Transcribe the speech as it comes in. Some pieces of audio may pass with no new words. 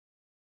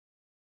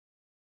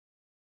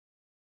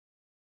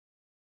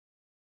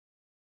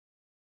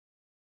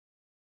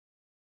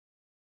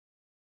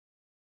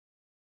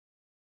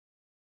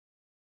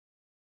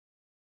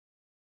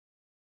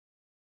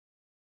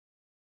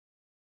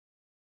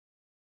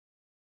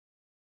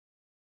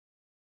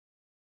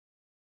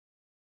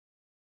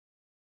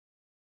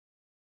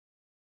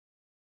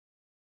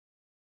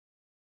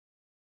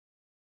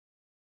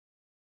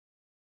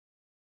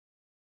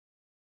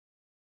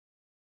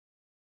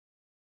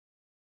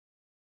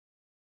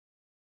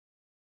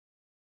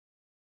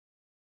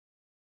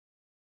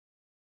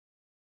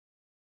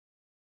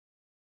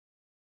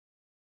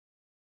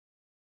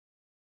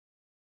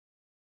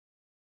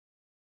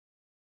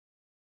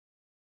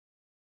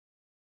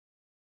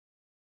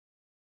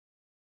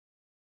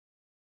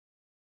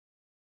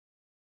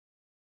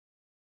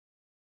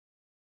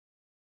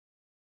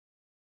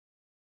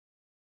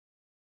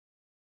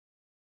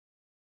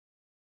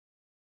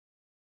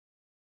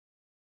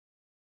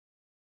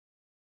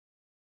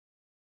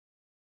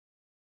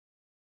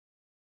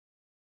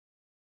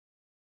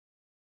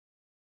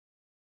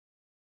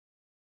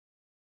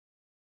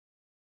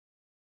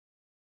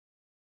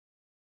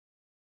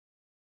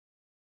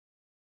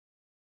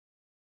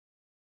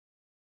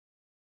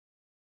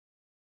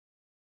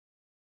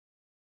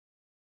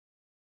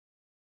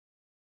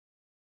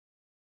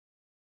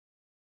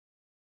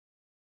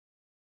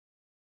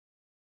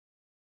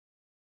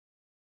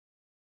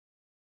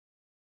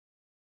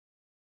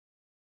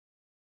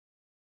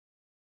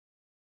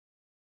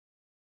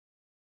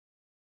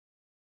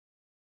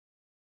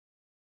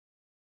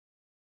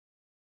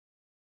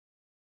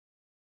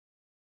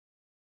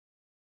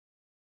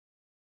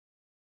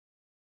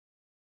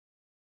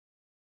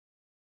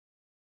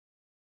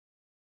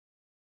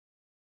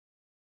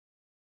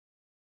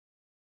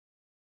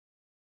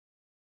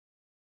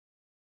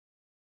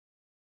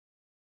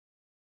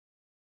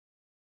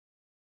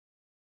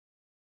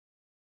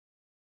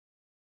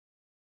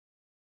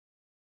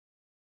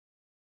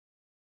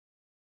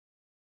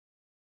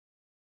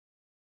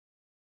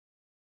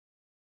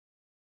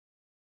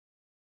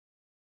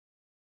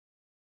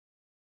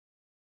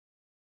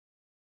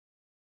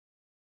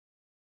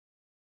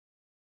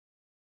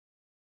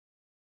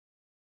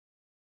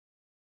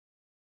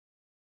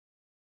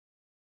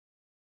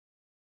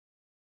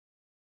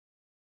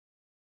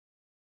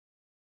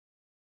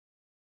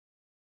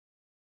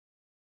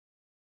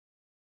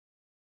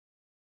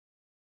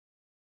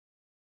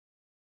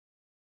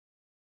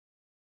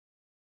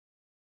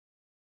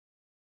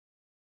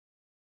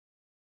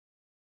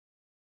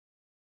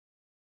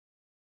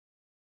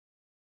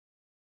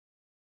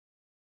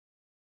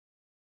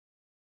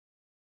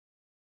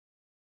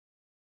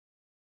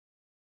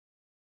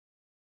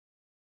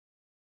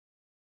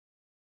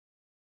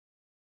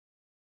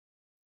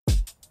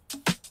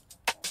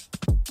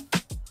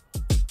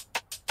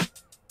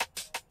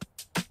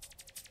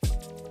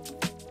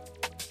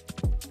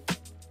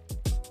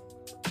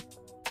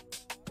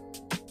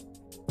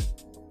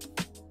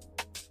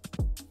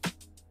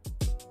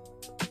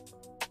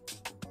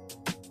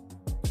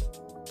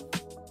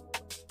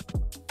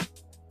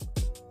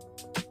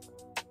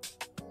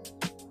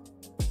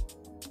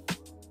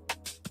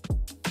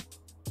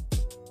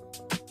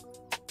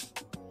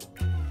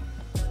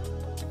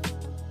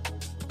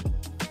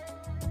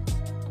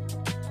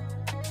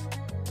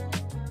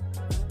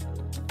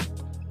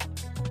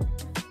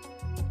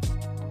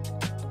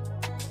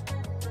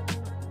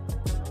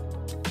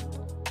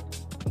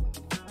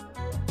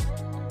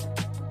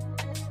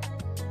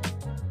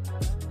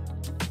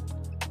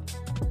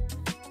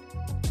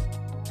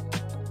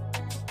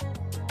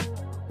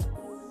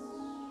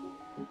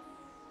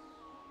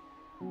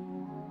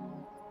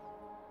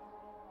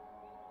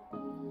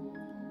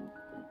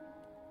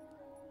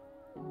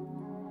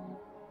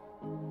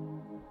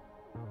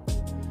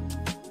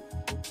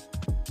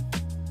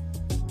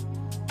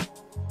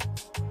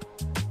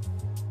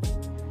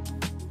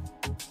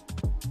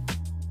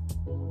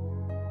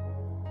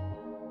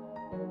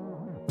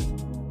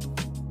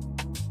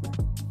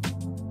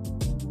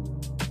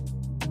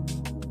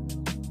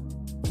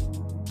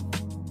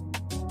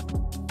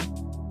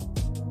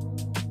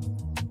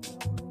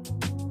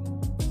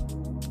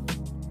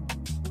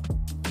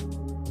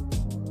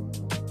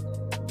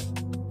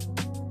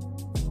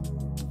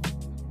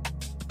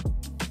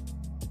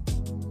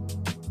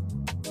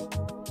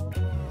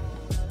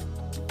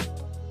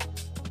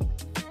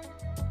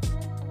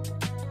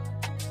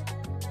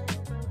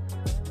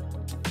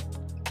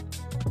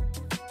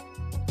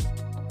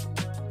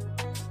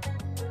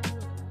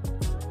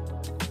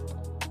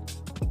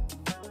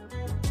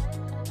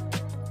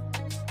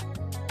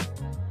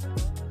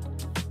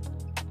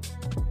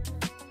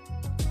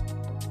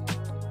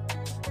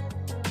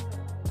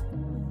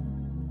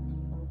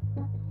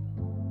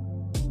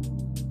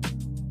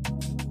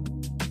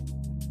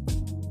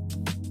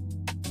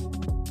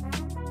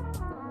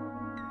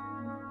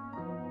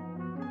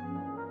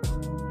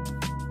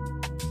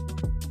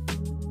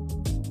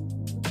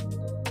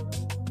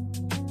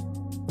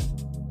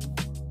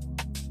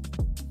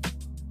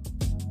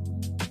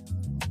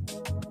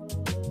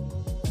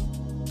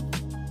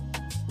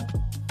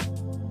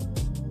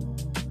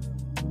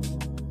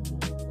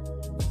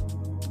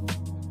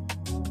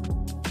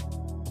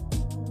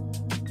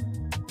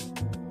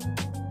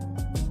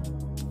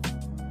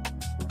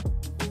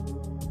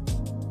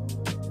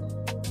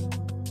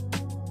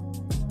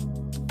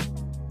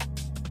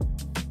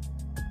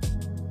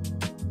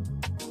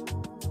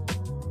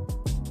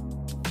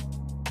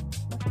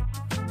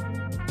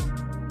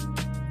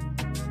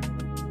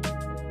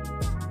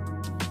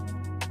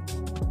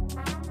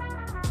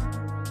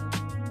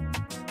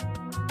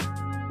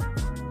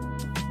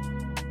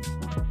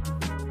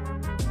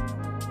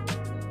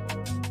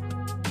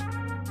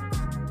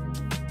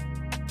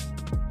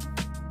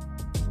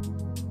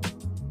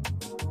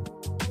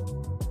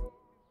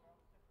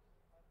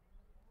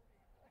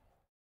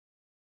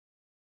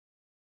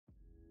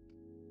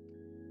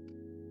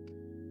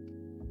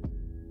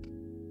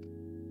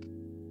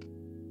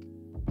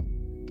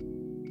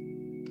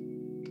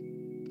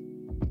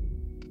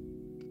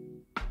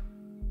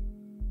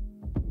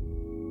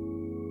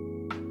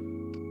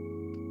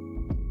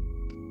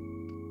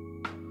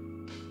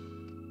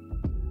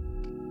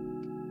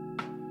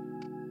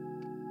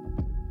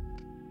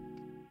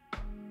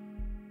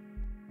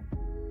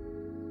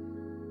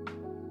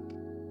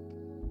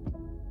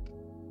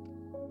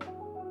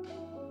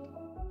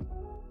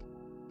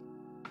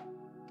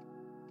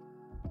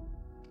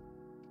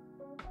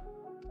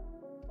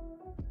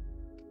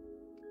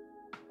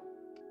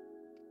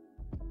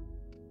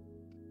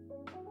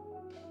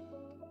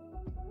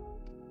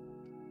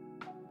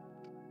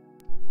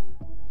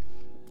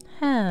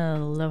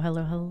Hello,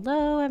 hello,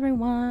 hello,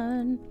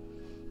 everyone.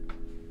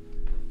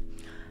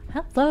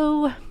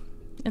 Hello.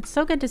 It's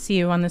so good to see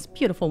you on this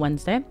beautiful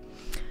Wednesday.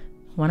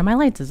 One of my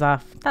lights is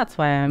off. That's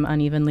why I'm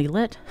unevenly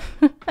lit.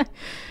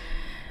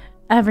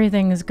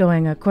 Everything is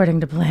going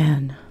according to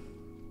plan.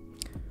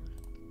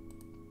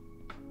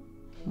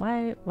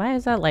 Why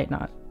is that light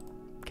not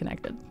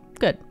connected?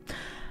 Good.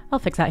 I'll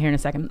fix that here in a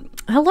second.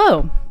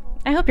 Hello.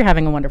 I hope you're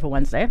having a wonderful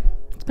Wednesday.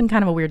 It's been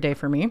kind of a weird day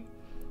for me.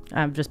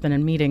 I've just been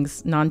in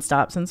meetings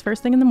nonstop since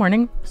first thing in the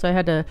morning, so I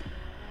had to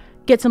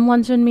get some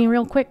lunch in me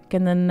real quick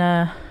and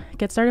then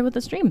get started with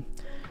the stream.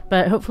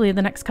 But hopefully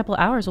the next couple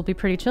of hours will be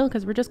pretty chill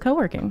because we're just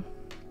co-working.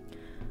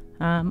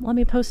 Let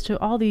me post to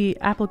all the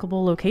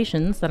applicable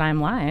locations that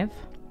I'm live.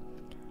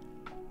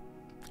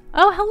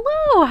 Oh,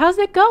 hello! How's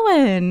it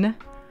going?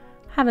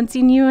 Haven't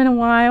seen you in a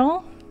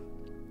while.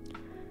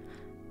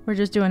 We're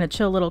just doing a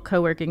chill little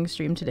co-working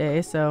stream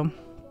today, so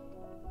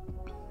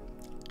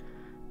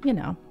you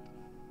know.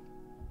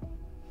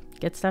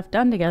 Get stuff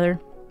done together.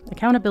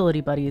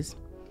 Accountability buddies.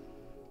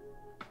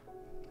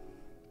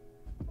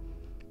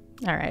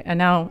 All right, and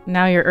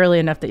now you're early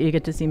enough that you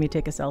get to see me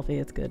take a selfie.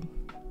 It's good.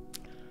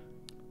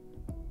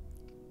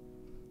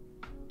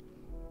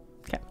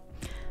 Okay.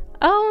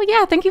 Oh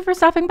yeah, thank you for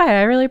stopping by.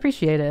 I really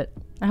appreciate it.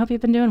 I hope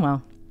you've been doing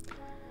well.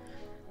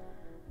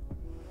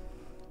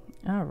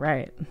 All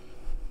right.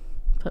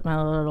 Put my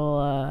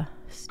little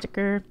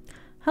sticker.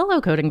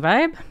 Hello, Coding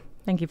Vibe.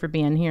 Thank you for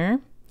being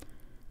here.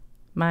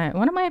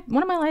 One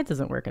of my lights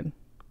isn't working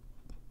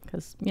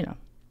because, you know.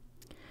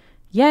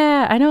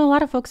 Yeah, I know a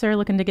lot of folks are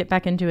looking to get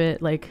back into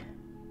it like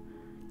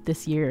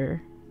this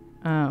year.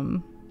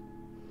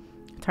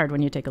 It's hard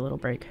when you take a little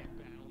break,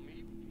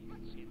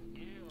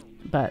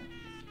 but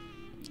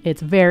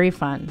it's very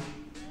fun.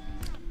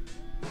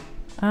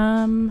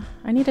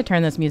 I need to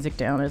turn this music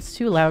down. It's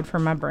too loud for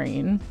my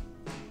brain.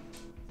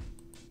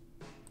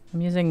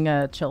 I'm using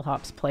a Chill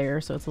Hops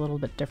player, so it's a little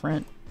bit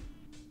different.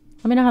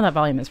 Let me know how that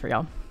volume is for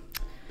y'all.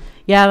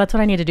 Yeah, that's what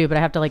I need to do, but I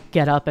have to like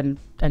get up and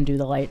do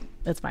the light.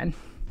 It's fine.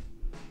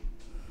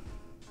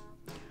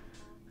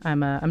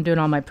 I'm doing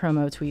all my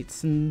promo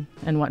tweets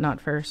and whatnot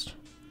first.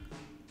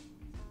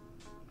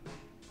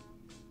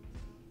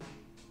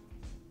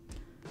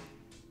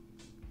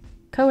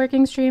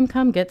 Co-working stream,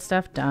 come get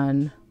stuff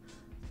done.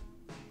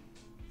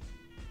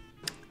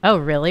 Oh,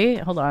 really?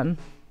 Hold on.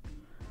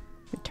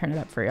 Let me turn it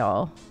up for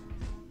y'all.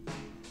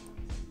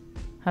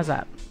 How's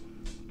that?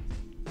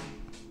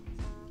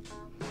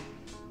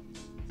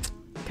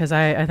 Because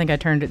I think I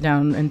turned it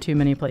down in too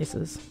many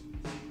places.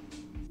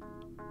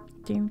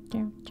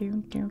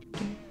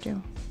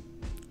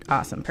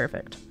 Awesome,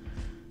 perfect.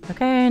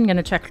 Okay, I'm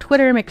gonna check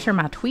Twitter, make sure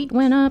my tweet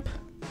went up.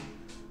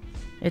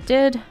 It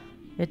did.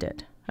 It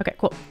did. Okay,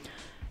 cool.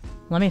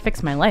 Let me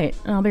fix my light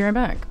and I'll be right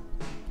back.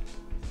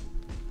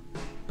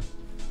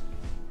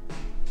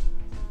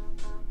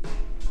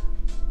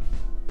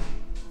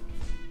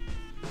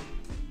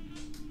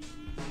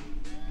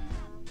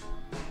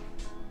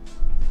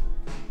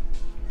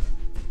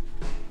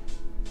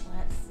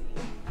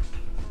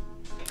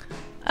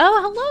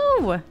 Oh,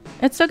 hello!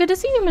 It's so good to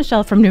see you,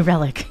 Michelle from New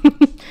Relic,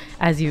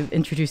 as you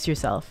introduce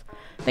yourself.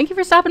 Thank you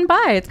for stopping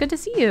by. It's good to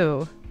see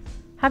you.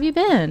 How have you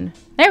been?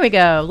 There we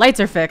go. Lights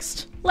are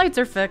fixed. Lights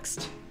are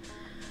fixed.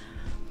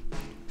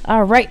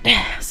 All right.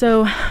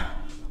 So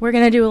we're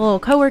going to do a little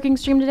co-working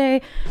stream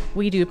today.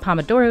 We do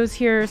Pomodoros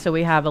here. So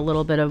we have a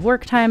little bit of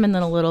work time and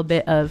then a little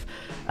bit of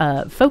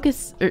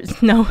focus.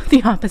 No,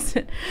 the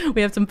opposite.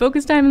 We have some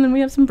focus time and then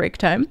we have some break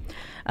time.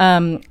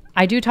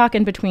 I do talk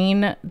in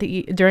between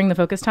during the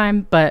focus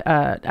time, but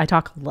I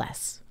talk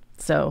less.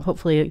 So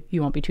hopefully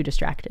you won't be too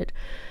distracted.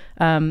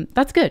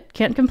 That's good.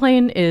 Can't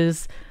complain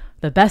is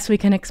the best we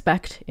can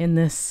expect in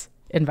this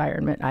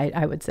environment,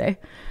 I would say.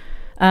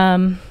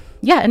 Yeah,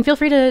 and feel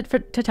free to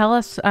tell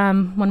us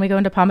when we go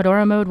into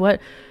Pomodoro mode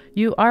what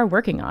you are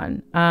working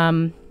on.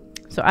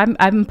 So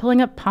I'm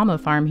pulling up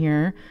PomoFarm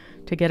here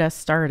to get us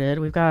started.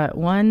 We've got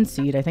 1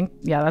 seed. I think,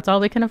 yeah, that's all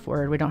we can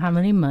afford. We don't have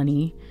any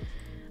money.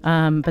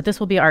 But this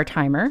will be our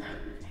timer.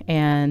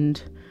 And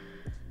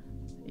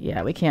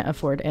yeah, we can't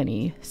afford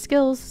any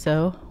skills,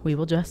 so we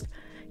will just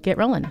get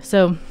rolling.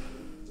 So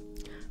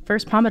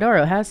first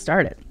Pomodoro has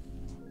started.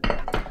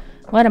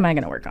 What am I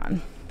going to work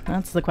on?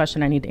 That's the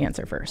question I need to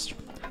answer first.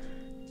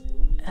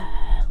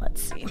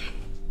 Let's see.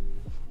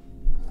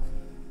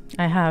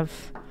 I have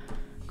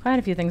quite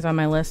a few things on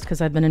my list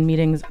because I've been in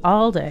meetings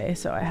all day,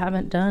 so I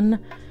haven't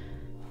done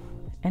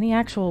any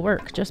actual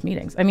work, just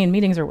meetings. I mean,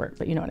 meetings are work,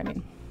 but you know what I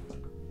mean.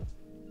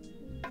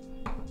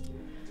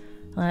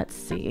 Let's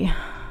see.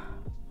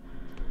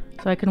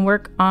 So I can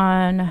work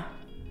on...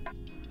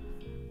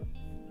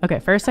 Okay,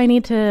 first I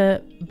need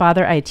to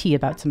bother IT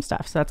about some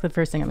stuff. So that's the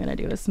first thing I'm going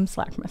to do is some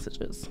Slack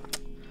messages.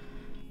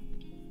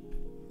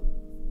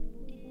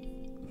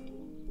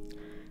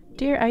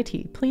 Dear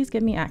IT, please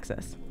give me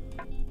access.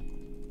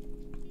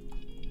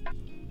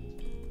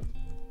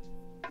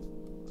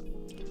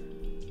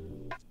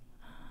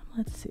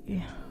 Let's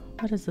see.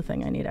 What is the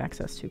thing I need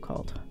access to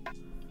called?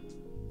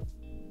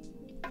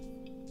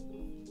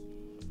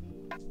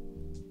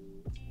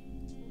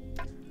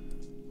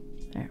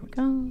 There we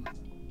go.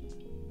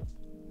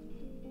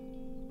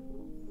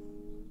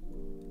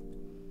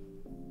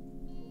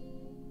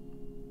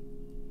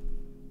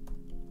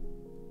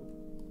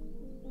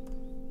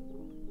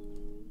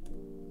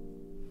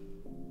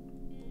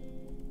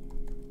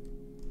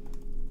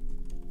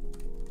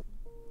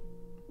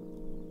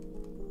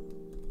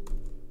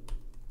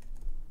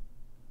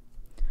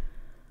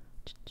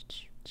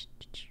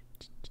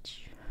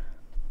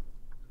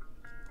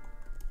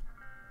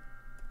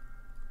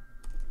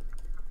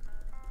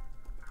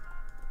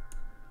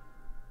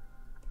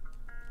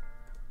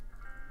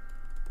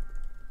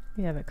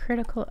 We have a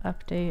critical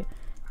update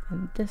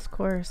in this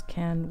course.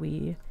 Can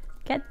we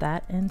get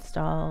that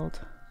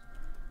installed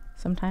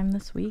sometime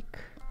this week,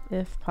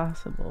 if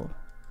possible?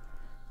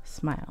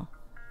 Smile.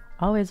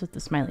 Always with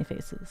the smiley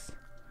faces.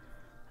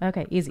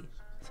 Okay, easy.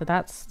 So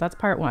that's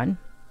part one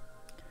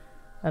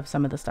of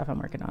some of the stuff I'm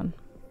working on.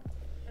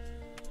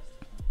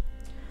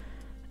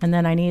 And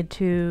then I need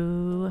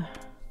to...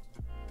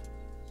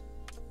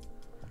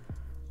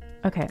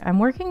 Okay, I'm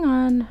working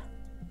on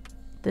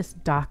this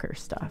Docker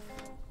stuff.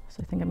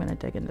 So I think I'm going to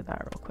dig into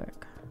that real quick.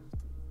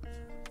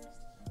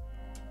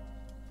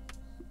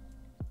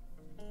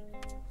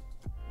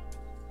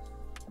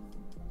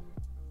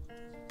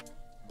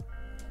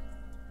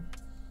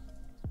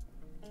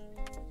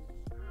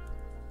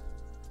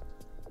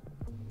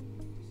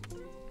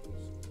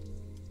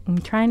 I'm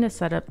trying to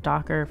set up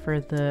Docker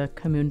for the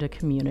Camunda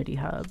Community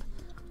Hub.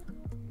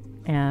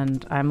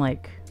 And I'm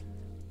like,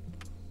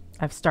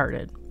 I've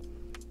started.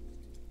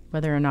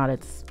 Whether or not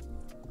it's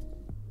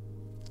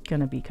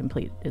gonna be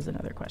complete is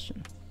another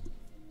question.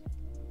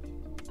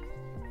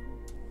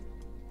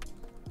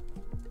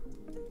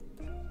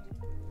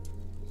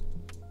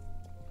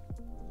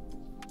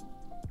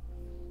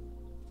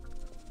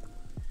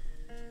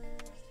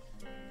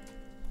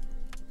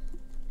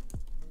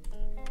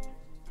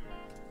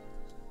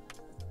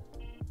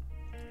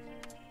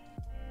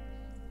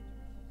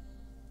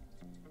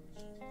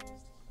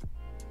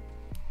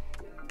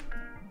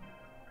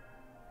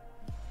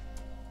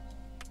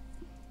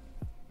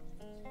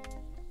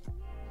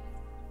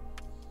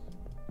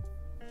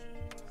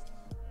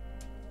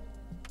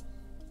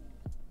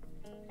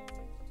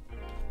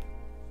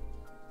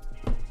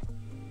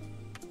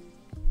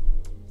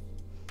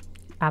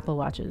 Apple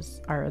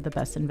Watches are the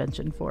best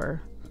invention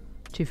for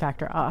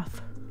two-factor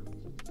auth.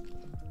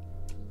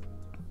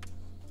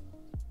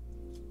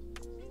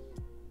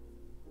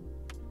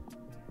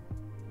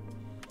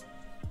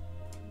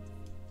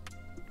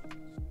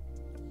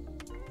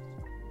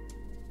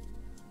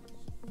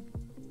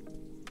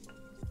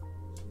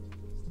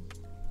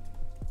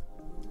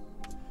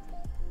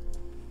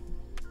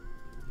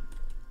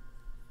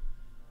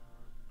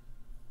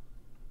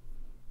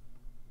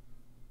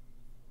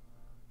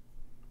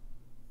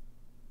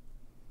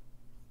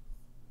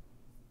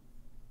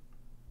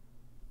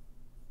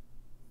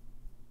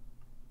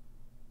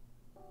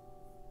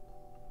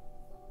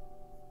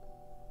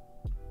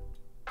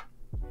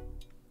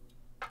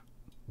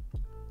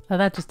 Oh,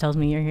 that just tells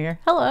me you're here.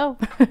 Hello!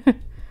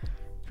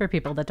 For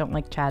people that don't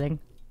like chatting.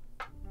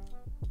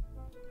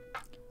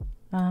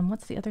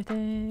 What's the other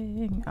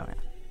thing? Oh, yeah.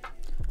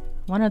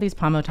 One of these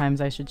Pomo times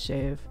I should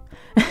shave.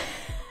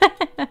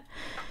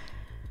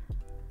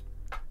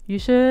 You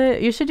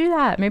should do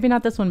that. Maybe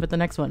not this one, but the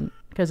next one,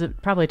 because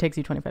it probably takes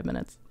you 25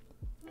 minutes.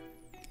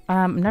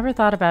 Never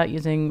thought about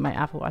using my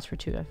Apple Watch for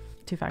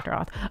two-factor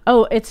auth.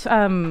 Oh, it's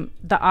the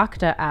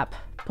Okta app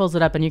pulls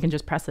it up and you can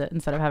just press it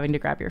instead of having to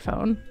grab your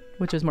phone,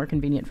 which is more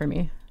convenient for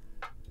me.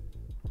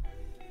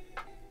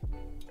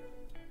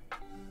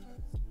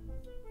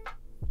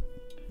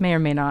 May or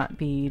may not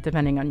be,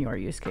 depending on your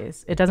use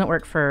case. It doesn't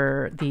work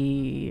for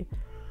the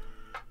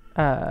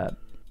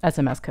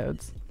SMS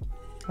codes.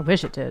 I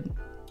wish it did.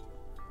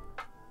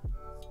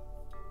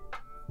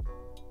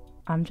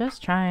 I'm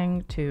just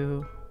trying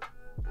to...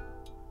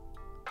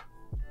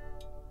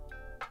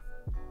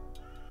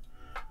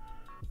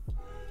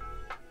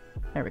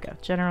 There we go.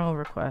 General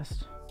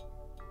request.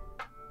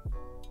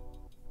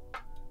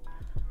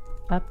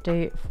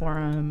 Update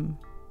forum.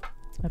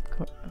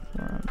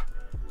 Forum.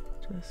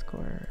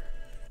 Discord.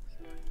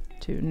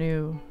 To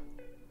new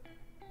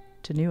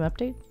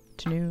update?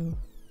 To new...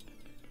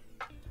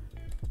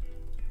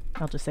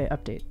 I'll just say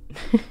update.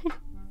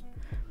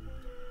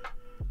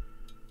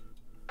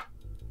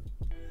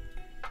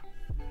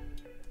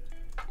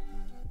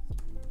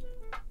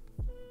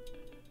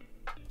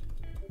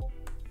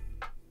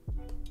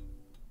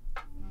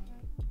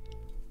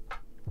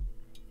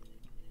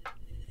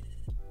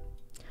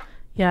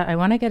 Yeah, I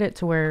want to get it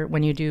to where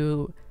when you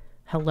do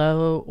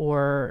hello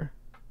or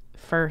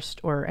first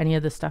or any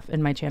of the stuff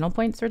in my channel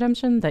points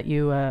redemption that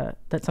you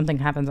that something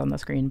happens on the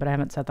screen, but I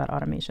haven't set that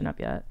automation up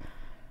yet.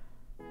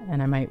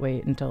 And I might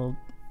wait until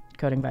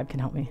Coding Vibe can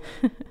help me.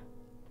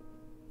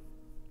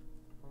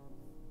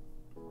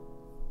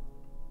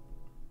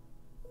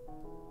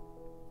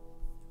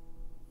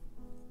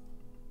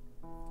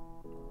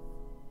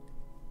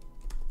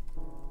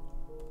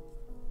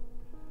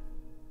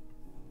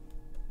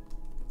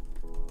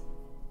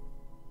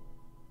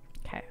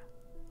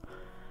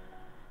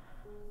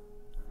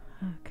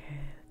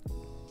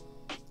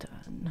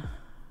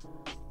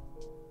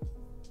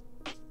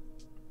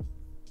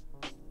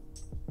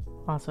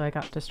 Also, I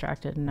got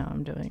distracted and now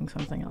I'm doing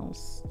something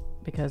else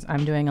because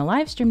I'm doing a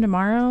live stream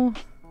tomorrow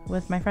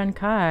with my friend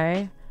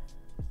Kai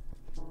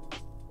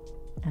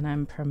and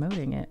I'm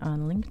promoting it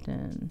on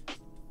LinkedIn.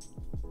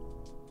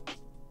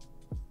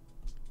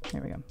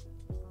 There we go.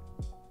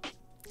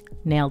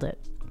 Nailed it.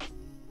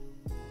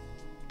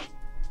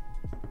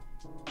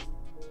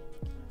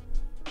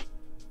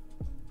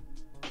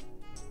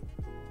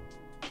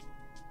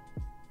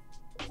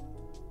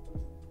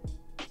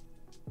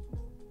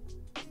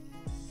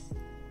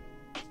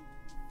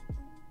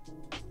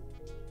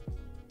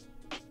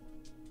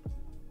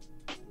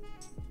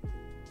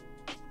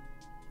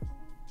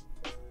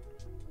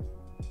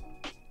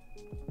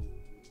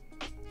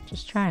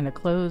 Just trying to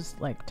close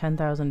like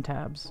 10,000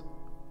 tabs.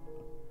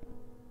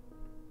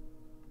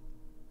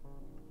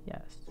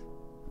 Yes.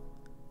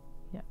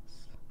 Yes.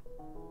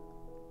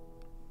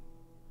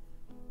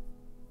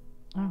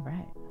 All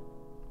right.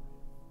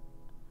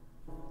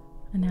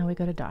 And now we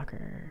go to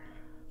Docker.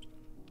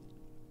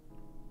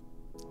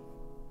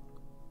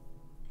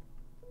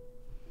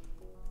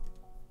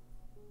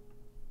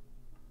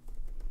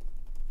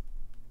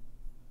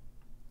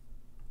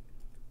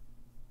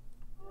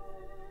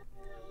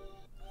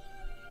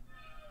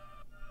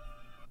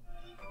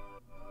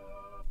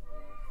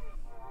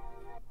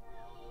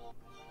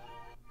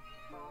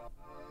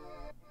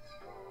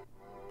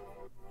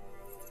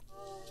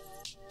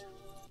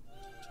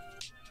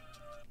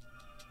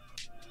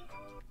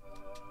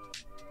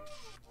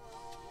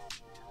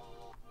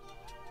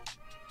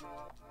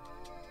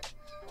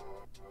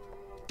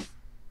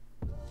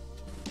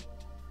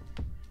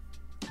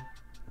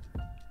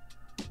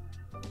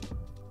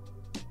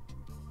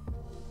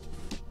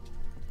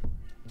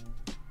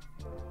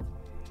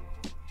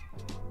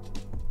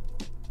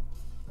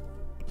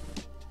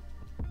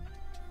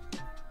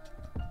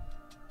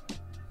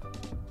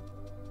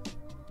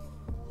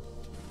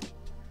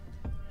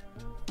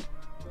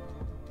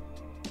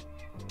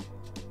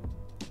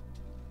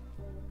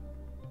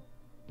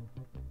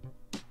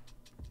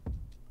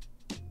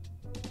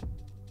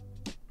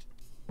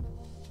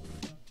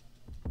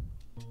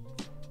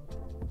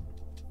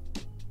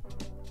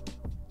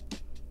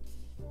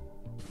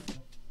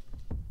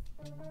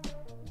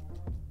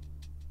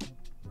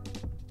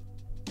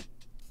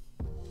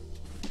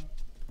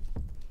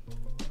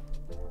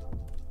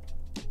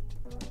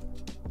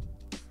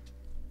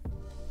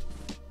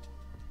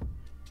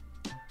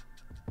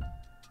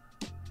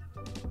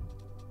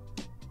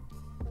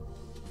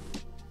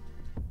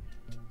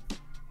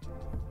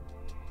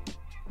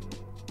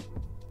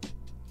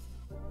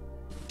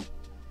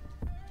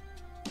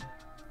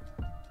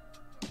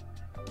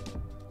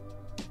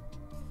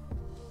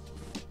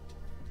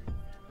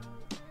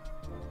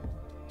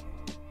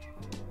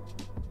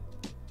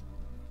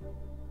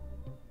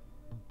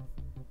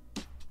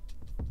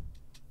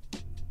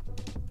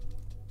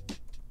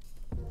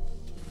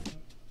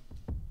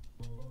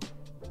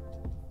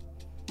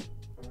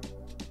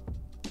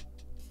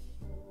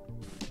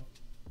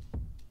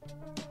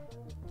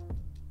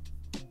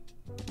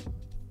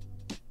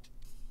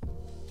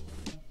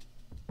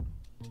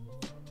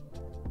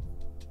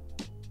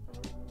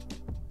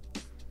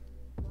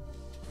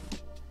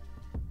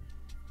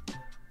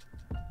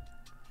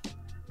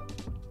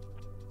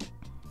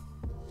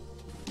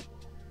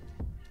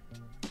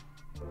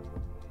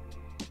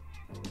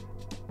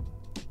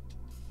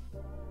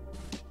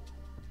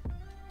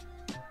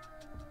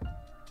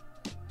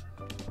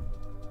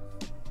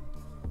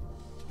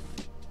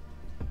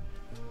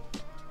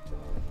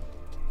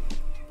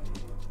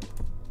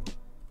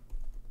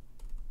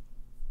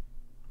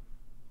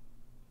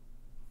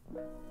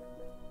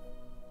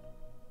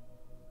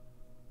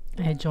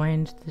 I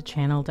joined the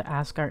channel to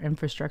ask our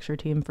infrastructure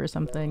team for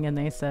something, and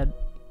they said,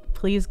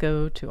 please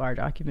go to our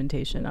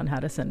documentation on how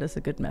to send us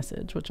a good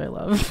message, which I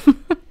love.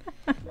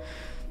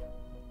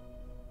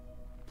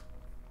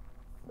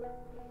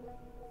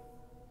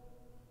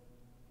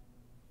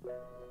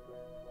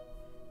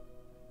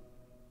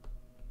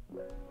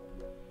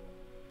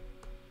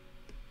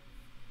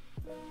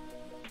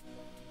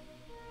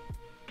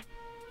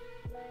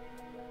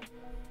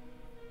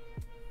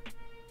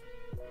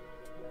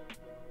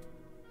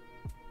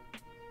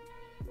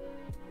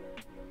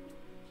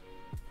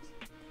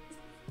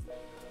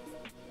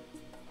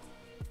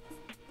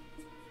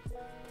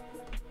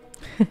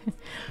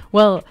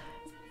 Well,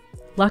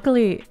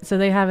 luckily, so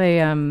they have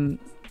a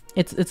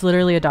it's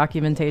literally a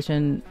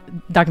documentation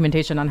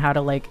on how to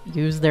like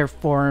use their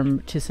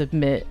form to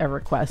submit a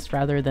request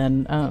rather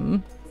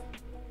than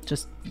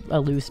just a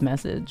loose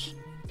message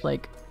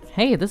like,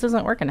 hey, this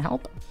isn't working,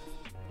 help.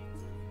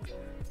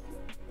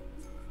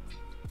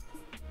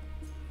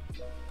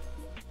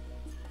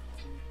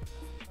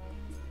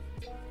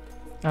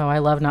 Oh, I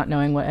love not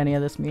knowing what any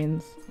of this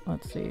means.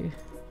 Let's see.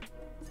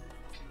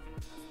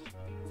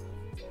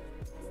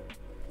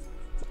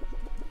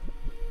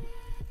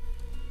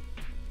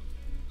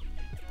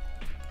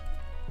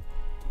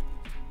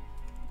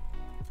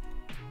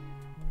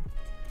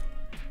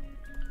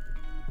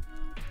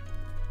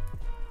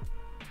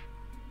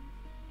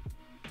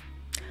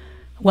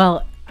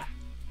 Well,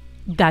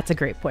 that's a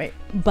great point.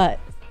 But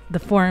the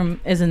form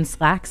is in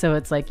Slack, so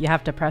it's like you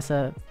have to press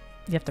a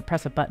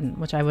button,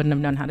 which I wouldn't have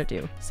known how to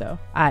do. So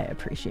I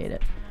appreciate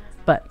it.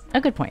 But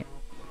a good point.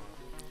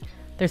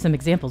 There's some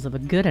examples of a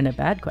good and a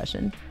bad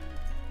question.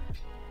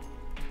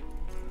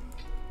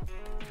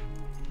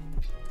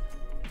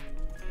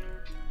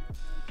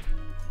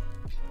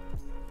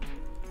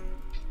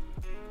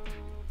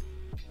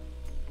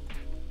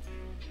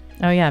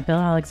 Oh yeah, Bill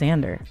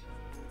Alexander.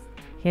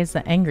 He's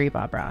the angry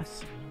Bob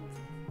Ross.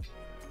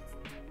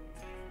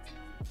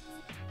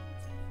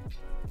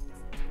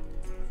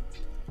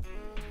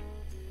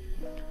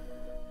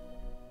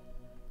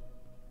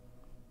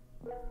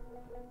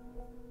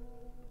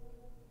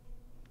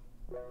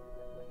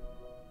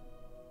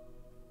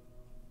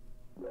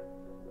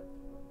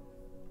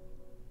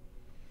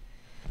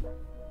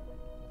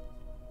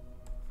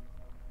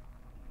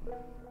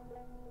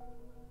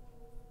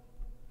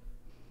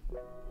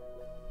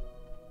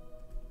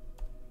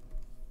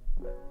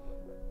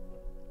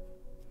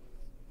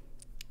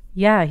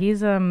 Yeah, he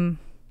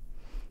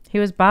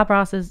was Bob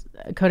Ross's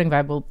Coding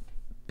Vibe will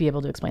be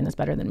able to explain this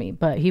better than me,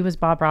 but he was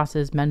Bob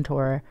Ross's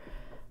mentor,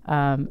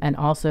 and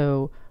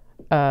also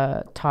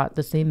taught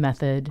the same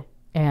method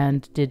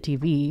and did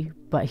TV,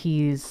 but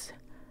he's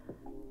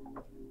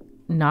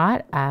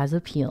not as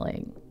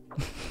appealing.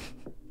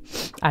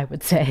 I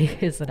would say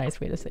is a nice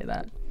way to say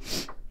that.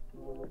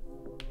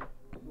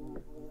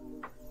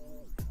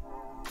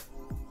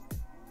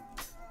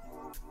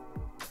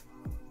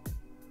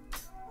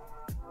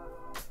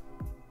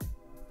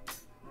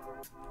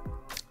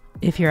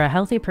 If you're a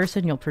healthy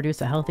person, you'll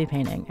produce a healthy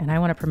painting, and I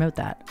want to promote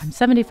that. I'm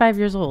 75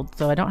 years old,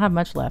 so I don't have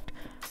much left,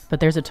 but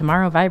there's a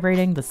tomorrow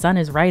vibrating, the sun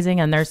is rising,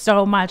 and there's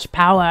so much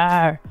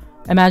power.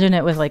 Imagine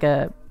it with like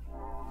a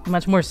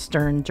much more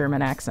stern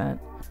German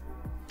accent.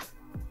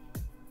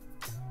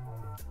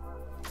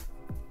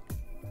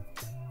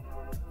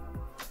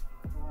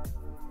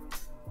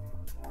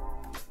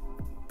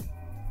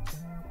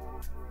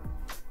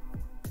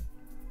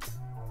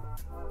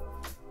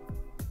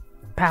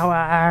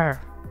 Power.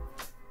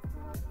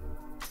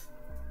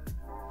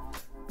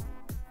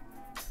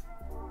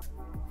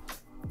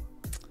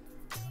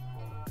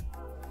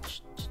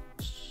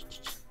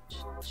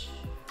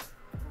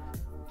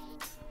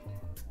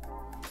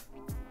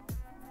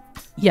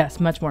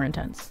 Yes, much more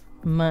intense.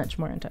 Much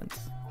more intense.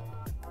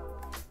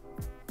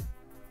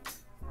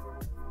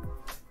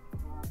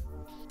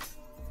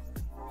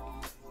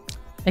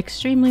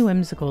 Extremely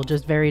whimsical,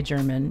 just very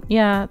German.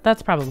 Yeah,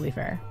 that's probably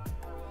fair.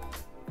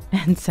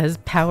 And says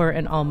power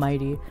and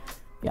almighty.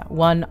 Yeah,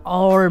 one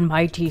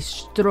almighty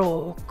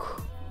stroke.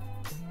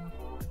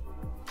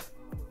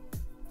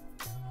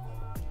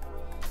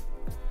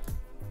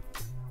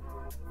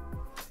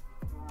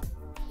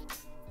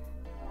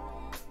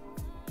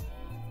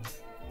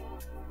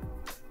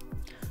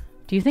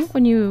 Do you think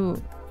when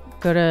you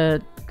go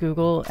to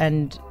Google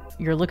and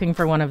you're looking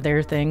for one of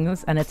their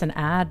things and it's an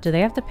ad, do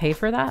they have to pay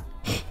for that?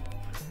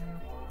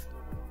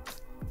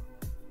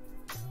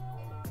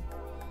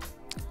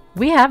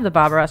 We have the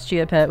Bob Ross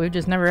Chia Pet. We've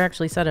just never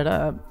actually set it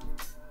up.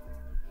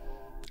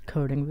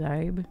 Coding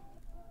Vibe.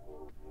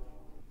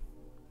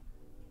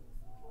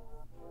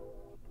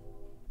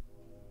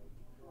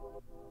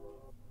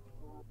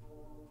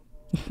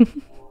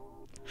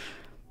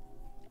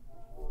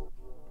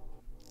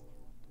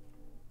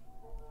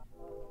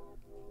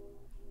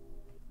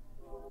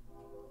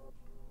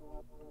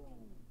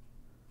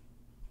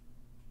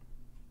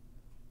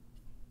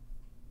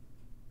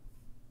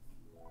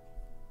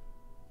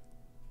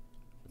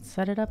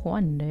 Set it up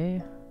one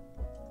day.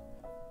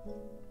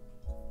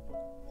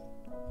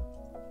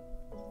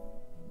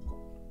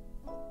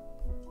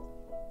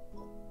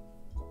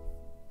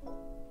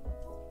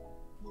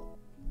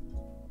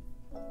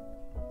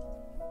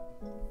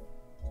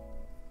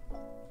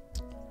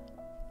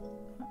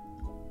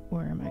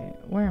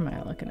 Where am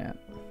I looking at?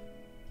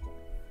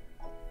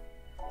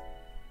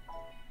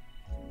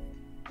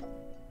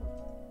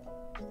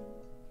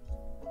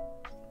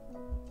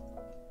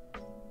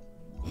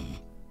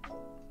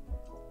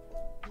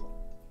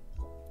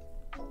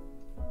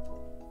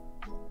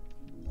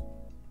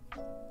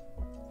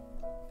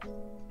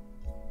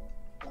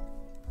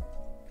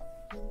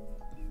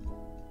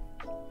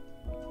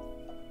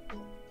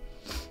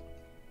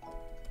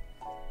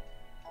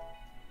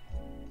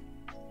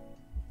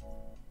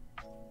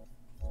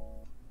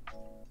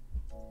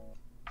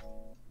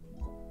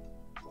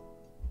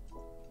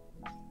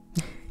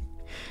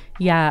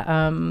 Yeah,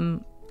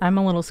 I'm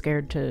a little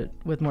scared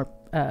with more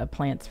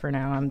plants for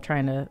now. I'm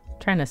trying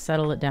to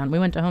settle it down. We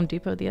went to Home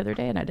Depot the other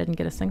day and I didn't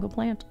get a single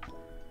plant.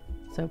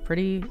 So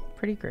pretty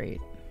great.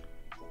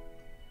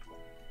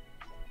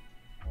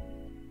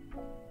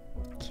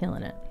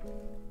 Killing it.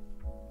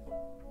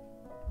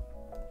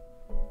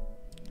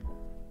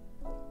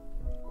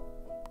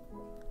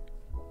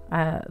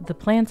 The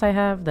plants I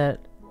have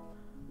that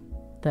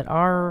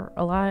are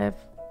alive,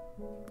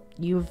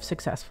 you've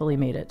successfully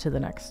made it to the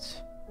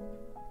next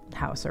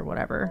house or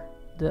whatever.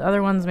 The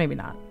other ones, maybe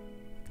not.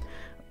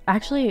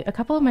 Actually, a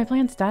couple of my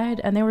plants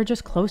died and they were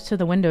just close to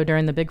the window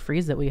during the big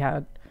freeze that we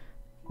had.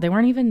 They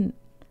weren't even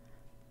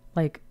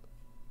like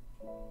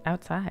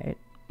outside.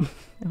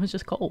 It was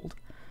just cold.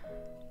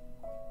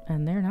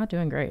 And they're not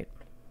doing great.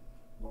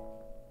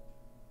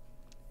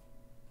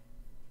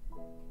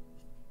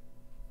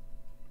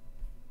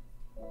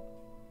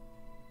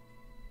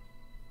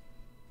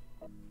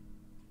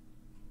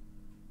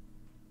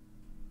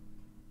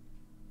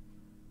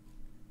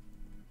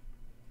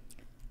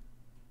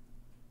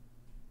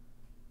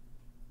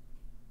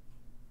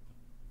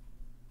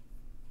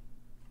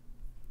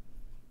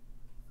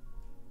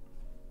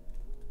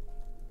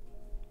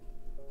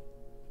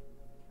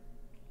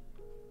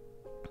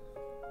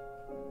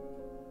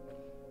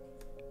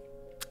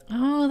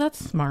 Oh, that's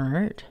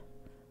smart.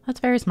 That's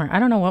very smart. I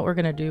don't know what we're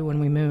going to do when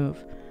we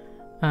move,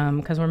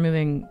 because we're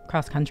moving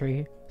cross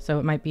country. So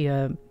it might be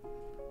a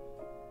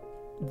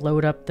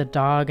load up the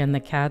dog and the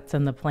cats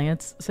and the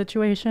plants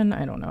situation.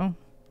 I don't know.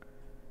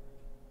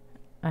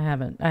 I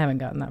haven't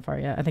gotten that far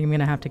yet. I think I'm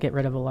going to have to get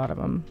rid of a lot of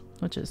them,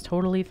 which is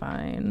totally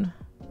fine.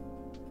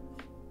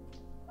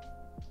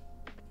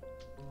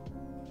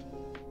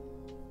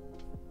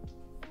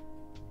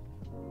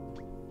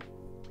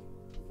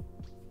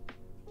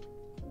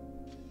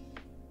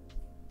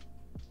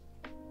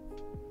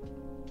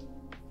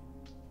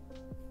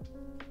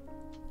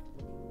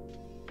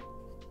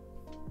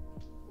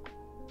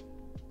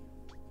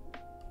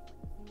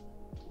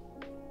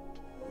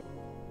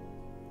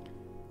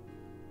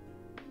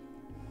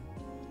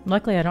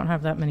 Luckily, I don't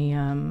have that many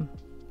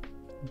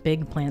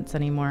big plants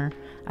anymore.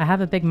 I have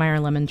a big Meyer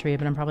lemon tree,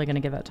 but I'm probably going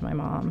to give that to my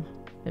mom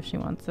if she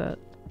wants it.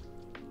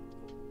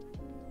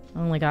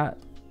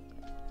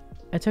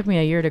 It took me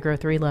a year to grow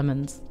 3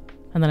 lemons.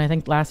 And then I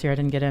think last year I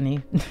didn't get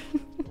any.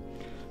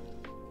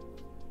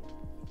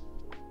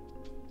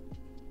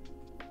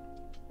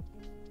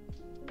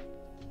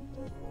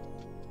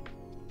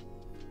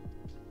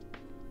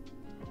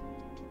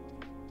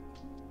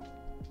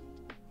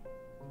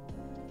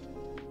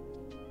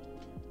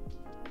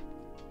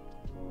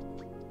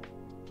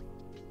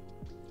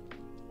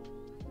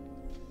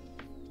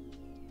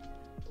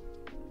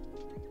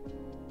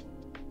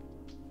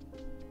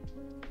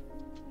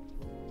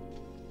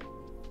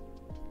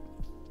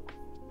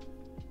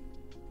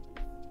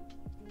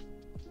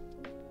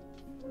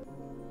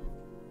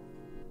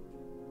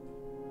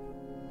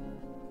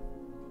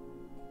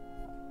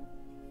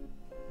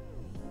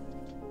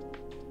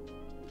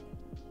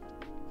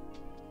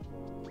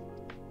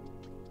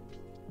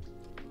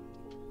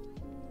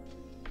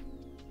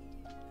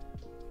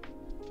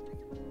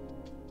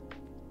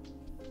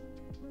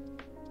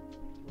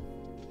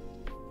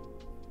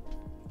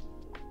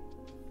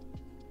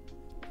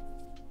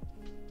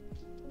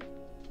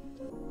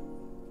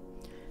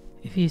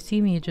 If you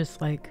see me just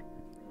like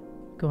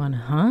going,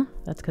 huh?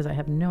 That's because I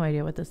have no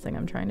idea what this thing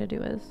I'm trying to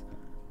do is.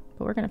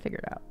 But we're going to figure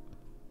it out.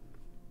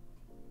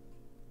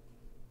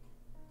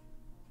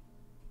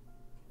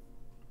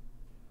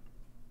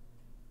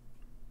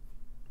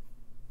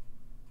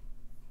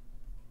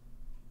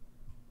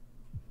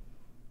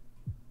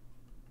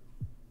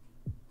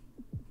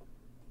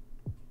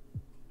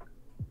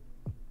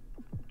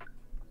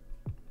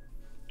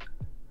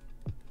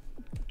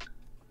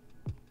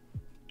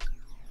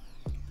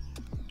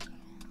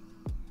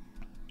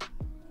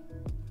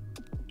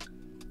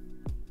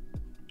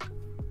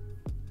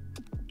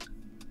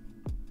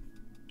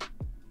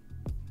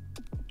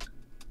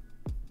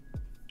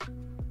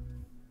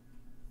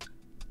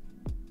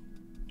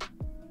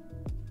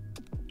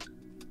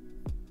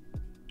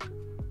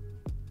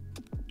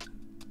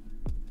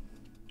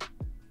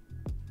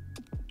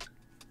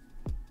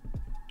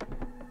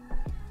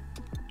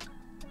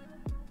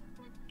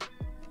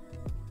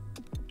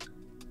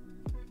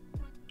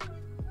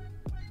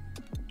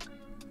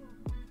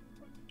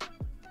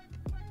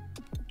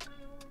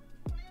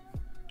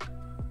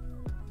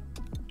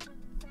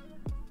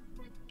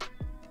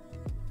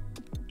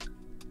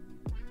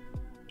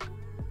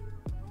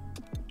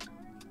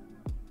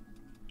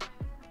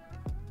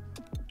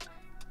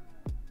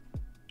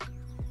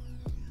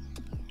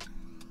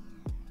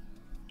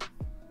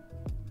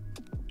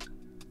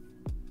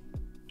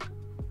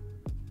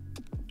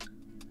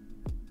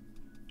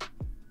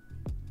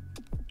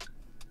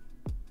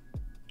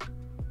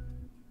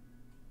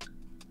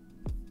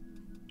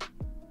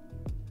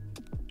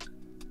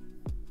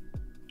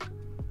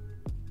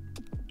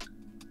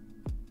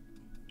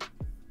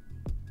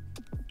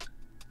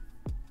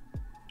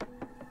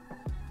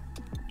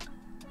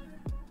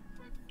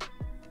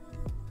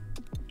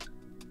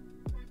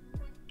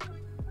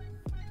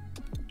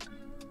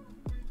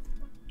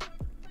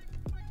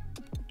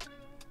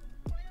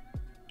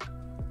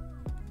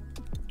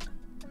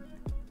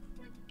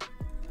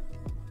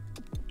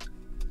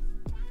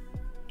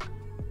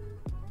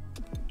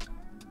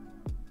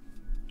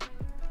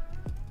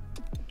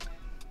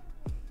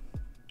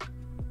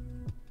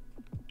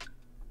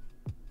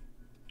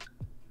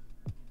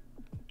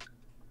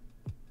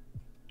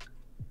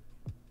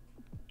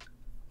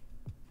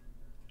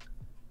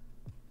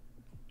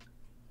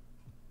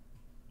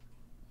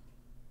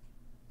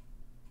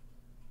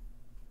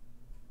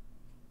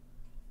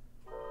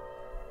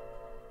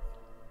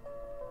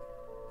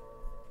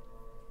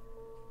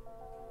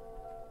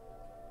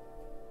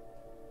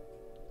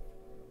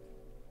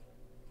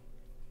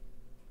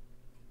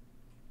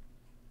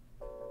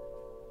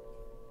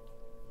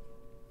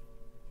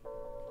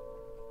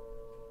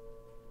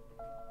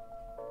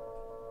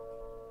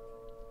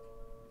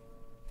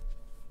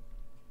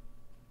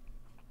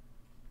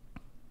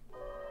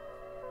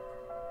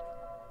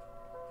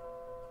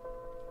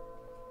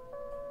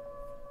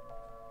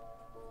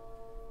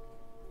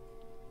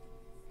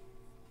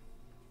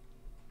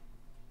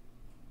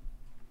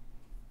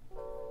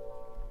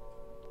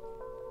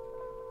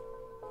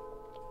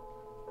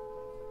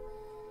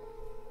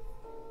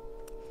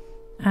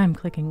 time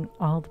clicking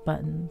all the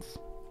buttons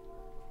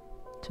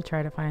to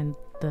try to find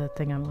the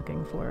thing I'm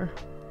looking for.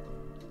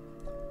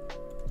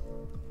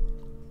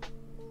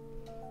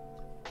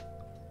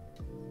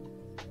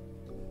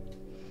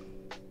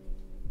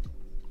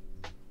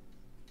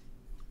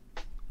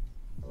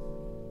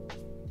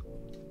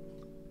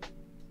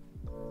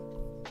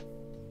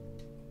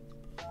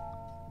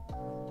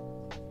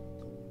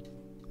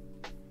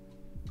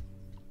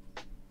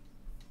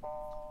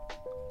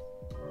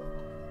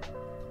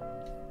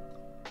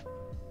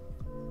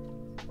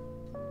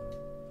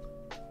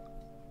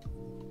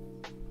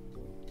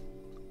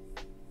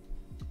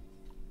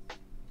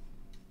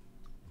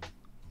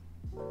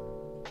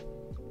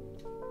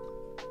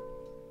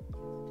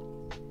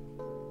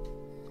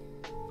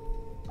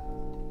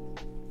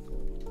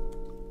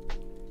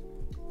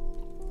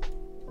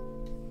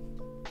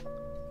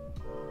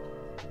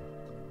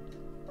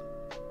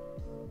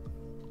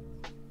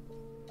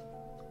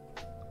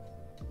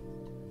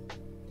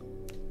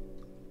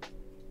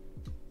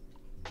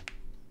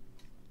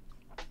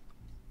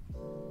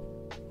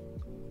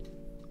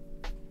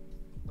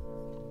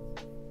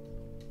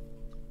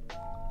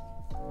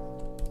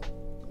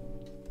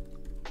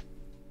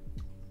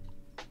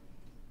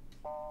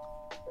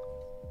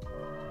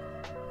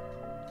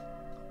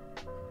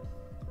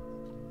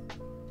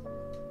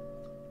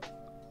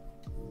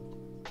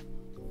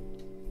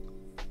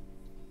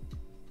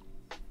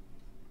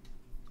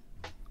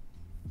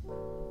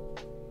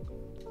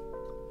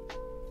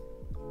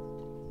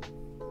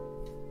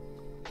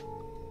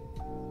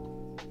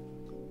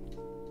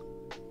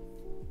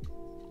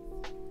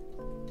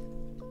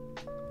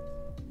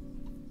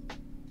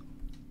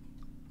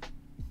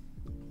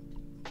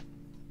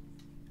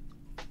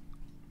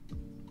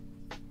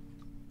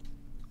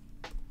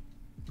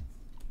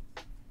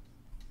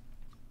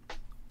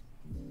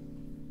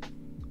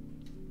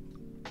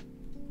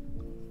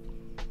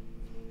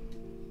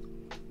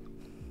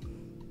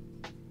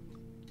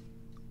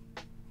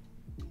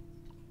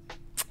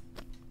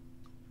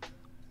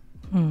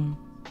 Hmm.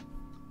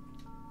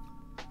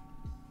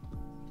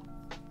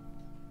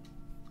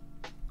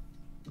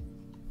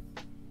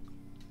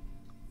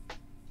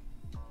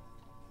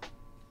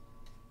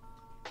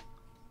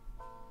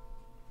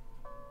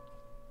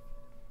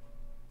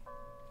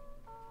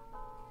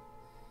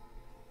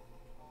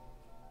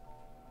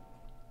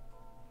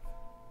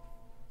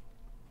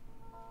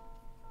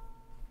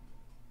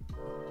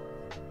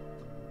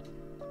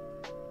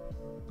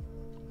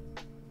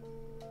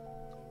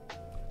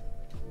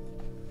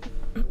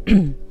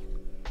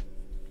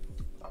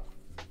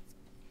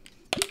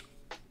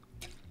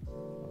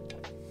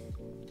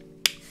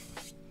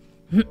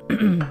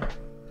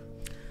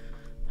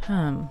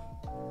 Hmm.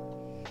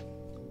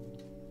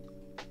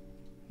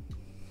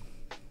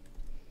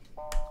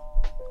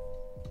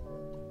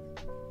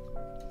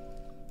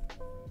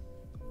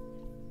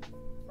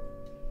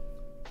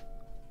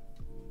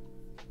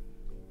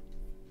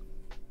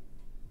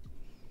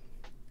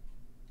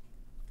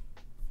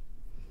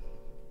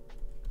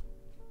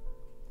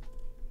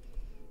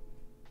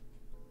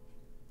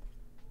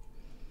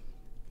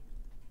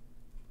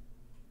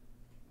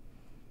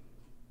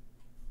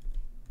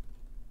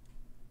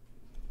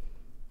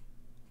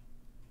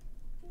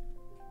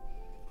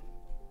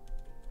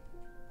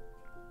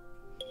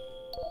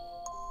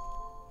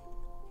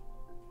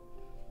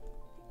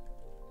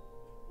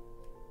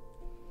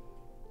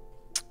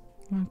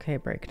 Okay,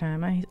 break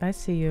time. I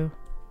see you.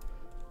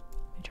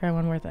 Let me try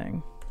one more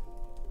thing.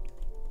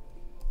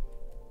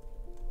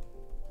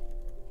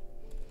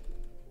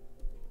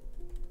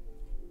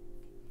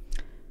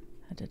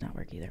 That did not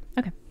work either.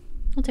 Okay,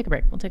 we'll take a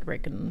break. We'll take a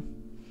break and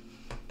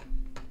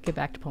get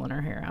back to pulling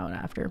our hair out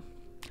after.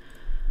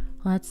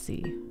 Let's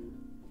see.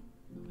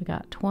 We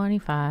got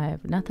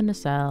 25, nothing to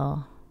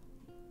sell.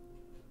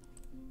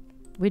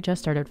 We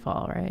just started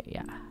fall, right?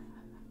 Yeah.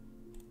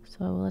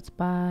 So let's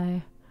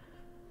buy,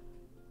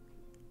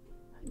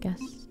 I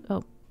guess,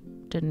 oh,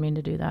 didn't mean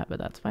to do that, but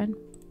that's fine.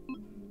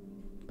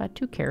 Buy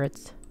 2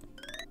 carrots.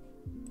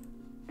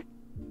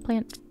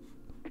 Plant.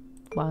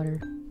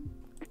 Water.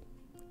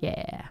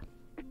 Yeah.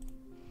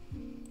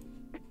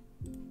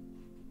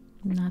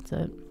 And that's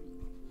it.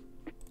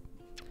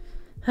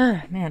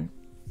 Man.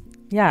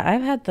 Yeah,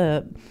 I've had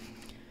the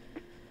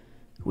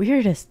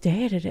weirdest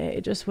day today,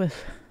 just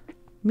with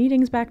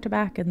meetings back to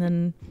back and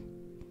then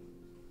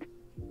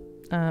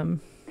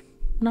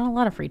not a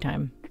lot of free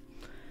time.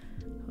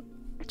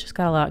 Just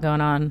got a lot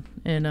going on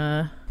in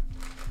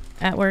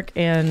at work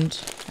and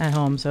at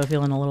home, so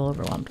feeling a little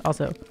overwhelmed.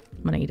 Also,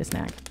 I'm gonna eat a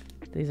snack.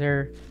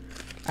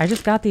 I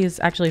just got these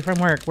actually from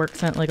work. Work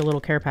sent like a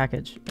little care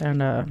package,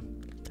 and there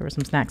were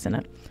some snacks in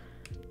it.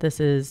 This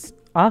is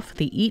Off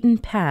the Eaten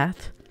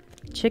Path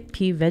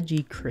chickpea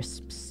veggie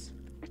crisps.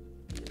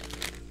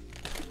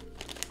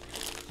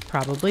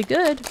 Probably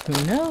good.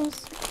 Who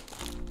knows?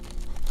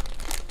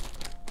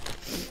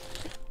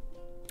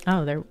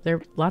 Oh,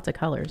 they're lots of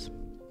colors.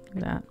 Look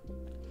at that.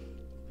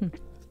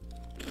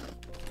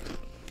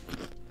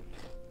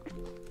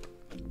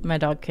 My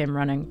dog came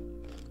running.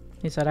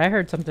 He said, "I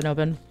heard something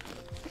open."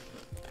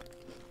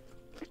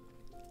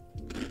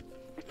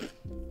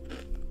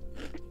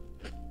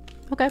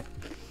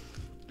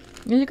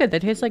 These are good. They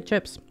taste like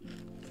chips.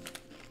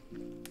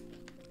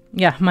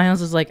 Yeah,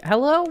 Miles is like,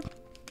 hello?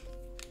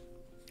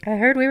 I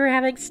heard we were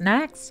having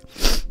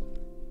snacks.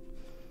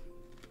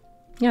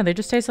 Yeah, they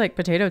just taste like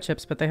potato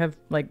chips, but they have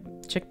like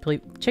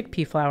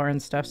chickpea flour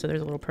and stuff, so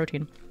there's a little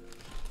protein.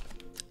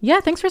 Yeah,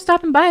 thanks for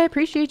stopping by. I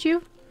appreciate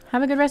you.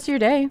 Have a good rest of your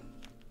day.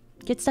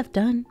 Get stuff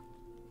done.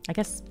 I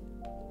guess...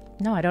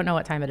 No, I don't know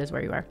what time it is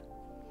where you are.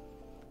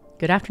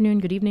 Good afternoon,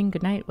 good evening,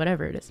 good night,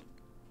 whatever it is.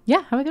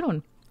 Yeah, have a good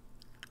one.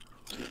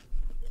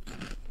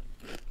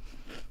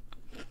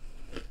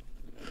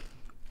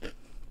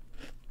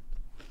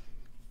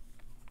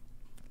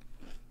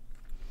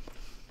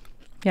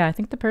 Yeah, I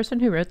think the person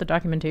who wrote the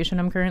documentation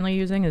I'm currently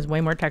using is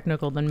way more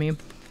technical than me.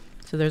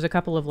 So there's a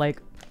couple of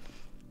like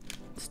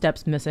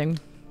steps missing.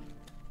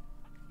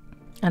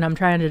 And I'm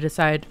trying to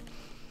decide,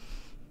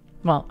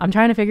 well, I'm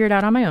trying to figure it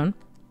out on my own,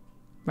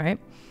 right?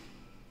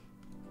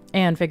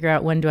 And figure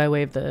out when do I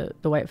wave the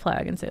white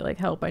flag and say like,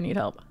 help, I need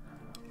help.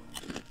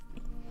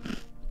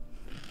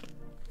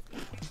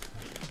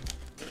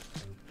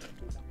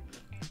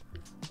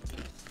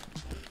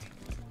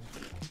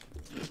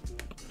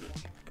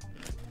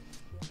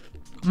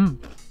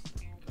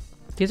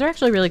 These are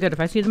actually really good. If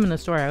I see them in the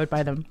store, I would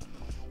buy them.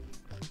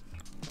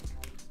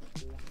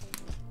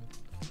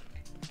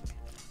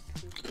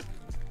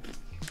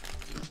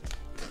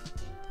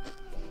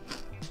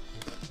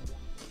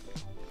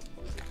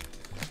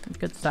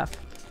 Good stuff.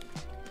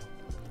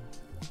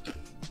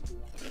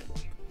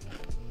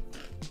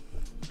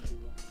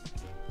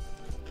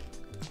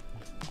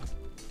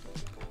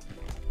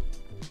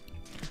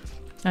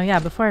 Oh yeah,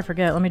 before I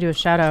forget, let me do a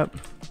shout out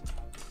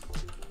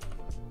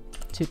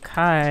to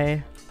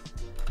Kai,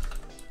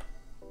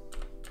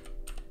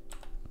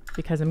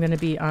 because I'm going to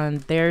be on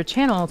their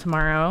channel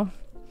tomorrow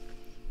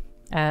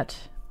at,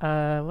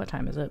 what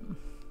time is it?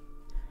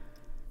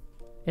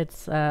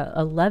 It's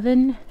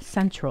 11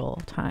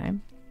 Central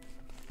Time.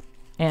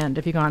 And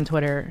if you go on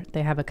Twitter,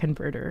 they have a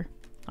converter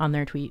on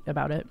their tweet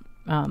about it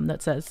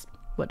that says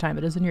what time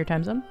it is in your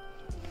time zone.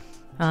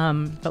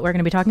 But we're going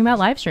to be talking about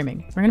live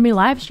streaming. We're going to be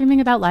live streaming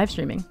about live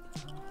streaming.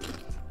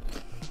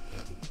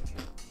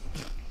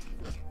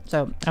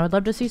 So I would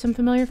love to see some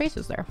familiar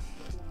faces there.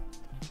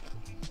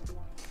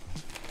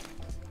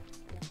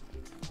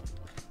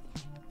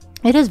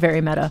 It is very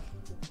meta,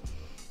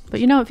 but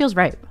you know, it feels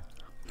right.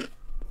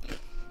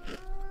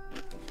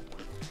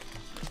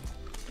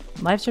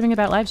 Live streaming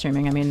about live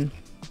streaming. I mean,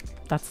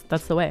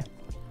 that's the way.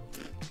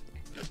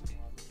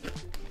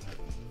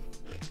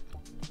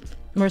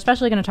 We're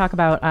especially going to talk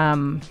about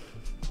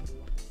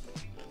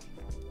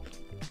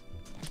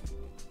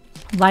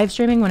live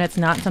streaming when it's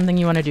not something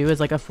you want to do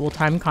as like a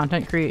full-time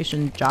content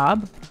creation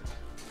job,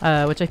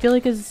 which I feel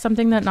like is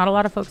something that not a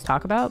lot of folks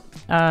talk about,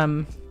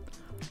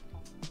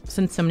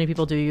 since so many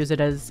people do use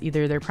it as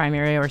either their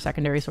primary or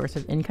secondary source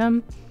of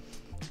income.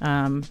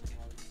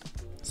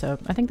 So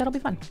I think that'll be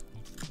fun.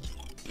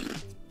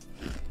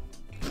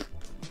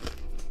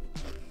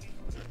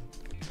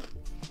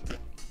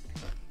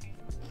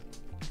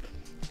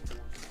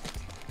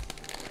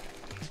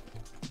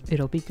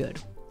 It'll be good.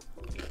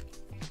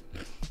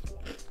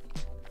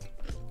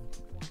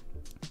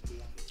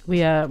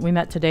 We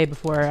met today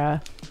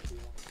before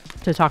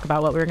to talk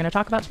about what we were going to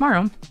talk about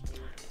tomorrow,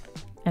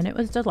 and it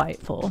was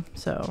delightful.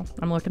 So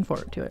I'm looking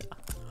forward to it.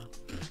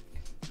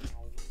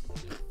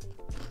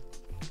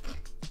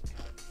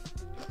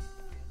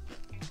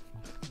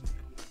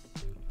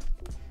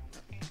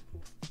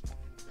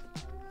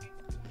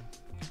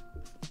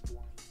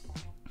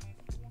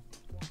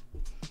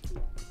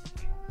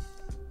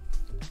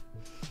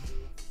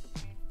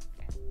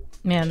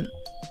 Man,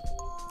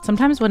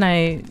 sometimes when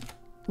I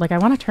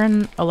want to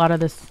turn a lot of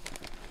this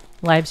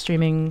live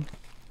streaming,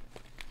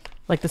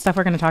 like the stuff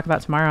we're going to talk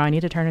about tomorrow, I need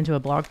to turn into a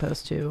blog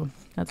post too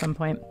at some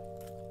point.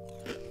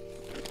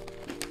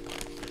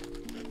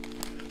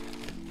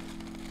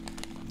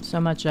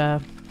 So much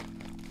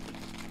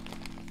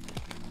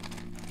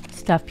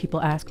stuff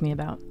people ask me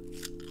about.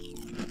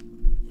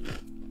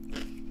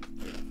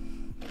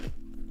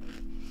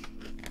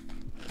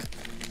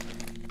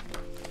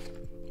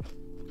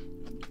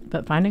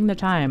 But finding the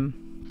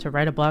time to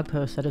write a blog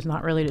post that is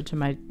not related to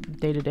my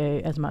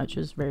day-to-day as much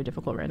is very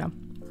difficult right now.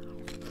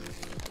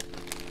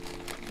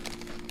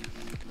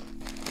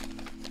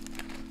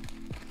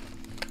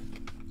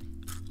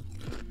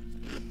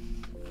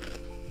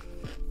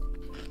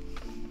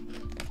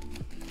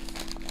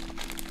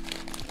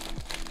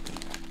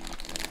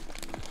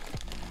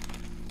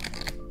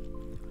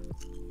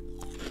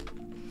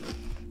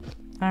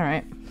 All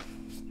right.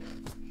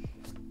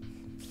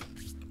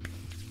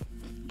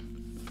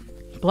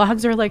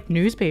 Blogs are like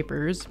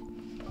newspapers.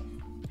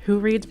 Who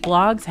reads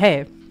blogs?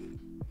 Hey,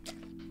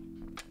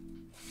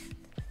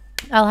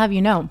 I'll have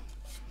you know,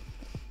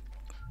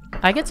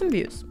 I get some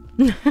views.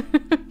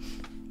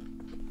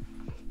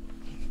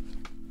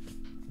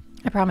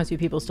 I promise you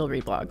people still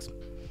read blogs.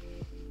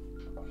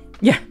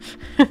 Yeah.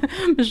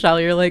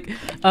 Michelle, you're like,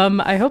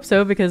 I hope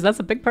so, because that's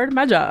a big part of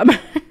my job.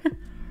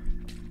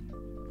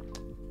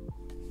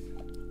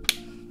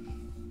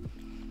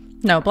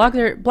 No,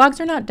 blogs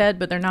are not dead,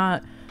 but they're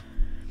not.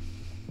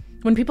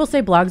 When people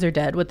say blogs are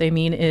dead, what they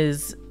mean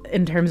is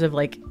in terms of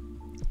like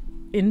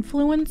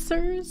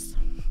influencers,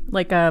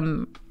 like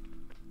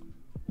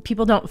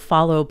people don't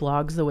follow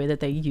blogs the way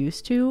that they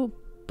used to,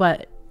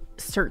 but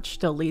search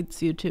still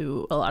leads you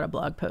to a lot of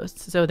blog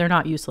posts, so they're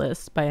not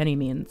useless by any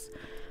means.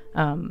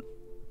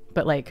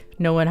 But like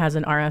no one has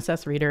an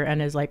RSS reader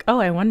and is like, oh,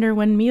 I wonder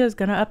when Mia's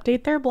gonna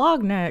update their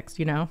blog next,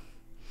 you know?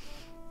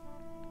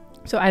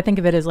 So I think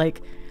of it as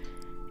like,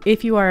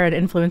 if you are an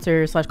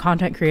influencer /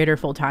 content creator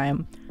full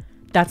time,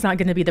 that's not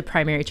going to be the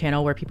primary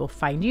channel where people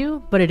find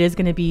you, but it is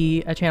going to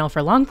be a channel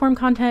for long form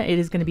content. It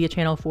is going to be a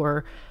channel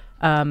for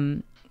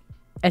SEO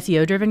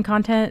driven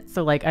content.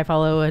 So like I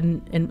follow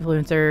an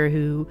influencer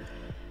who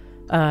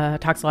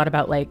talks a lot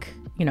about like,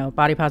 you know,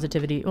 body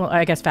positivity. Well,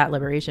 I guess fat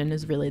liberation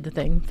is really the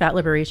thing. Fat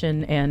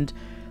liberation and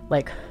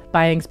like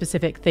buying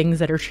specific things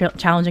that are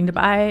challenging to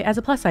buy as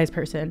a plus size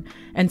person.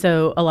 And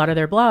so a lot of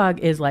their blog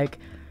is like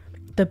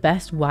the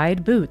best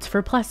wide boots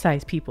for plus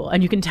size people.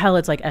 And you can tell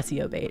it's like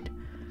SEO bait.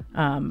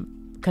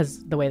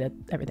 Because the way that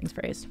everything's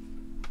phrased.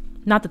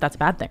 Not that that's a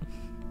bad thing.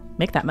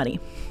 Make that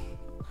money.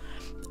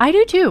 I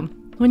do too.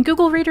 When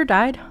Google Reader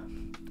died,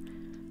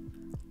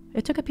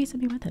 it took a piece of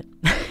me with it.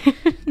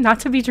 Not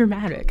to be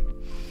dramatic.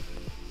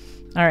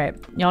 All right,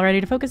 y'all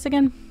ready to focus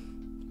again?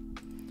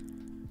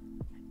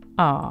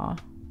 Aw.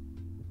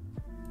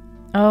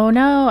 Oh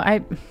no,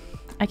 I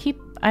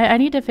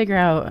need to figure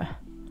out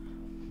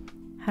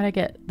how to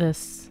get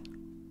this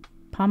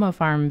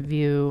PomoFarm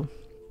view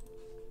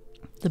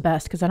the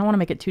best, because I don't want to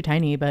make it too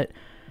tiny, but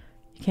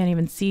you can't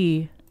even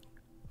see,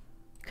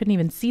 couldn't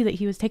even see that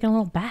he was taking a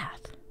little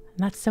bath. And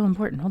that's so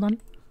important. Hold on.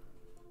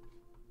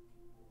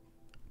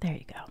 There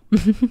you go.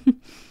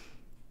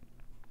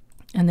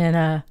 And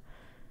then,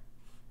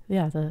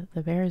 yeah,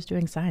 the bear is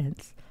doing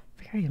science.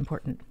 Very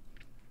important.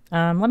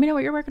 Let me know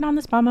what you're working on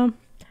this Pomo.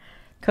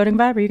 Coding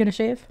vibe, are you going to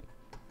shave?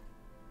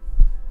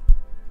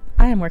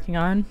 I am working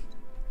on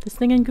this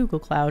thing in Google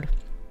Cloud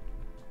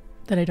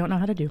that I don't know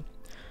how to do.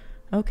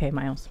 Okay,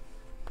 Miles.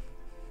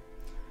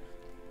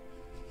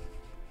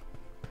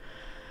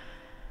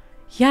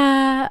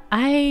 Yeah,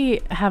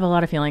 I have a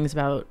lot of feelings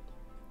about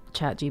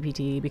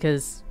ChatGPT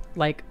because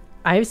like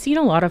I've seen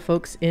a lot of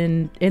folks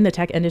in the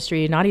tech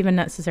industry, not even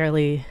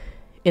necessarily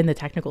in the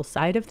technical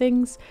side of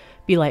things,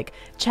 be like,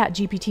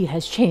 ChatGPT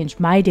has changed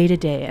my day to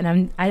day.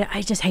 And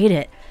I just hate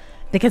it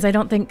because I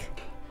think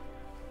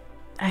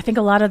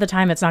a lot of the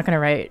time it's not going to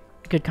write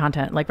good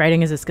content. Like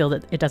writing is a skill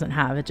that it doesn't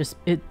have.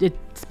 It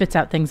spits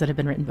out things that have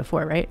been written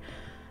before, right?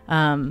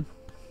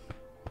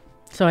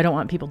 So I don't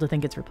want people to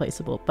think it's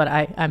replaceable, but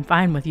I'm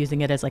fine with using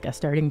it as like a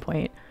starting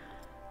point.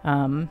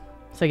 So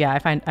yeah, I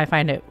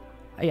find it,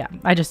 yeah,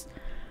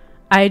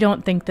 I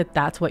don't think that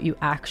that's what you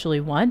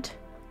actually want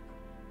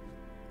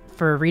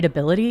for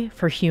readability,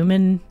 for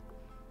human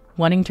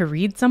wanting to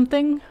read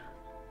something.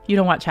 You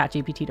don't want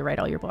ChatGPT to write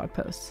all your blog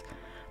posts,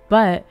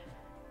 but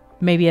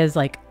maybe as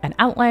like an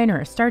outline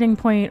or a starting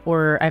point,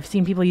 or I've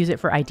seen people use it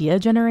for idea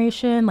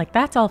generation. Like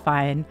that's all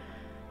fine.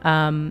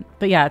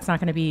 But yeah, it's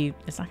not going to be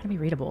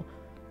readable.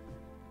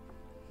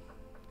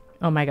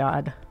 Oh my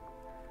God.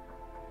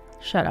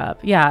 Shut up.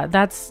 Yeah,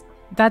 that's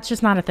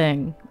just not a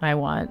thing I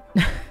want.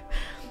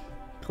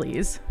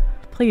 Please.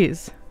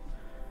 Please.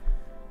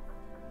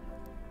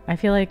 I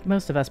feel like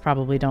most of us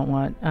probably don't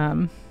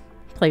want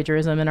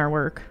plagiarism in our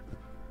work.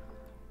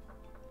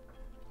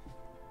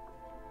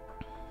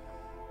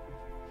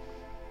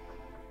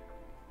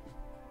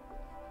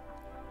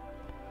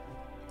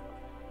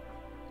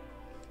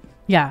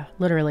 Yeah,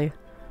 literally.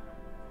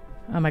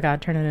 Oh my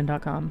God,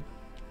 turnitin.com.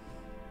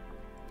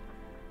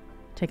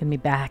 Taking me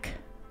back.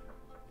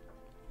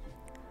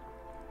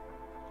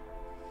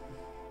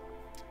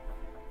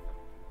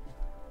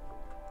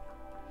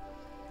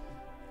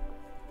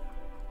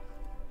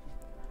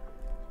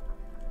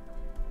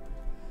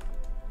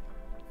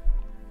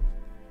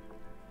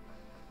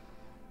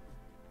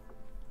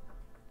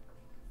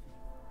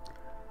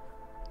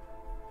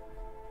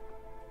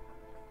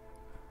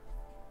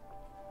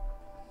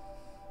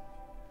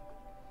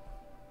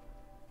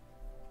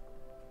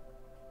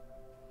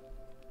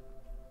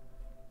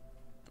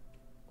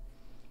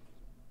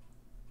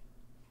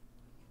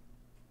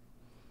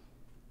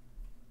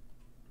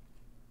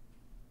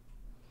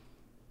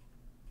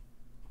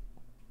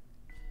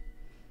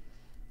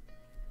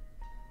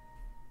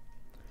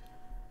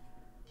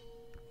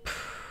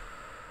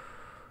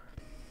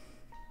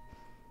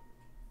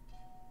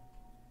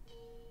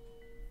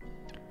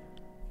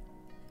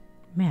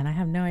 Man, I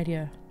have no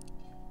idea.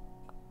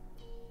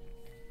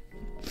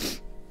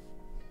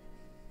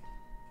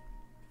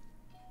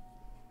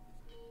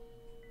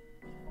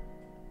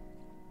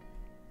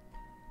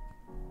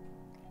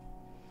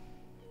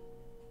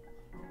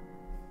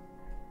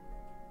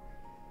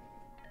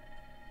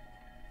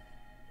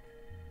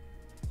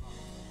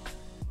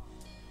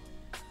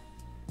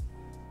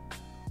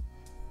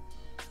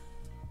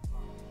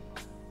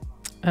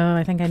 Oh,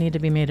 I think I need to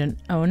be made an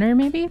owner,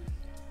 maybe?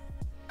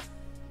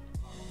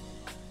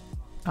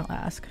 I'll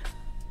ask.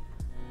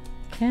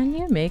 Can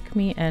you make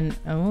me an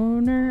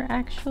owner,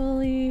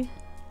 actually?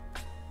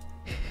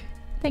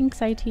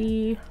 Thanks,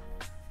 IT.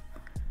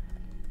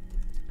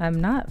 I'm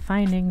not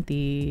finding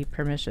the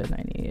permission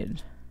I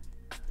need.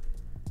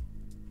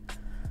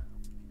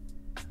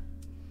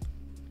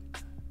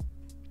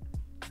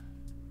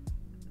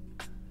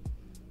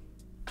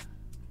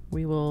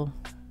 We will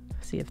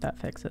see if that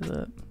fixes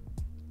it.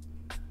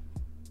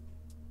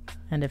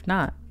 And if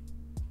not,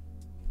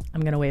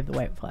 I'm gonna wave the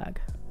white flag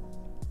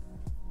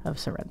of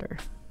surrender.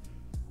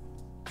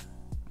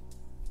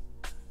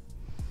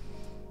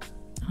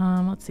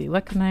 Let's see,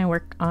 what can I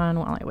work on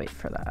while I wait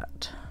for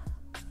that?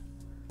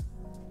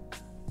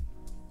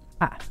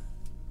 Ah.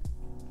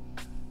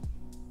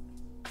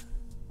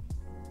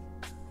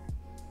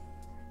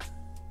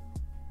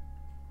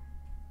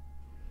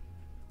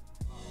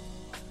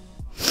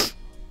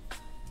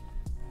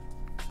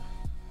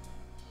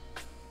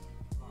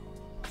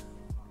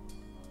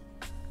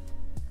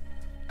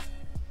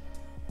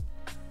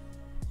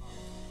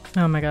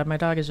 Oh my god, my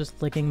dog is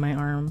just licking my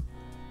arm.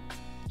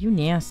 You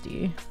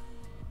nasty.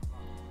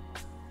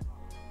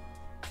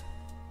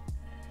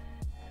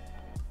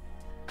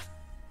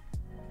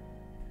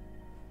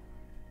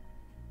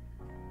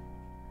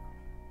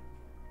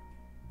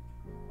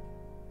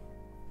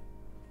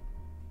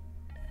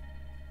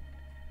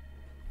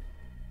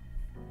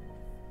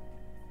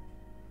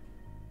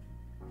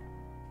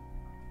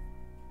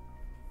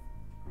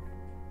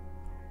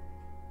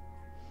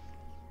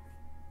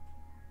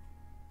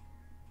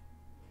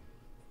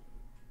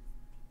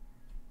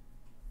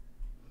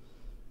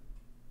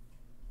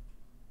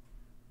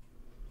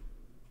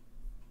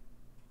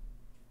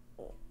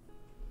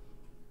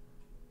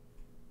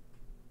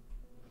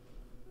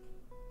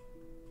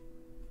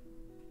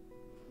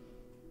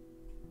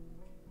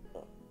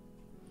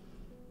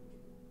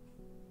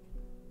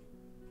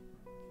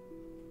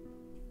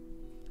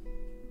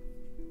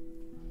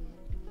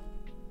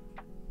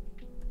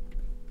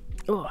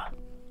 Ugh.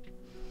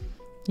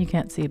 You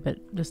can't see, but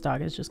this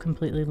dog is just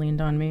completely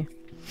leaned on me.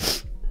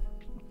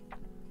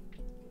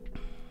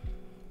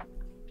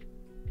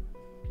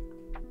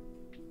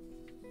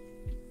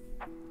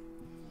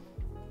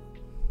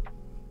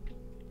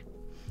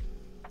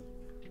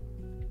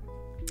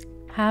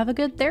 Have a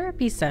good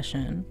therapy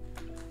session.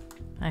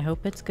 I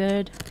hope it's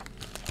good.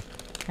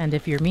 And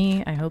if you're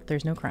me, I hope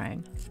there's no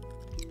crying.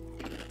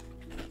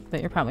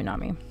 But you're probably not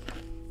me.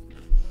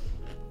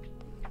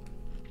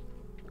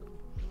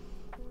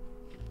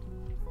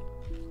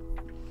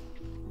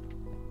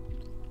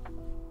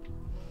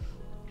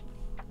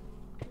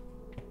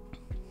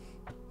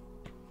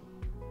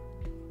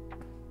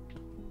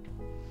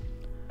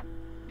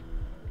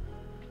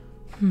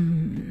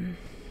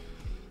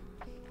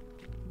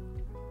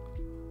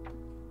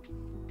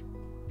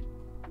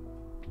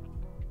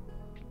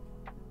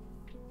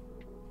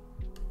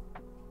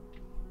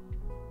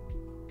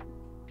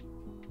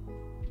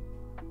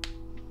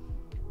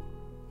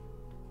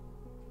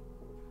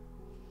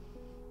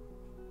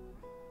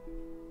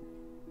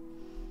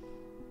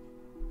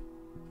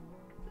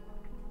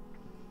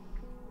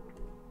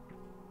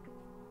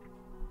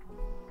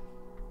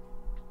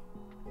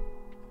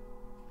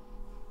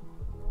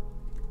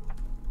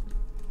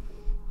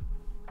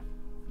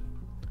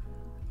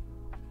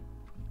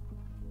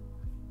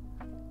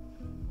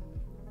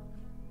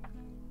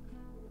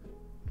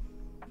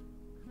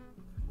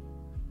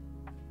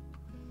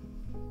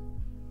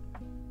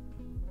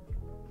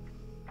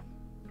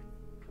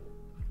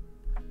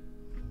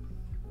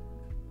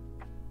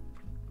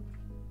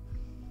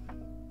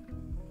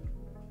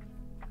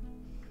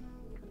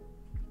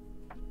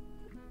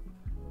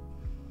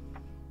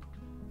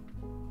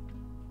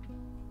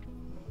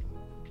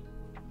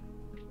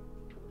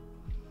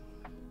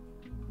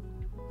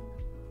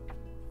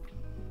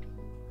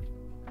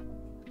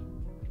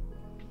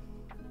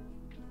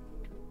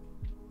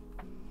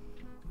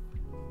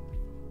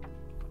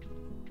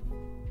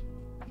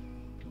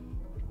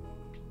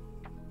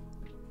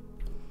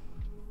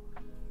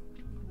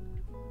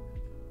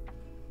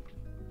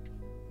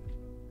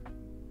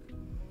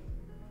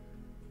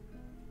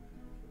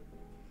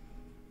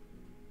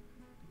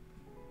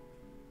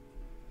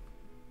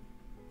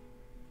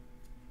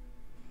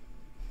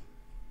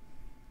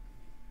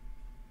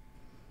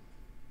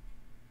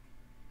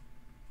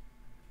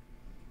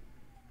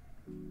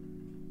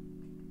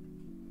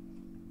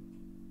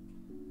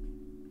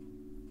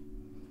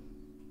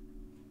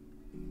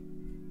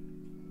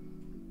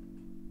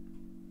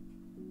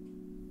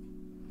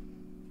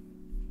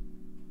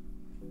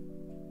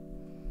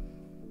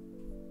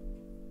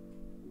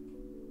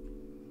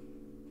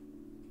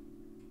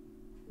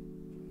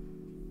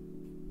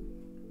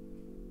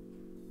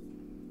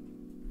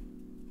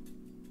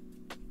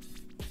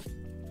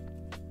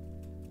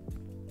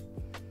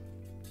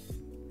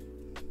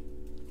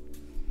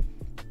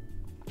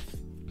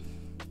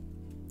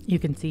 You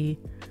can see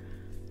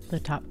the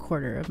top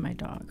quarter of my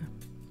dog.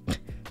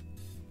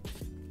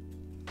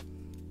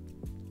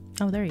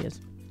 Oh, there he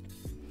is.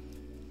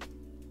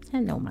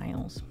 Hello,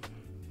 Miles.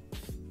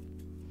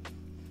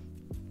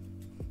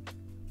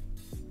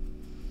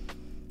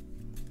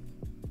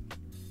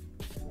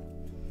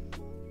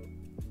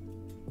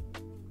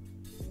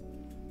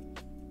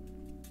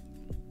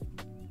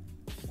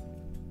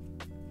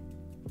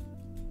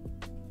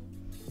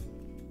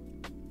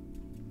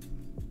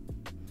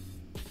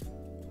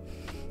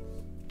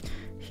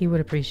 he would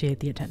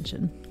appreciate the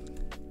attention.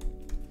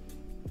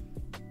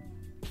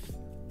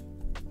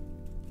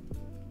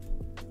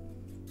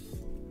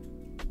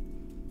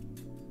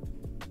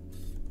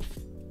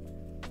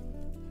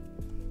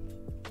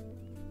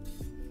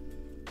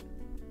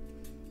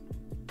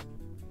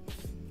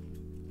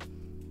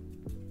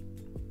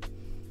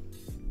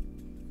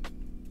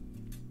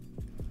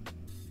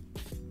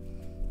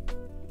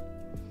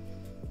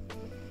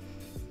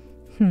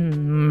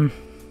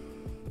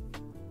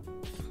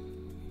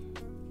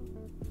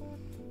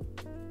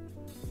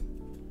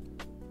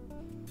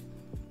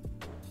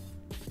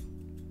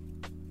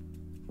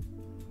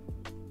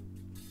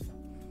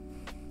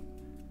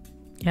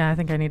 Yeah, I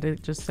think I need to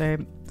just say,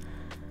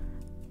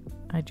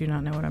 I do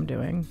not know what I'm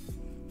doing.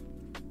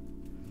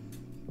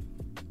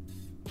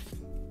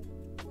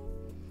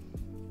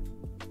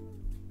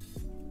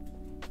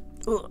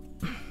 Ugh.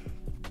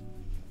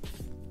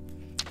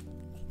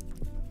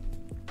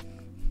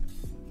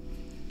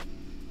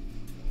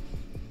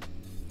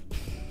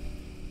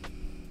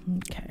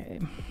 Okay.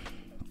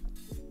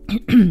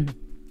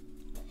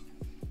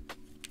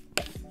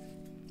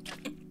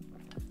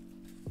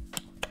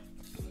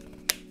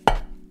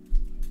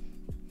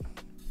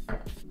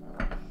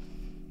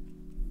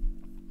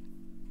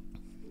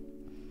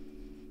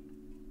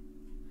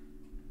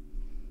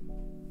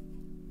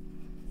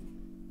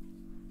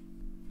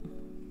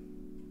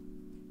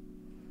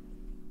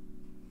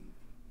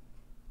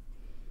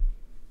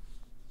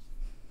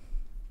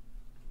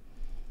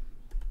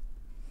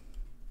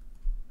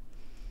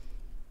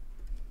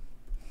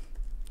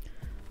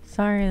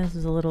 Sorry, this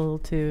is a little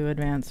too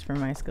advanced for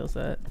my skill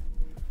set.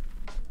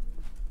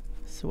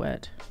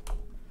 Sweat.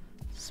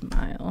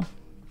 Smile.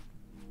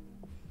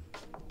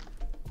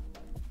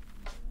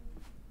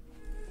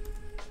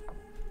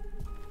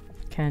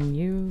 Can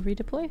you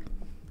redeploy?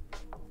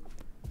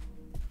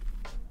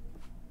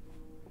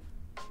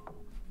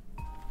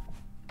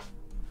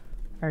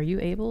 Are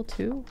you able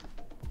to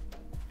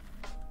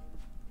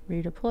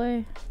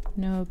redeploy?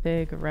 No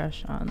big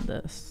rush on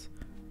this.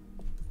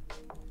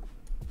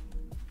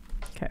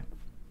 Okay.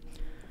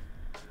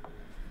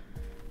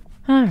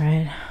 All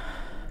right.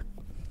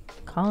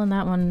 Calling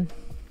that one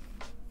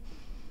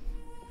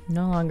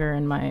no longer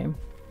on my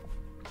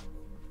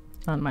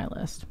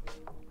list.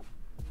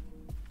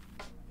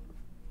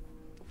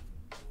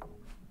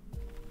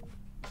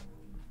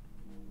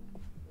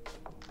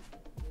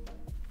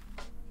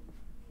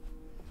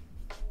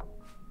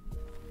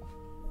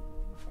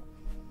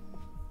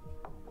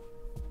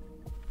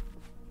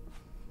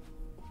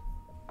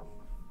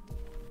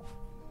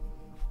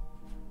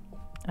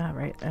 Ah,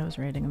 right, I was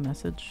writing a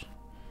message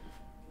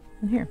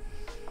in here.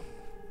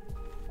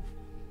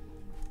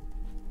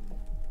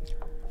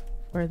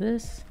 For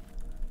this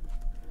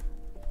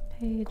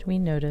page, we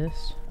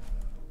noticed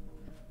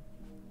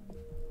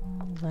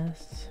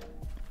less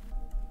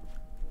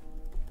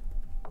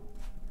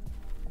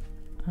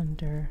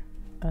under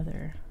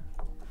other.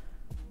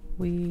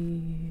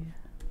 We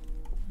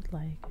would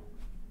like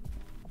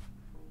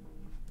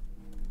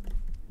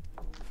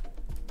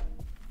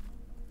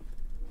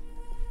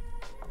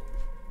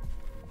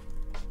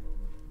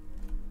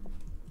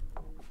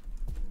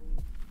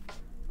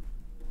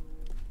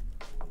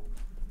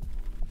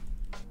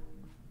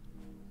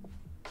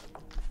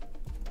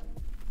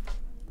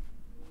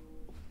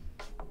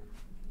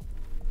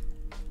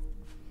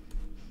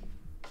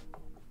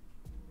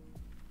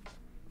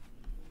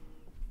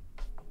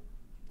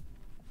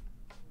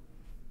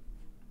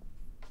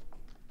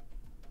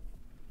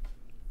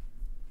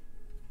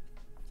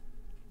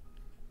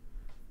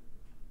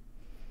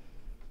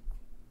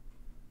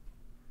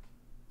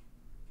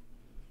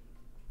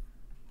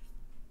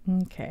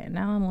Okay,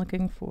 now I'm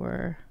looking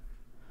for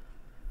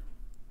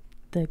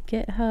the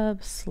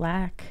GitHub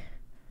Slack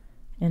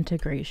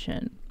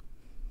integration.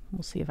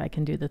 We'll see if I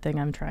can do the thing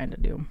I'm trying to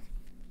do.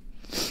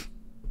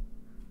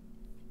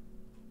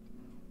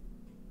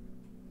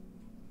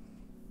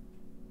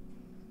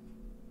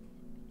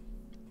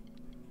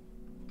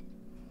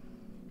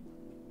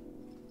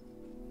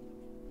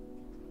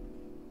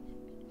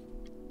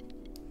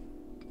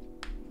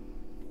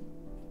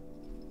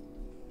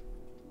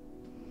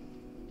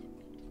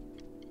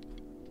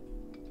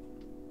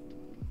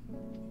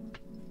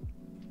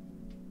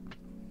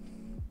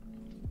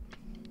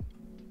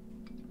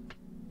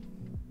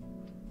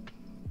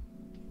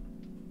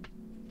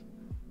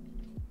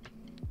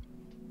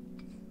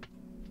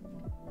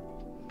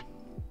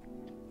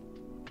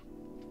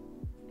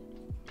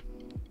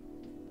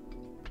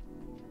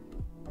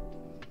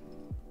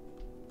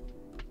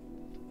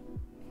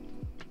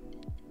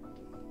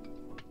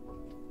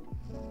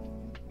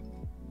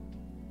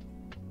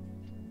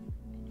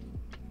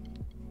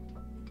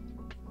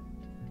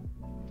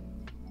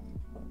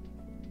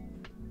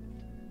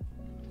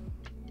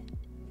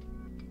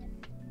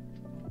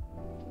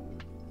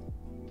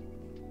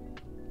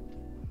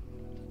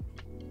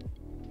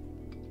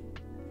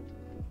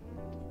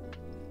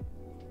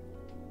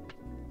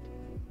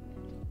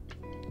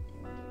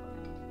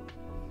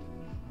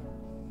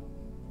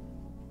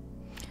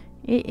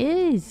 It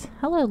is.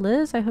 Hello,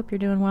 Liz. I hope you're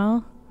doing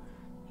well.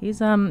 He's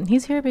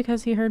here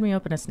because he heard me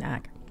open a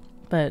snack.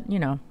 But, you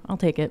know, I'll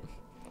take it.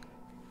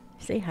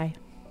 Say hi.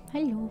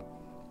 Hello.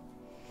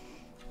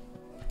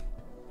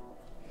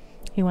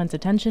 He wants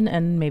attention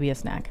and maybe a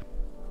snack.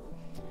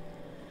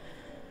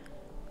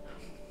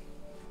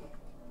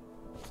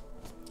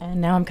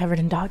 And now I'm covered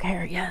in dog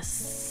hair.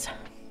 Yes.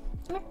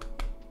 Come here.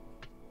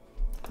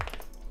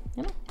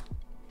 Come here.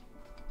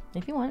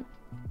 If you want.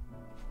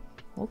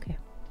 Okay.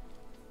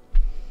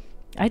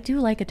 I do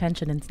like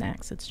attention and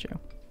snacks. It's true.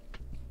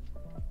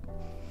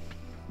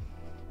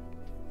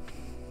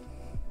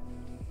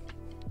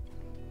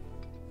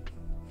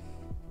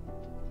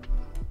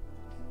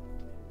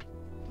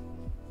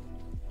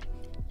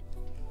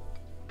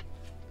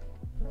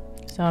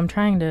 So I'm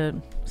trying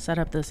to set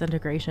up this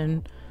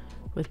integration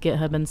with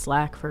GitHub and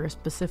Slack for a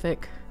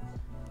specific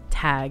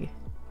tag,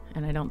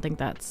 and I don't think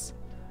that's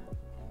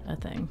a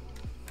thing.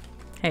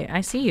 Hey,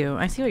 I see you.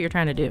 I see what you're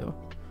trying to do.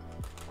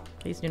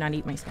 Please do not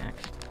eat my snack.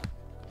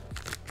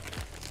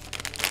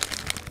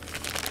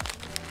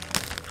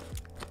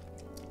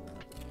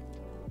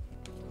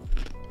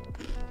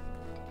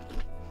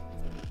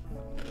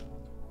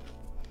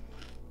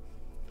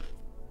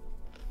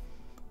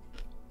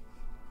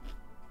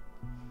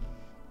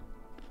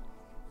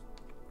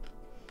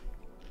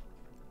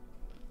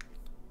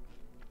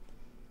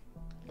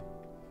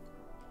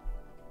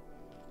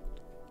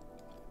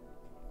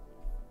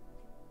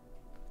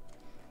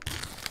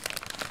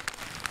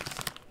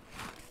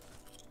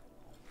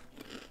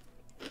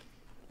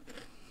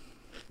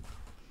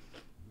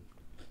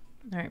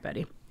 All right,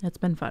 buddy. It's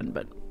been fun,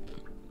 but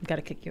I've got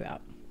to kick you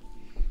out.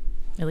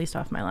 At least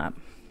off my lap.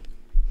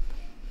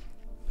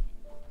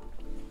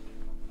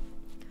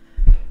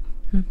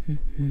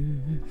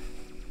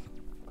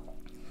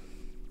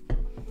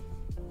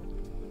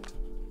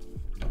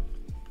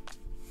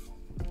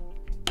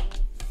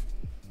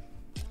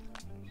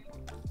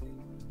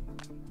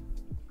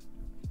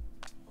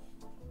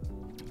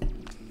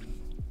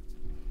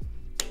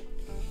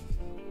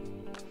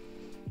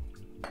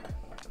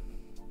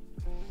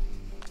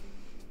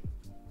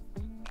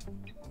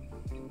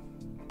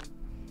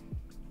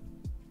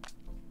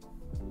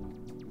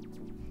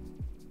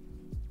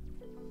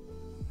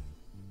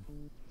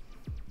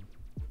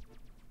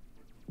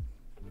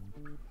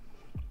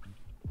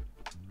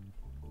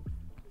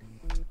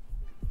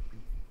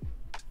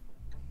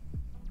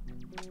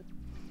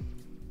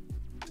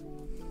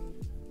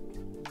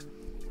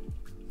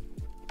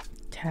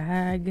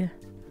 Tag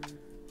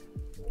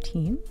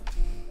team.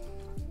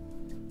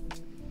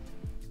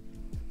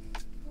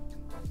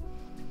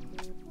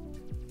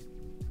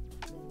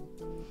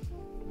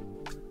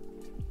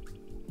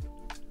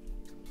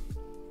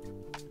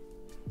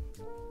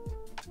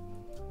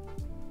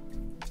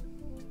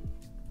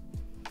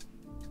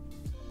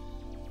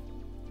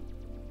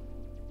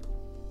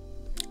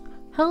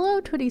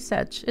 Hello, Twitty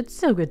Setch. It's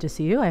so good to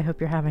see you. I hope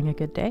you're having a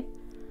good day.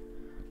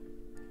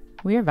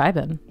 We are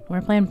vibing.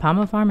 We're playing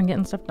PomoFarm and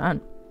getting stuff done.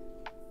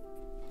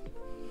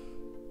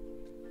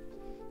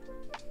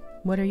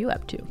 What are you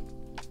up to?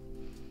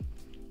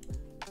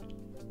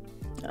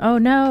 Oh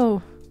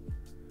no.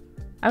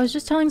 I was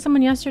just telling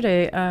someone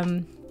yesterday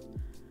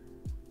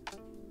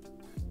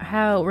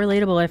how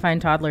relatable I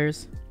find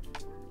toddlers.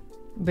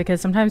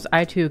 Because sometimes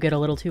I too get a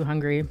little too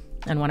hungry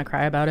and want to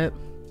cry about it.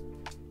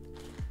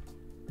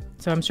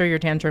 So I'm sure your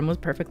tantrum was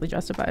perfectly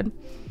justified.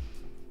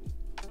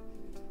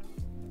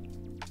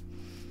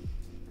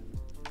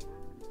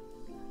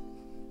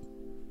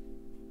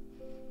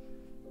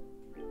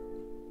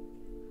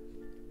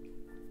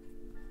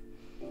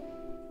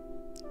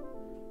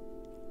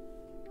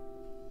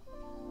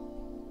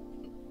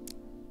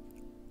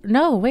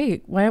 No,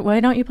 wait. Why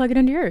don't you plug it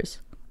into yours?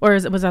 Or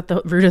was that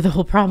the root of the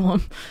whole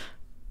problem?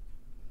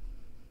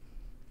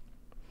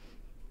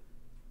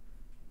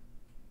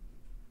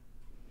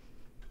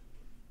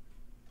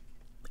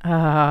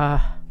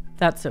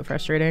 That's so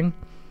frustrating.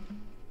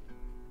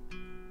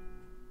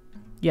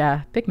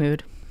 Yeah, big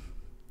mood.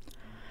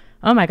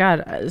 Oh my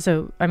god.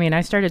 So, I mean,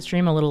 I started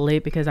stream a little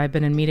late because I've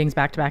been in meetings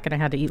back to back and I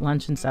had to eat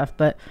lunch and stuff,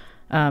 but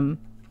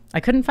I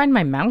couldn't find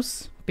my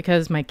mouse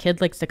because my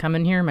kid likes to come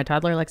in here, my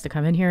toddler likes to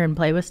come in here and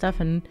play with stuff,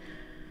 and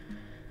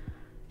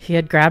he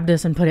had grabbed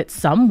us and put it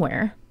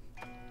somewhere.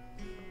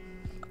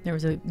 There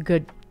was a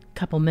good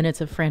couple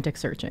minutes of frantic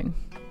searching,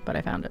 but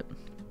I found it.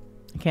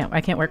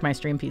 I can't work my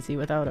stream PC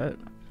without it.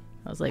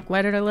 I was like,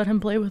 why did I let him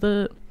play with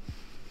it?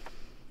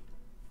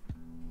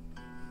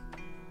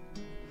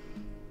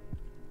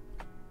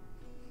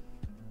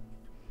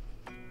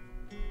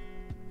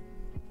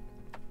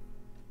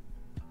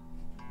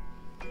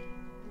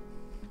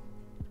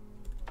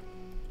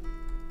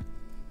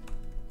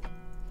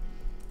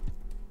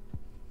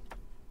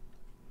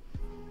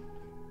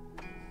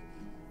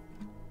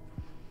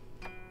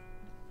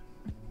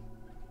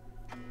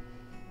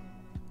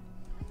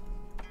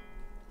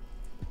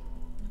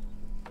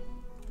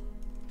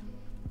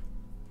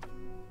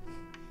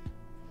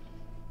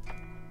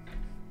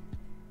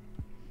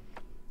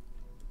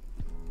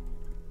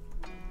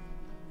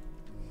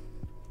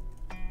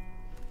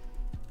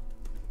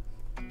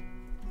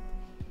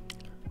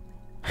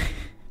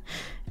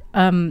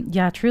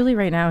 Yeah, truly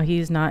right now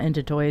he's not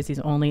into toys. He's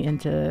only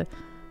into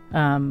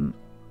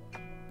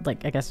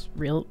like, I guess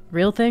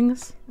real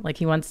things. Like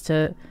he wants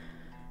to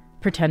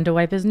pretend to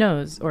wipe his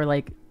nose, or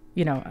like,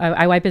 you know,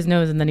 I wipe his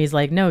nose and then he's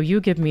like, no,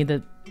 you give me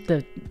the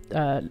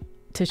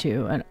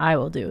tissue and I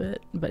will do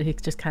it. But he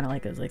just kind of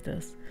like is like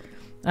this.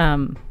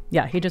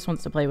 Yeah, he just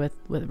wants to play with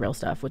real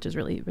stuff, which is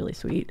really, really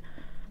sweet.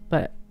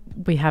 But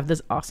we have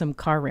this awesome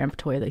car ramp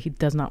toy that he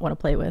does not want to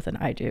play with, and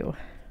I do.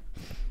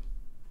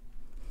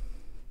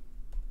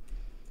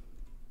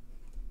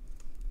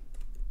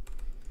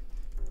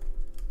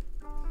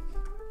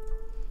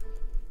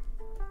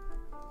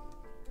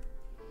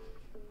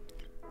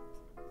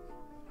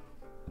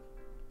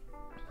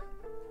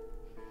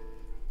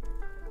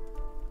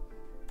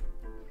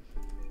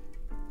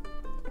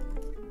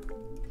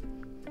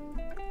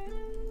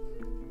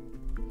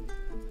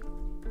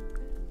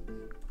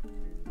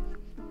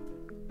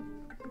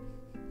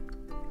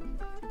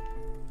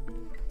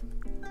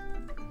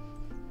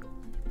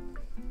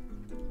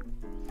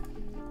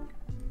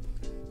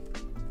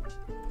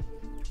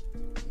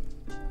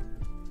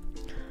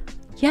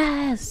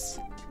 Yes!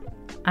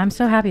 I'm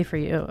so happy for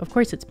you. Of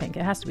course it's pink.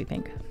 It has to be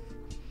pink.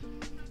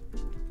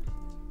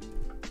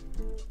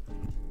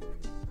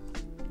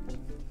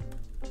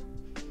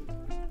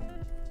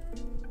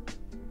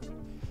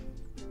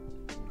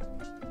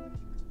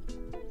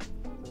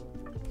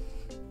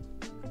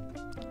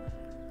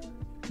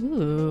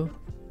 Ooh.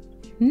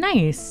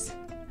 Nice.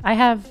 I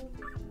have...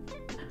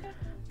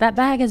 That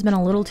bag has been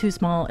a little too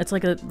small. It's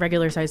like a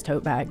regular sized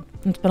tote bag.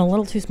 It's been a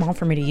little too small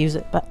for me to use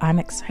it, but I'm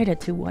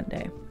excited to one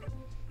day.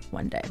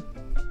 One day.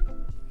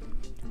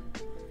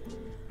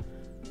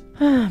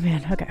 Oh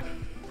man, okay.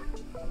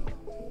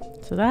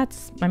 So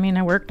that's, I mean,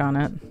 I worked on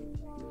it.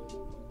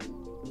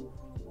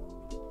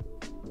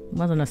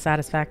 Wasn't a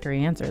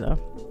satisfactory answer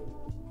though.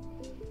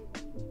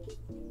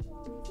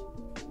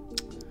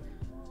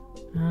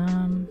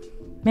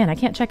 Man, I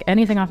can't check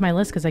anything off my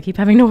list because I keep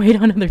having to wait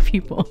on other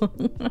people.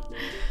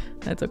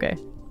 That's okay.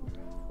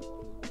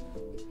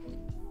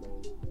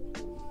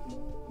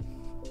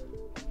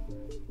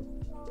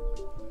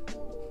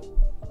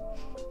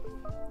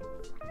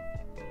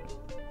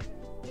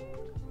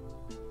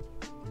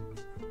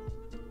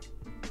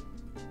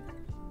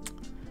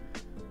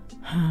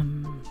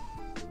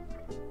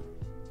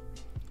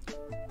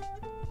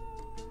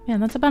 Man,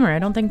 that's a bummer. I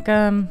don't think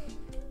I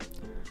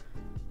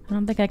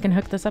can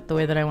hook this up the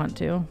way that I want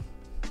to.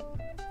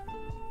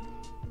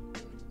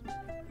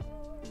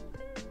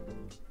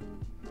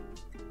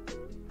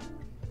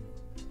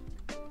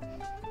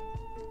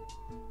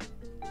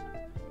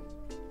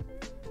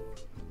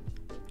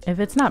 If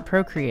it's not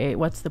Procreate,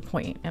 what's the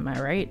point? Am I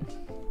right?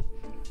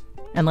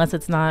 Unless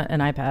it's not an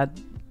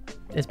iPad.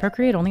 Is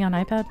Procreate only on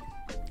iPad?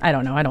 I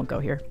don't know. I don't go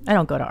here. I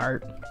don't go to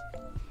art.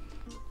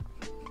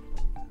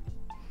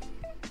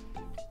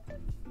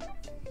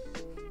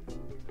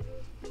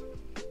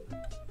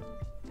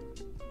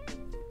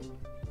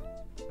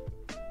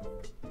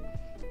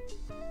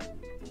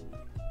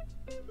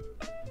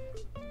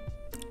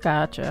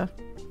 Gotcha.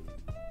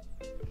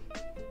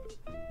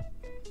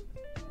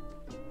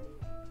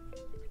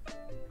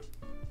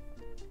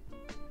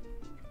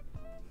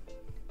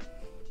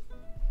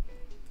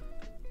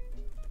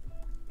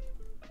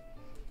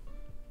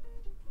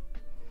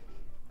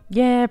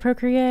 Yeah,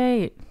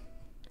 Procreate.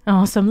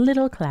 Oh, some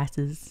little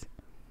classes.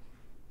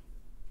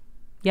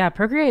 Yeah,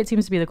 Procreate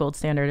seems to be the gold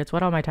standard. It's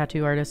what all my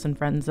tattoo artists and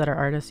friends that are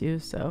artists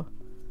use, so.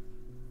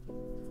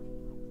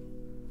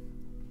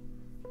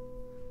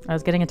 I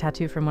was getting a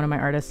tattoo from one of my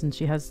artists and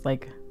she has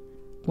like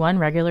one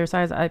regular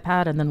size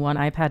iPad and then one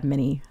iPad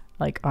mini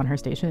like on her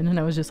station, and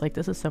I was just like,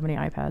 this is so many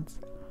iPads.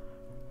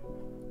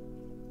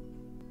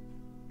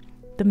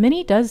 The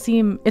mini does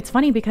seem, it's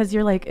funny because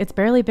you're like, it's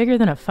barely bigger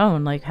than a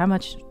phone. Like how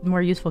much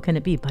more useful can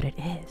it be? But it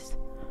is.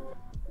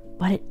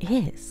 But it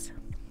is.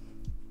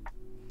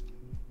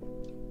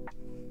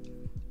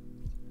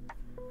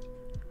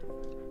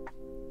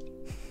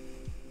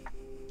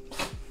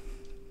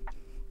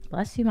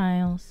 Bless you,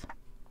 Miles.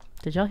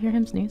 Did y'all hear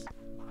him sneeze?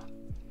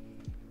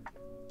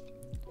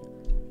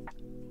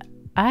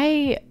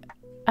 I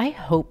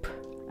hope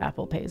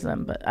Apple pays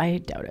them, but I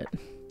doubt it.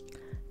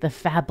 The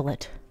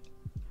phablet.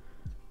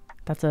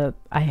 That's a,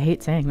 I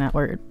hate saying that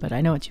word, but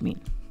I know what you mean.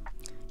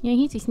 Yeah,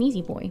 he's a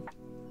sneezy boy.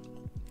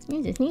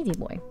 He's a sneezy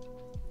boy.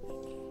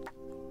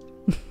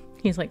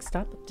 He's like,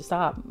 stop.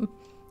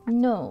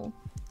 No.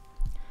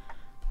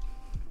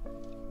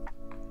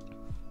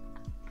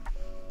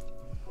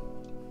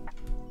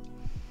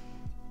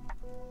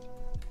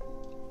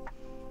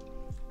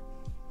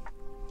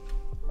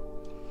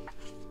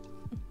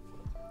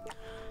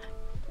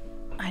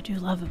 I do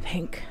love a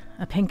pink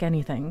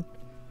anything.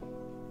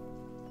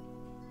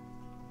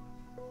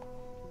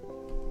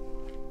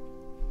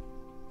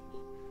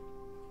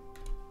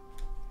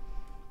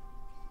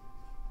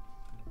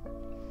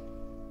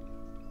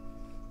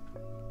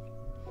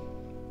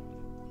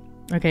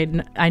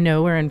 Okay, I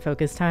know we're in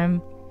focus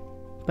time,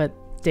 but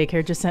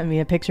daycare just sent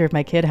me a picture of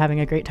my kid having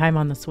a great time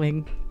on the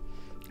swing,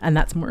 and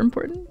that's more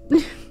important.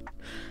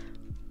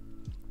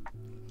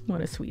 What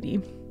a sweetie.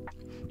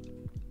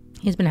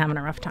 He's been having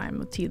a rough time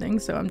with teething,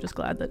 so I'm just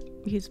glad that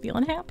he's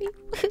feeling happy.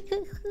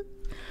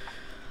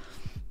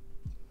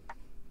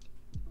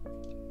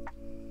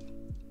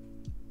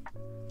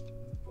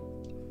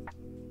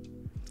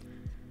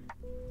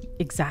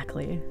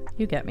 Exactly.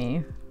 You get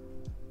me.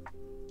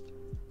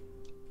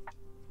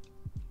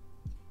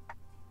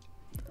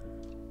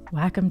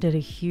 Wacom did a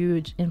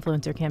huge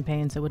influencer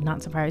campaign, so it would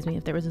not surprise me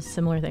if there was a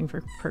similar thing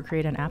for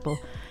Procreate and Apple.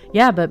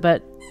 Yeah,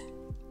 but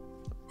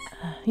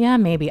yeah,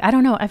 maybe. I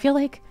don't know. I feel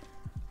like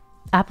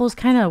Apple's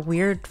kind of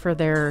weird for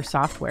their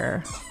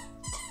software.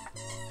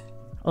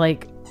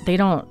 Like they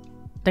don't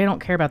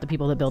care about the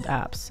people that build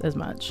apps as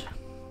much.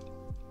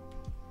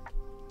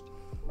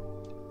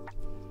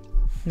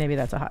 Maybe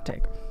that's a hot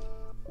take.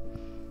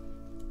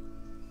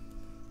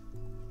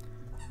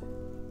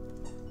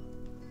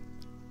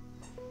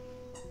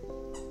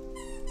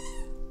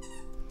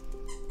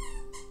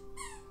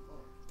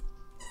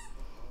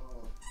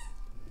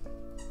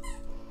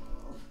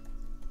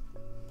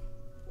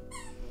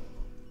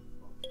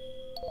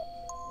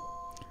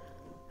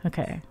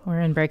 Okay,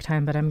 we're in break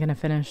time, but I'm going to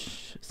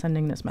finish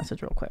sending this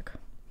message real quick.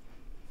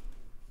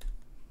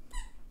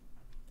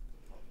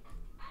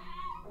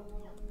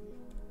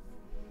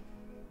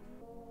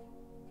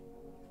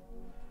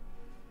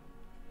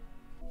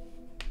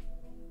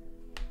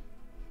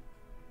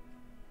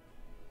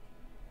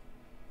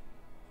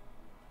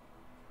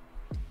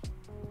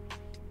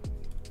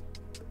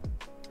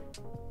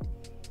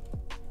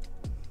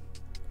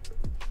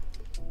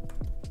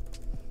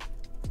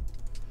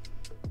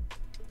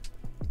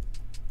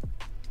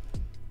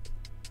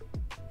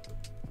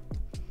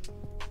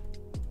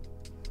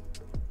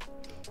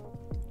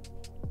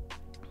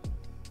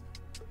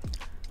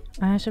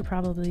 I should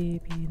probably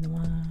be the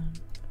one.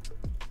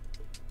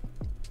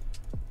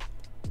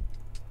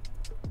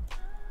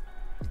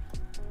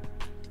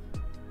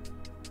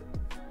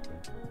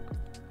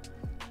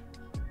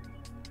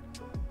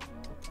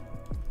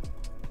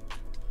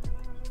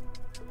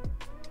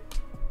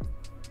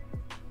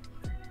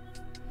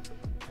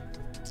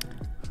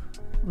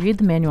 Read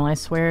the manual. I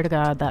swear to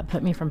God, that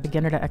put me from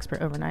beginner to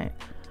expert overnight.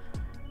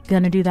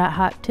 Gonna do that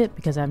hot tip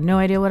because I have no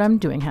idea what I'm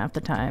doing half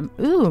the time.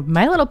 Ooh,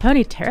 My Little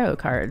Pony tarot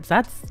cards.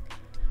 That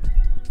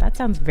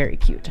sounds very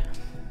cute.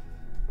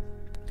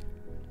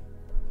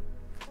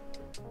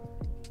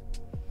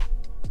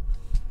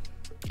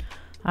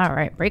 All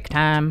right, break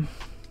time.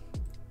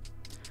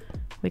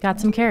 We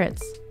got some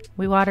carrots.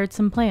 We watered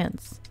some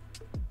plants.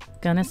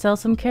 Gonna sell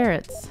some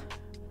carrots.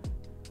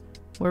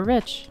 We're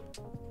rich.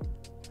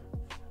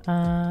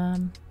 Yeah,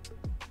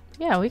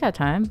 we got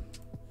time.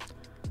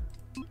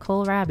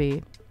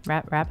 Kohlrabi.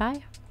 Rabbi?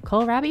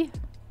 Kohlrabi?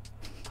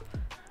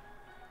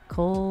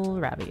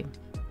 Kohlrabi.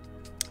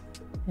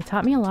 It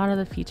taught me a lot of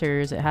the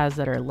features it has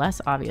that are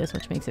less obvious,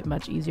 which makes it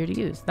much easier to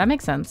use. That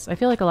makes sense. I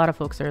feel like a lot of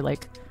folks are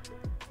like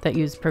that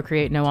use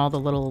Procreate know all the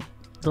little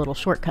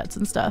shortcuts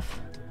and stuff.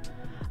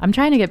 I'm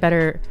trying to get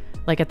better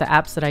like at the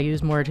apps that I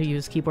use more to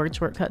use keyboard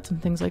shortcuts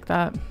and things like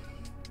that.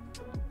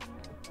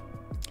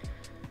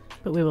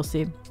 But we will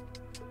see.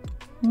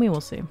 We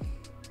will see.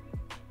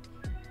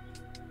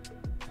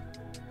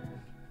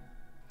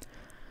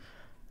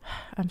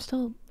 I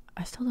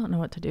still don't know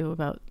what to do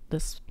about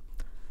this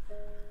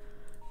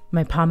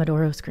my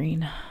Pomodoro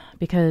screen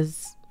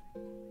because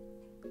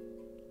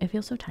it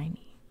feels so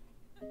tiny.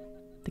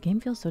 The game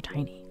feels so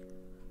tiny.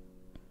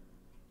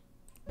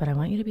 But I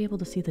want you to be able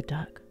to see the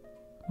duck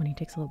when he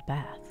takes a little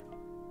bath.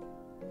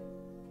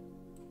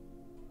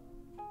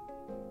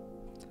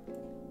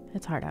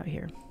 It's hard out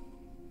here.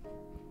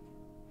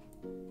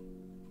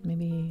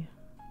 Maybe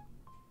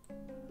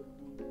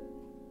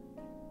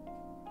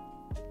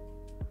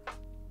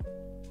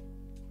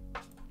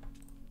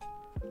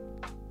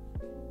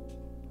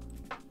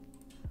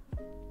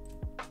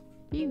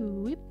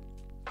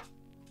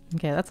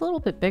okay, that's a little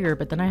bit bigger,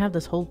 but then I have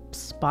this whole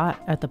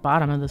spot at the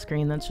bottom of the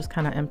screen that's just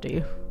kind of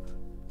empty.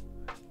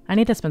 I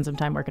need to spend some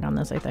time working on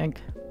this, I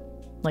think.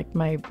 Like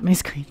my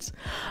screens.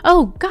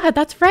 Oh God,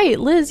 that's right.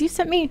 Liz, you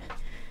sent me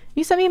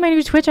my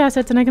new Twitch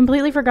assets and I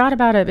completely forgot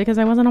about it because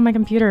I wasn't on my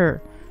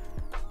computer.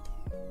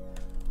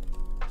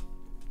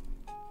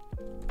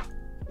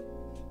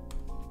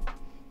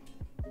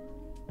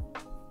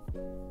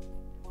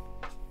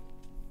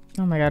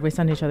 Oh my God, we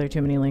send each other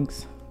too many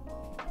links.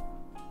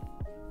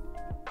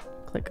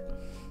 Click.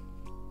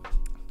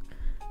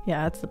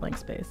 Yeah, that's the blank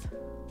space.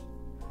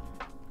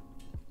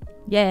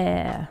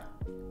 Yeah.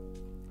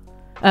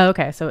 Oh,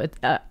 okay. So it's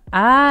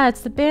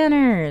it's the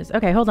banners.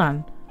 Okay, hold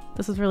on.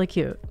 This is really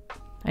cute.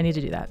 I need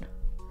to do that.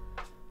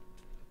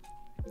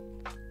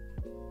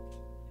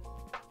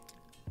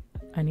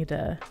 I need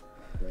to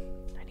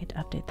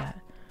update that.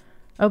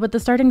 Oh, but the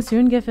starting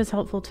soon GIF is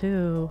helpful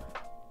too.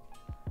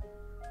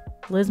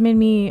 Liz made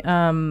me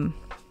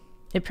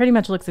it pretty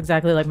much looks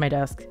exactly like my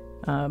desk.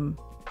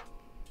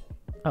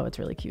 Oh, it's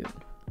really cute.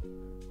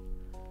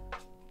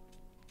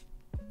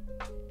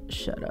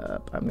 Shut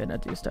up. I'm gonna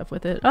do stuff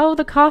with it. Oh,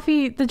 the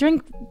coffee, the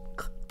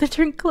The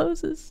drink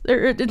closes,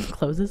 or it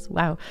closes.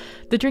 Wow.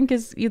 The drink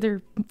is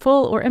either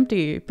full or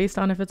empty based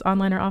on if it's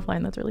online or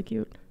offline. That's really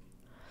cute.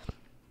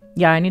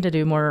 Yeah, I need to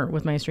do more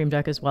with my Stream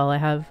Deck as well. I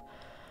have,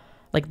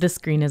 like, this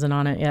screen isn't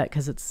on it yet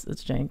because it's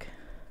jank.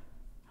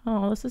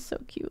 Oh, this is so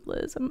cute,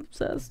 Liz. I'm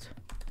obsessed.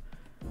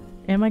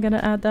 Am I going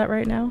to add that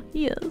right now?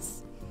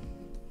 Yes.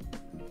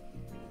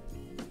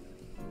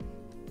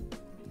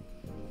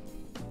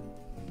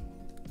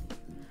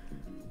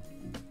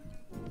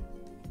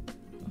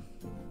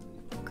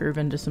 Groove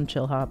into some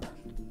chill hop.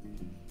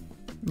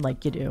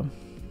 Like you do.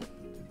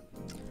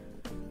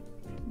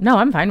 No,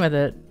 I'm fine with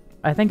it.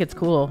 I think it's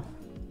cool.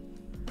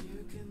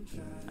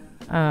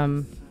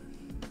 The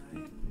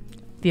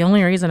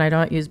only reason I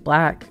don't use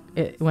black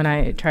when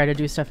I try to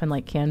do stuff in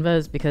like Canva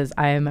is because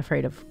I am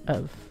afraid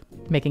of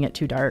making it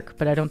too dark,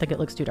 but I don't think it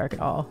looks too dark at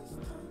all.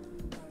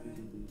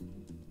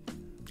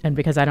 And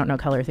because I don't know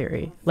color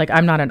theory. Like,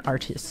 I'm not an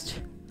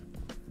artist.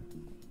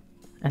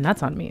 And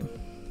that's on me.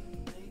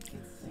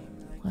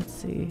 Let's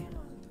see.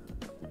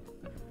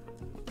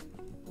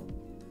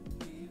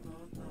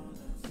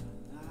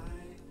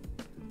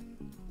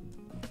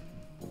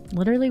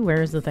 Literally,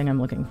 where is the thing I'm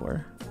looking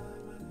for?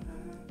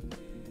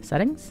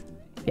 Settings?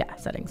 Yeah,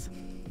 settings.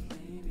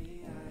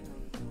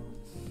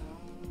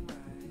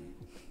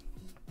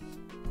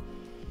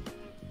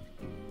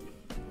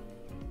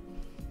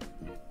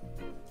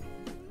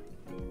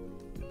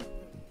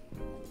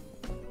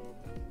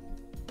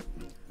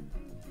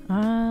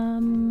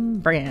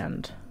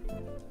 Brand.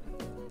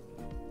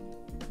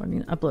 We're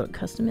going to upload a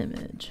custom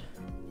image.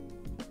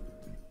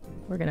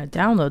 We're going to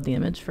download the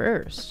image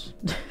first.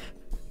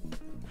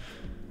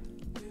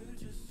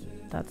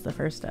 That's the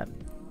first step.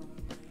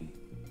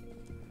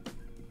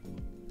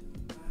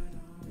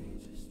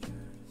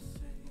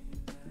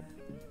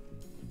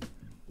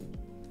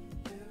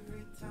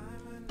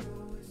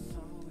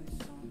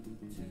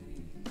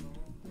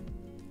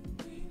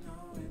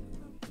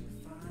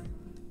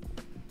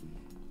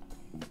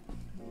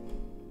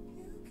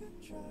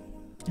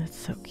 It's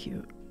so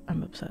cute.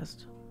 I'm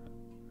obsessed.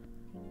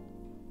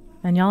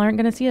 And y'all aren't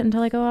going to see it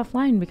until I go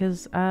offline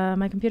because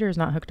my computer is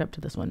not hooked up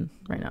to this one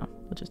right now,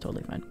 which is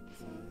totally fine.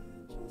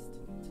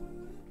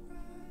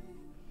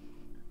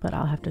 But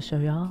I'll have to show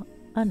y'all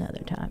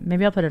another time.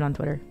 Maybe I'll put it on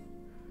Twitter.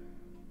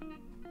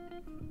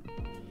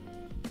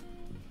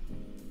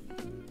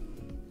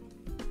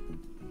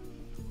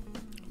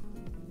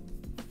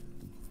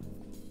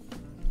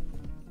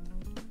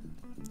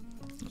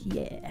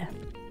 Yeah.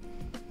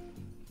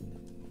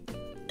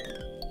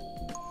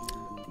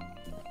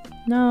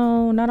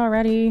 No, not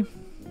already.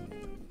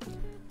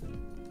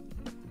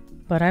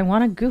 But I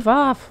want to goof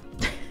off.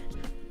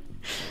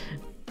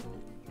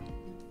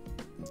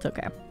 It's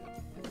okay.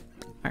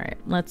 All right,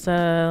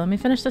 let me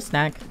finish the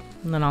snack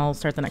and then I'll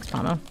start the next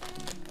Pomo.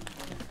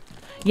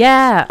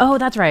 Yeah. Oh,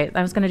 that's right.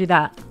 I was going to do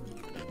that.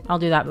 I'll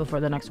do that before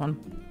the next one.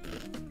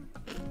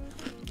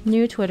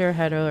 New Twitter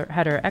header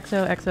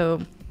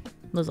XOXO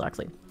Liz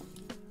Loxley.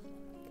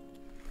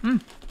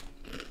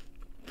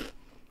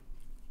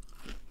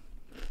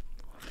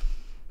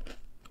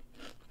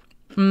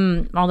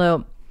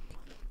 Although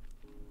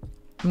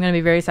I'm going to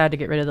be very sad to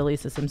get rid of the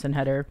Lisa Simpson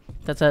header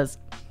that says,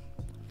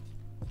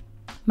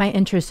 my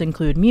interests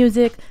include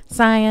music,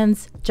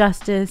 science,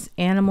 justice,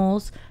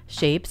 animals,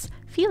 shapes,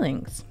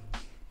 feelings.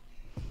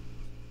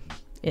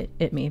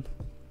 It me.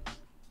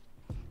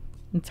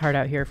 It's hard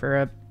out here for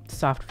a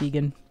soft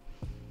vegan.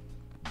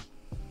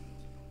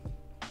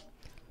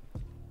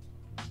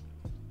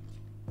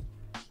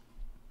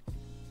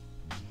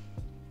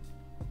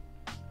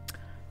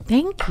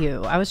 Thank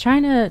you. I was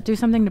trying to do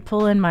something to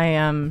pull in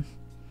my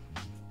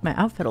my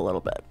outfit a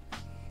little bit.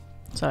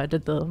 So I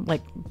did the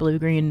like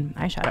blue-green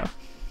eyeshadow.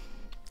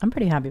 I'm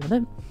pretty happy with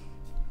it.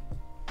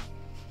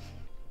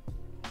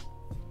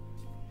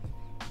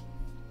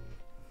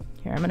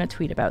 Here, I'm going to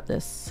tweet about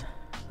this.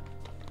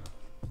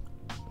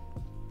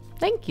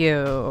 Thank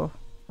you.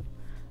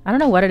 I don't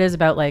know what it is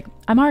about, like,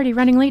 I'm already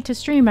running late to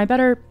stream. I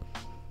better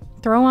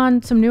throw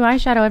on some new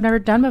eyeshadow I've never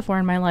done before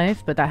in my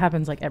life, but that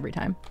happens like every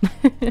time.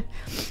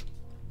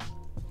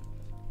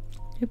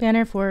 New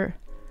banner for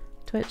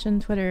Twitch and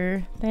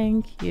Twitter.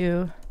 Thank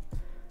you.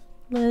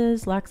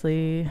 Liz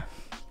Loxley.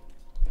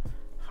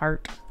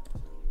 Heart.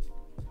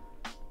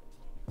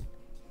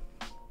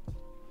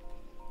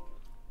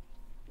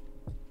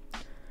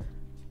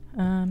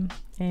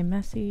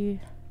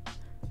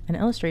 An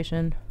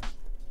illustration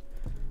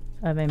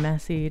of a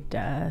messy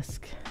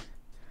desk.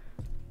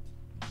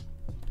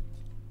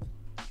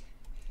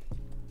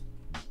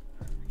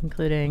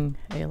 Including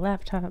a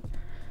laptop,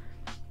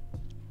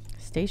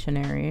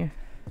 stationery,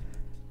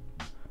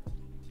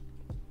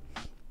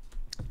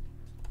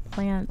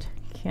 plant,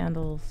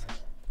 candles,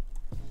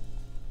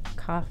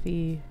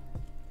 coffee,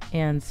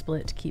 and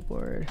split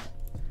keyboard.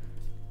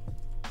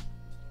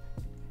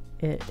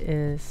 It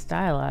is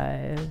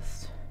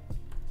stylized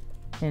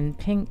in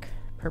pink,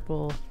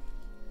 purple,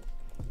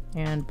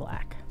 and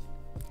black.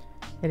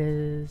 It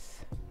is,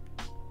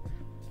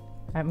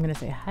 I'm gonna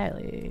say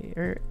highly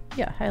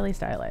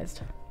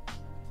stylized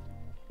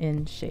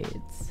in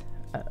shades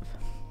of.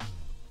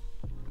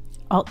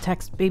 Alt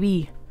text,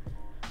 baby,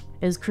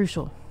 is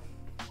crucial.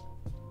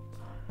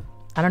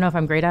 I don't know if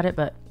I'm great at it,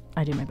 but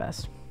I do my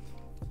best.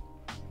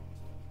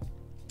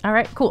 All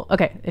right, cool.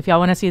 Okay, if y'all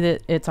want to see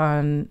that it's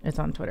on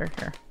Twitter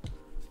here.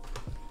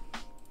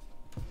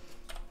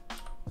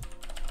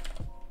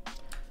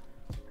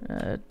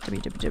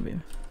 WWW.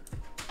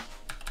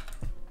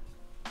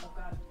 Oh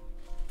God,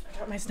 I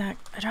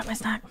dropped my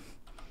snack.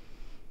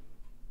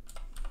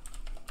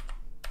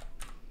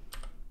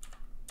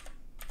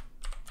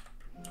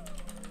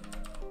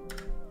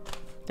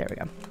 There we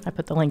go. I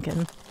put the link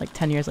in like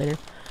 10 years later.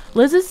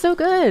 Liz is so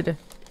good.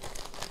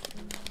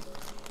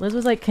 Liz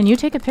was like, can you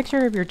take a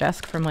picture of your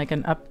desk from like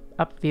an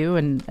up view?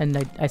 And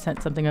I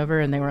sent something over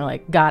and they were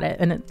like, got it.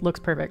 And it looks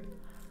perfect.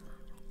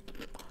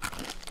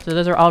 So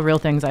those are all real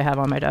things I have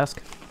on my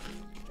desk.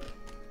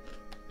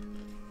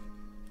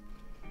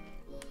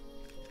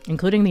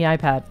 Including the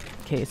iPad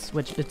case,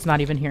 which it's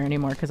not even here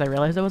anymore because I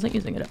realized I wasn't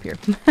using it up here.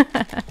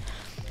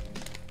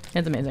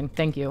 It's amazing.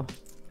 Thank you.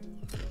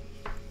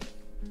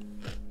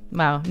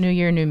 Wow. New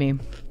year, new me.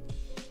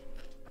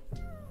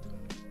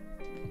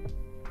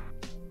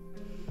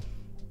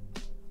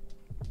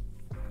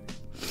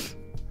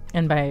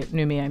 And by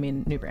new me, I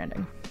mean new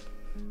branding.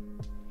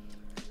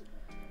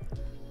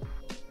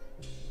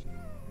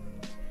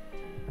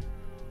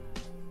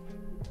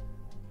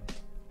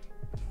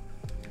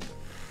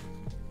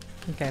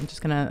 Okay,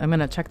 I'm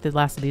gonna check the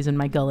last of these in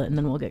my gullet and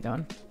then we'll get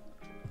going.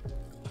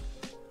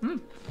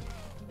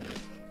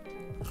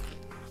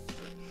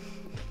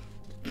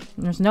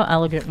 There's no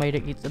elegant way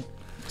to eat the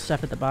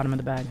stuff at the bottom of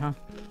the bag, huh?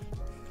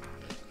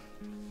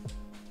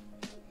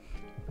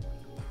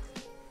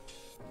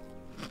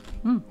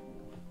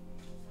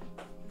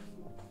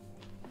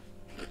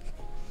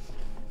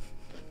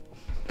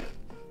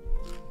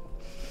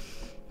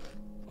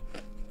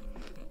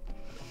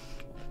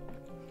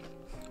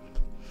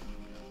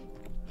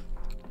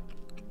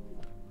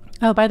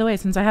 Oh, by the way,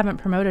 since I haven't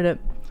promoted it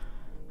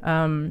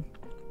in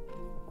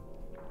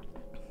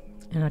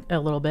a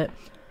little bit,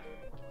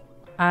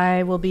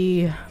 I will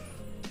be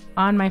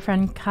on my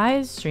friend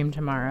Kai's stream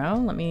tomorrow.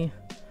 Let me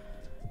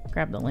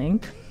grab the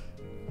link.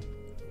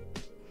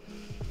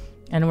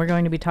 And we're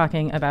going to be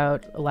talking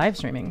about live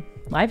streaming.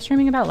 Live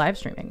streaming about live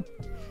streaming.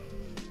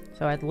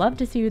 So I'd love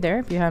to see you there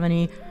if you have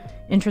any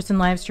interest in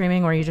live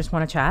streaming or you just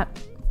want to chat.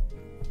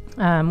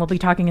 We'll be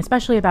talking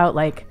especially about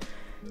like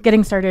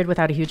getting started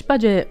without a huge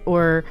budget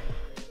or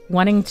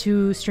wanting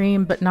to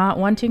stream but not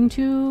wanting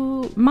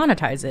to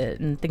monetize it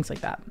and things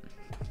like that.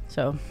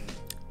 So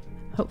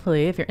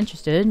hopefully if you're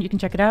interested, you can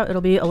check it out.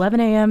 It'll be 11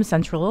 a.m.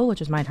 Central, which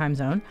is my time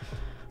zone.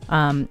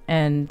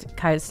 And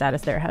Kai's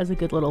status there has a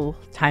good little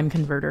time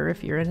converter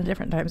if you're in a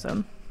different time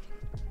zone.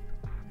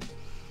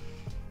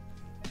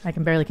 I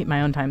can barely keep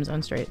my own time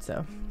zone straight,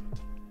 so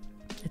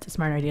it's a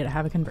smart idea to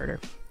have a converter.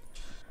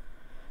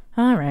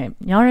 All right,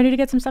 y'all ready to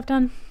get some stuff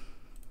done?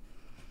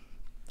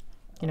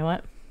 You know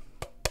what?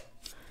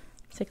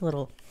 Let's take a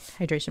little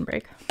hydration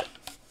break.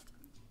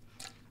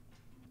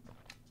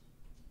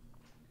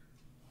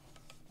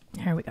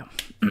 Here we go.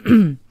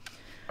 And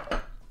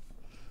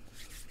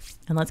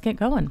let's get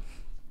going.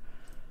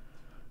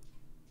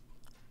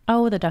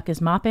 Oh, the duck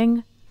is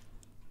mopping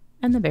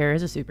and the bear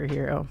is a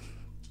superhero.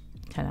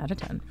 10 out of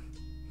 10.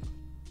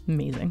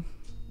 Amazing.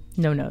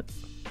 No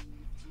notes.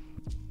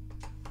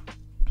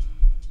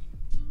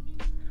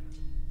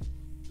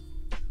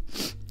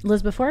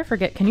 Liz, before I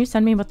forget, can you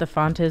send me what the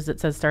font is that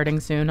says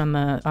starting soon on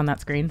that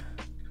screen?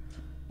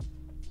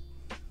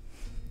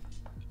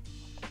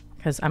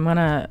 Because I'm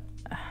gonna...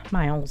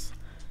 Miles.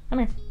 Come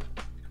here.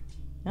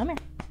 Come here.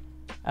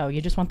 Oh,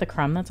 you just want the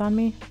crumb that's on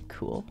me?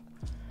 Cool.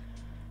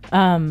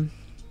 I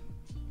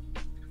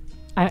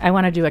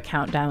want to do a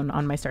countdown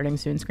on my starting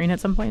soon screen at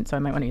some point, so I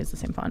might want to use the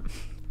same font.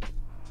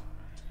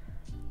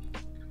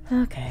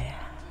 Okay.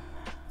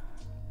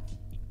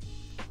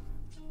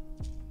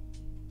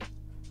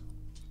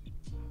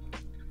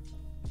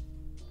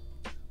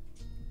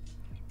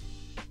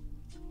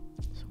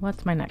 So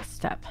what's my next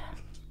step?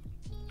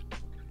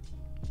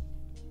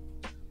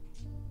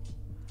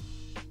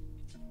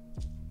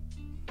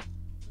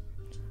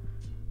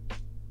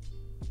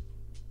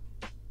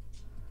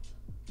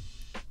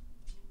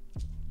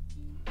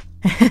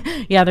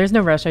 Yeah, there's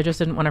no rush. I just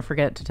didn't want to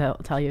forget to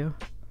tell you.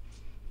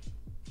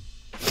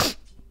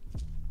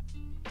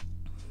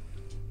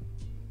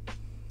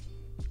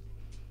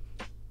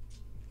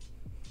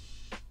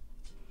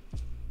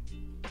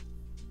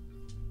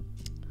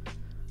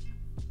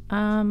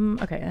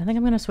 Okay, I think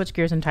I'm going to switch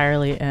gears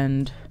entirely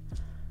and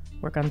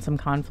work on some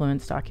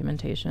Confluence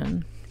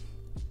documentation.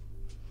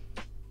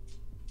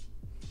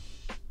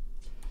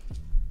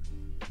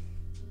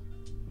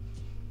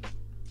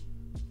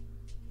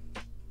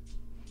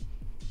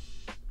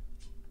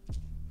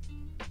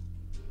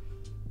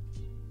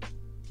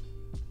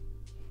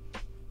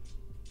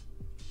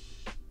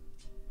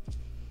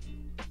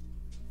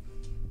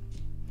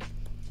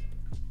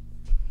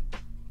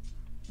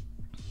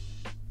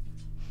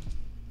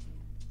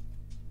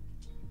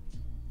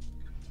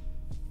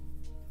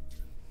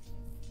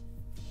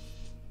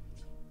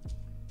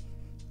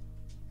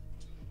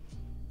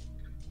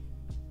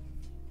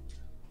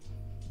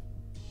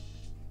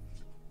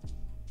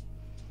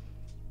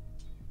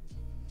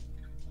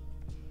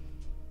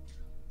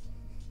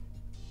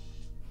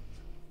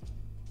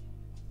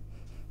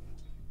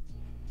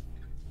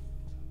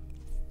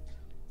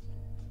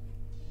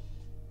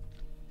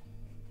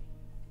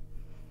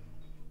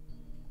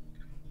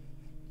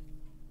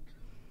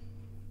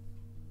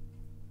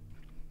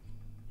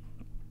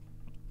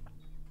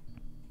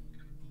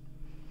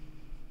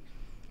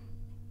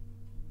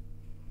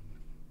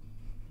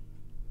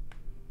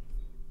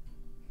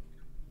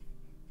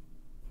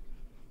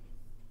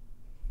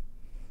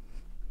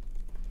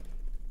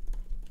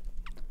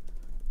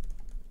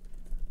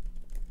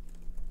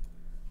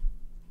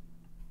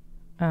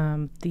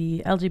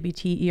 The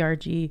LGBT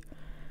ERG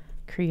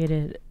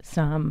created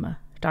some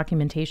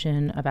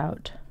documentation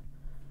about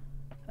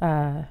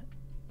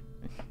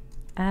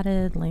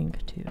added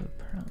link to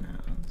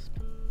pronouns,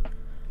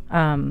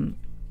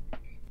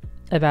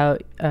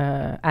 about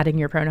adding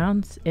your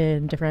pronouns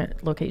in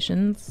different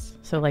locations.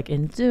 So like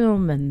in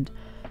Zoom and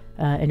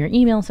in your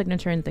email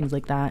signature and things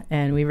like that.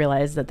 And we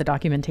realized that the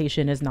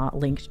documentation is not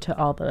linked to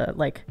all the,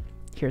 like,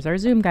 here's our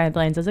Zoom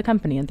guidelines as a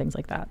company and things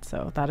like that.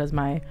 So that is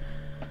my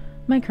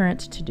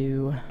current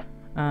to-do.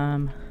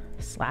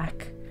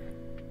 Slack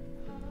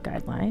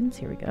guidelines.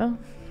 Here we go.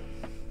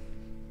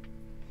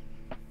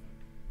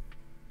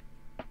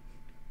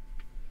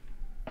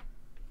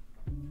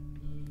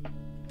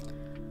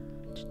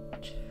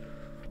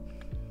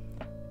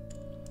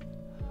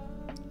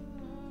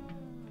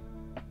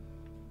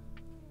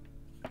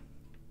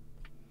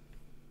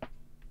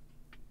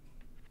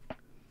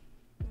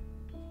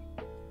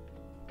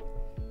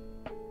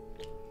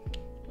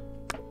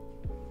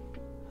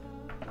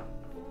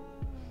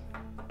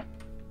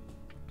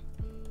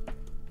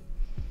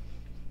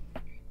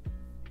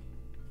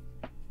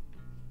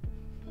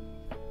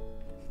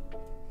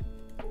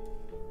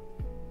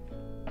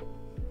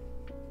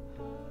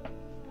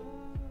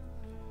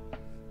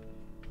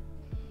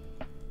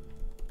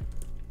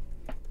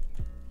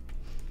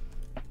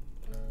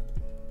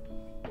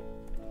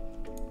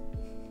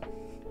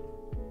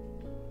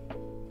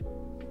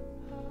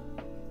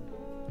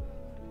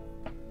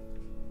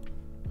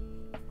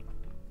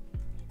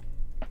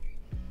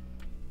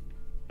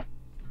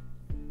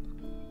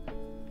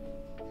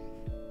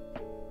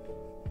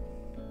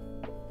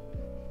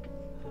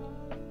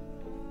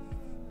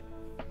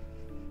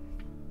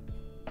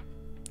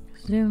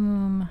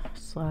 Zoom,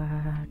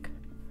 Slack.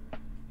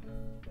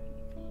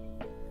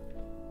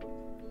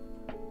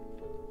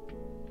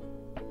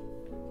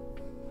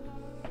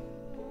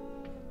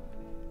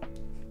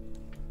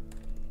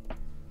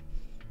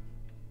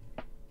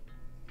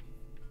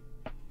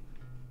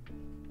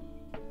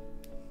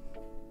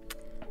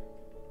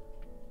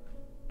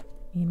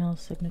 Email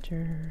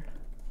signature.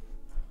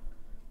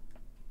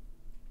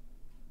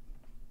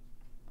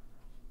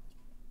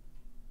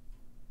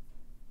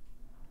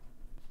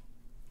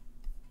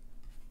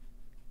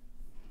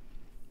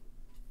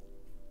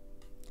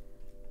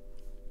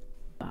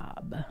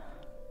 Bob.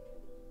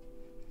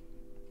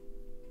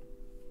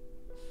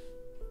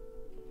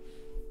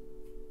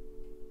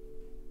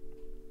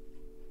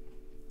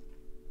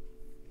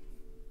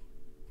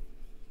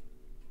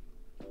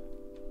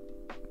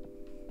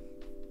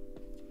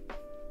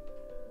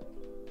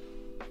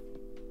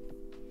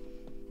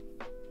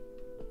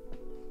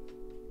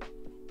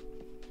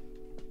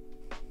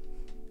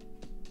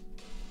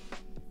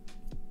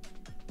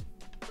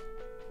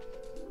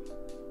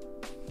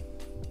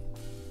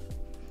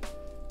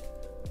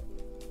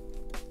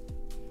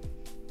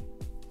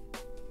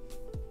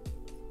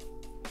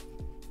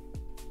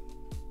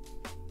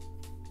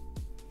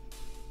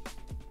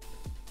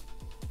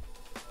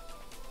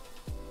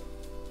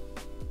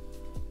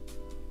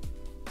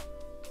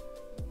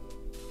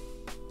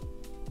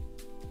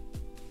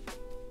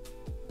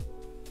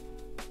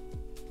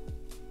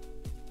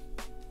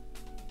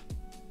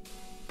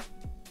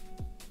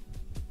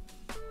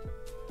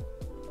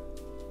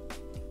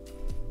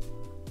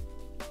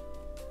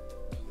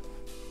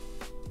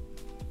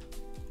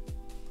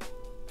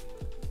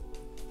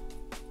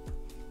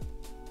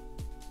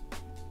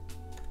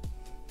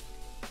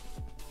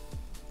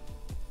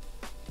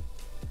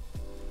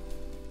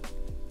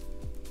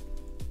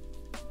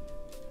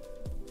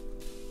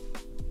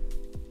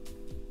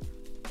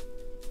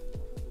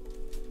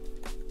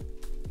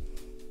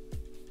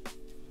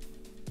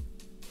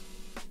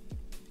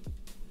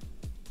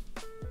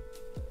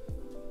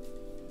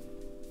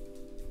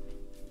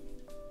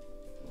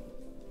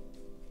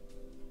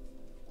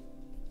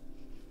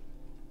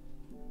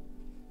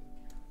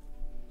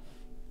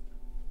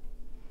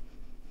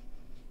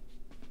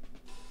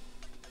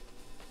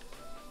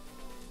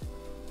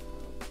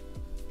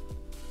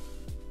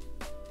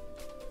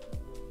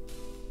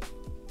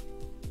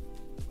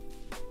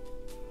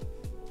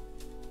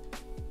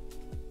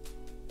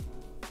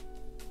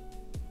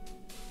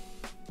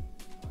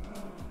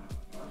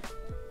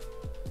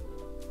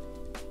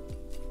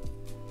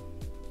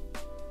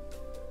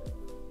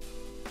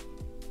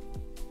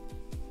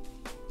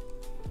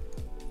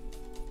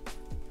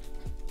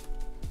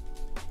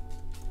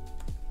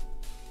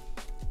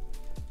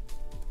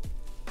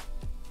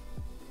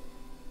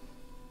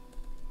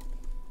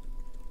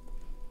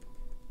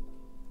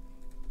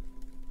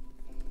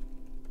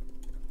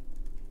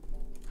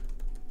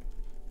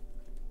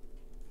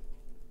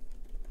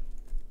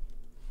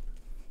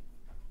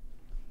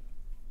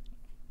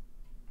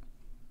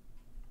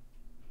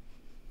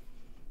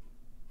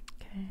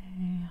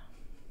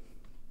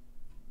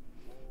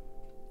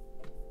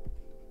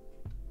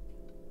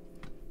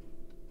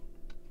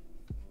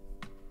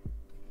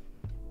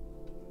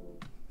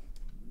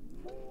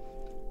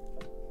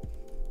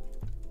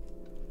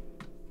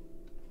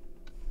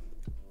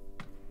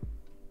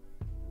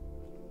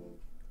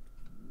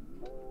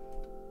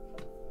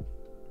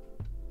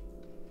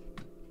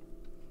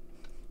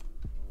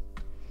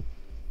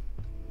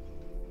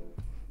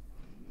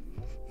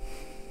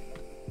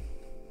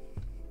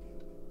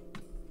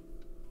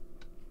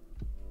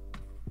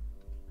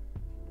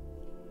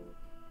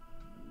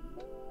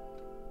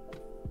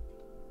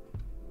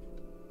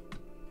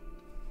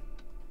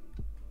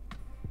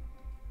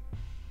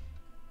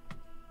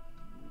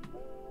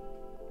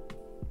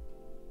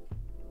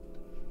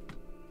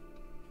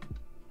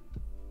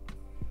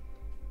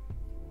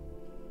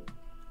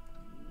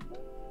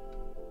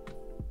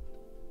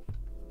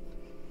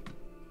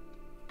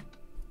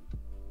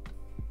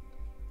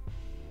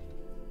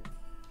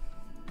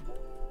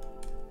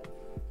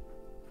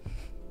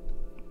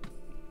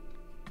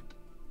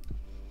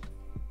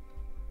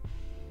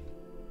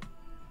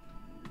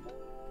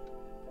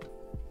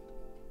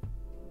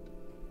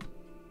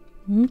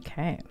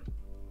 Okay.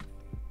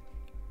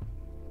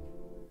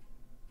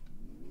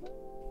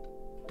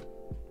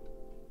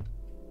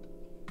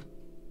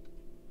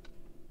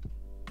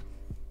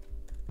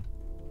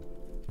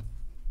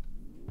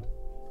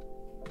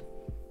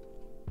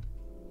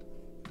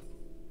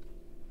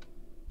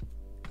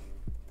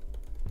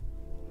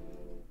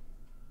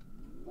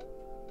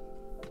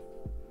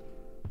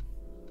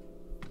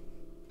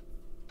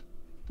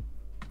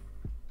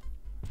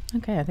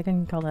 Okay, I think I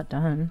can call that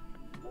done.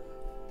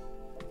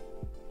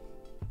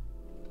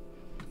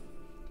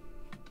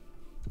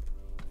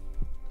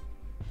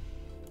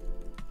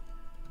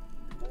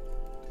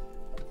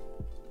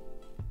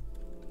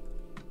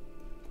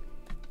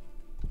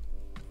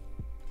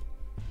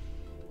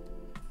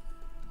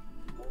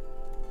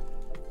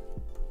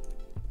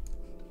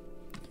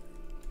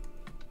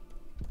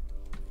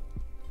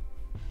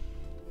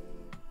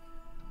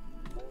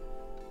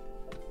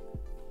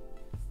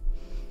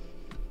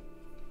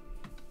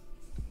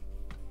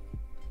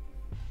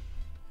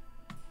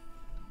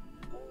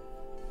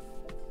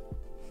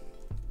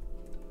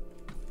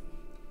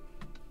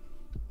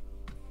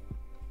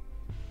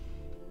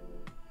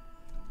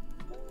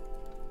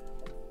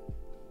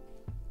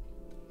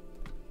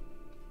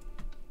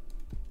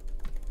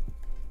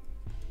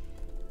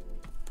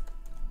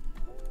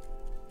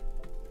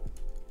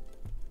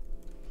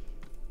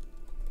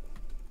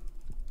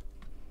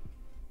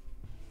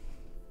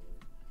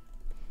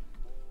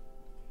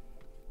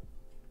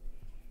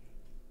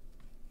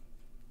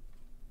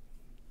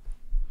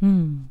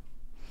 Hmm.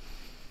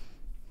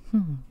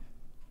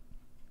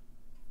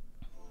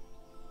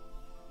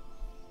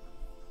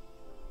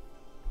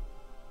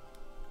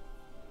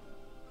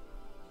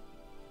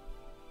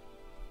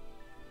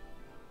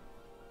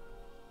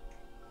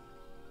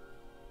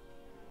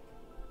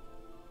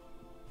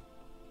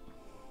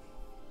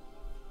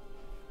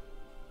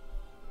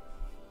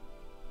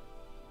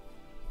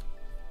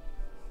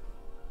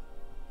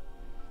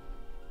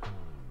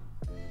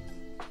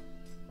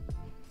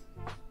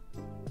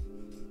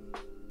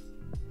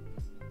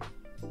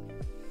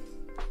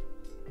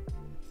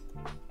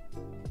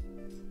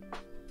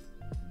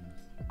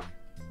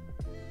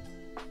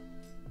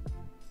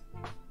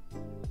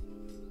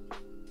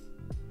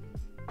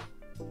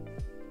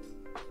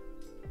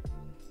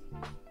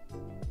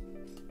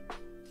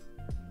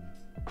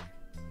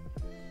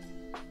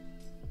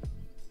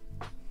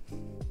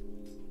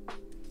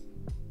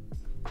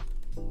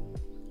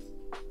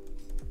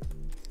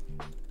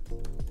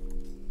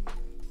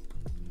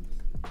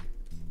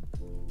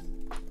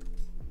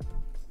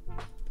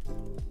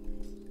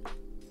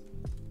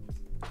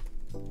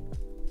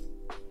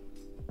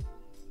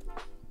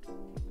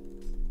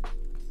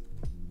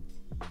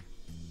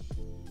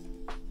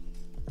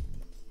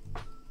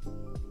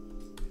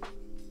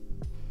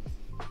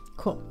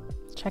 Cool.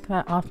 Check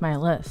that off my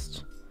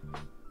list.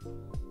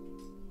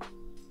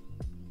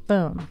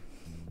 Boom.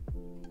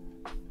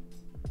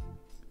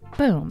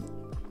 Boom.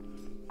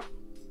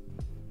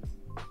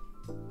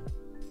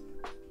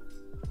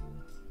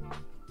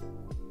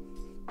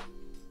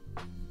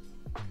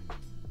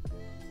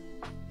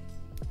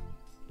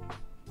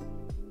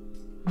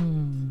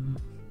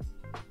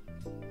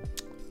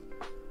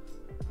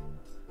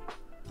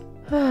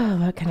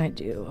 What can I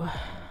do?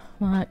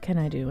 What can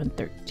I do in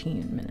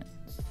 13 minutes?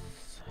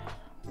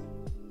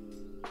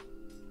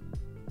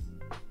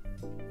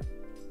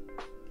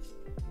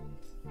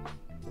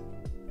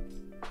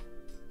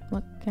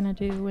 What can I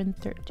do in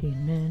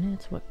 13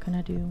 minutes? What can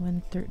I do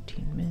in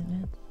 13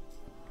 minutes?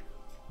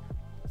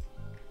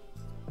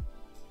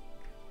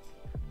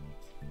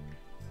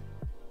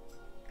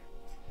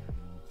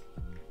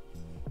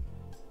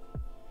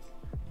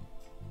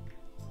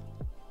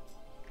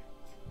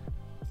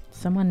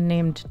 Someone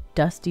named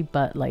Dusty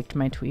Butt liked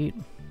my tweet.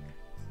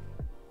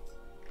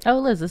 Oh,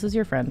 Liz, this is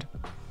your friend.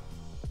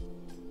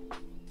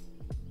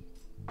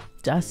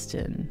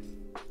 Dustin.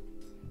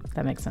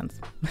 That makes sense.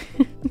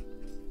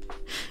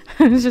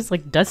 I was just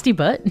like, Dusty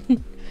Butt?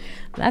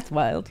 That's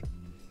wild.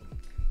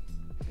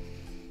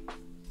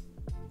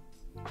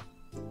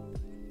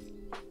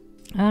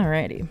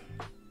 Alrighty.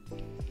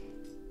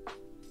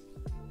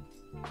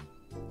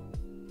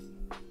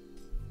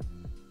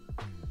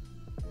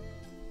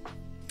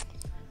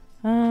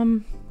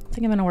 I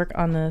think I'm gonna work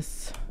on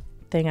this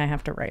thing I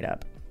have to write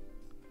up.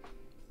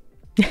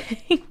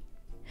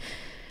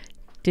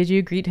 Did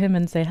you greet him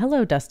and say,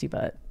 hello, Dusty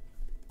Butt?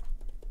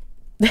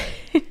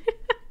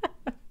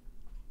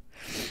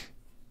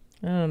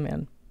 Oh,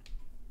 man.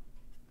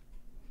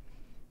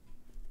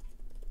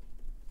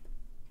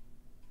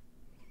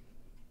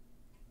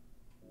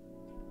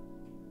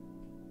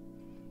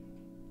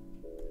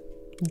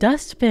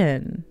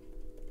 Dustbin.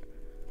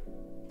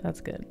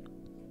 That's good.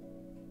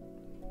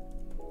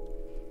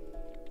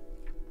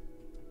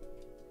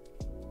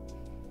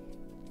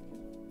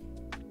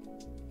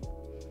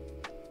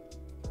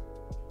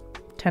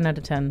 Ten out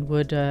of 10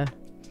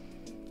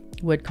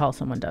 would call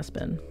someone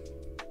dustbin.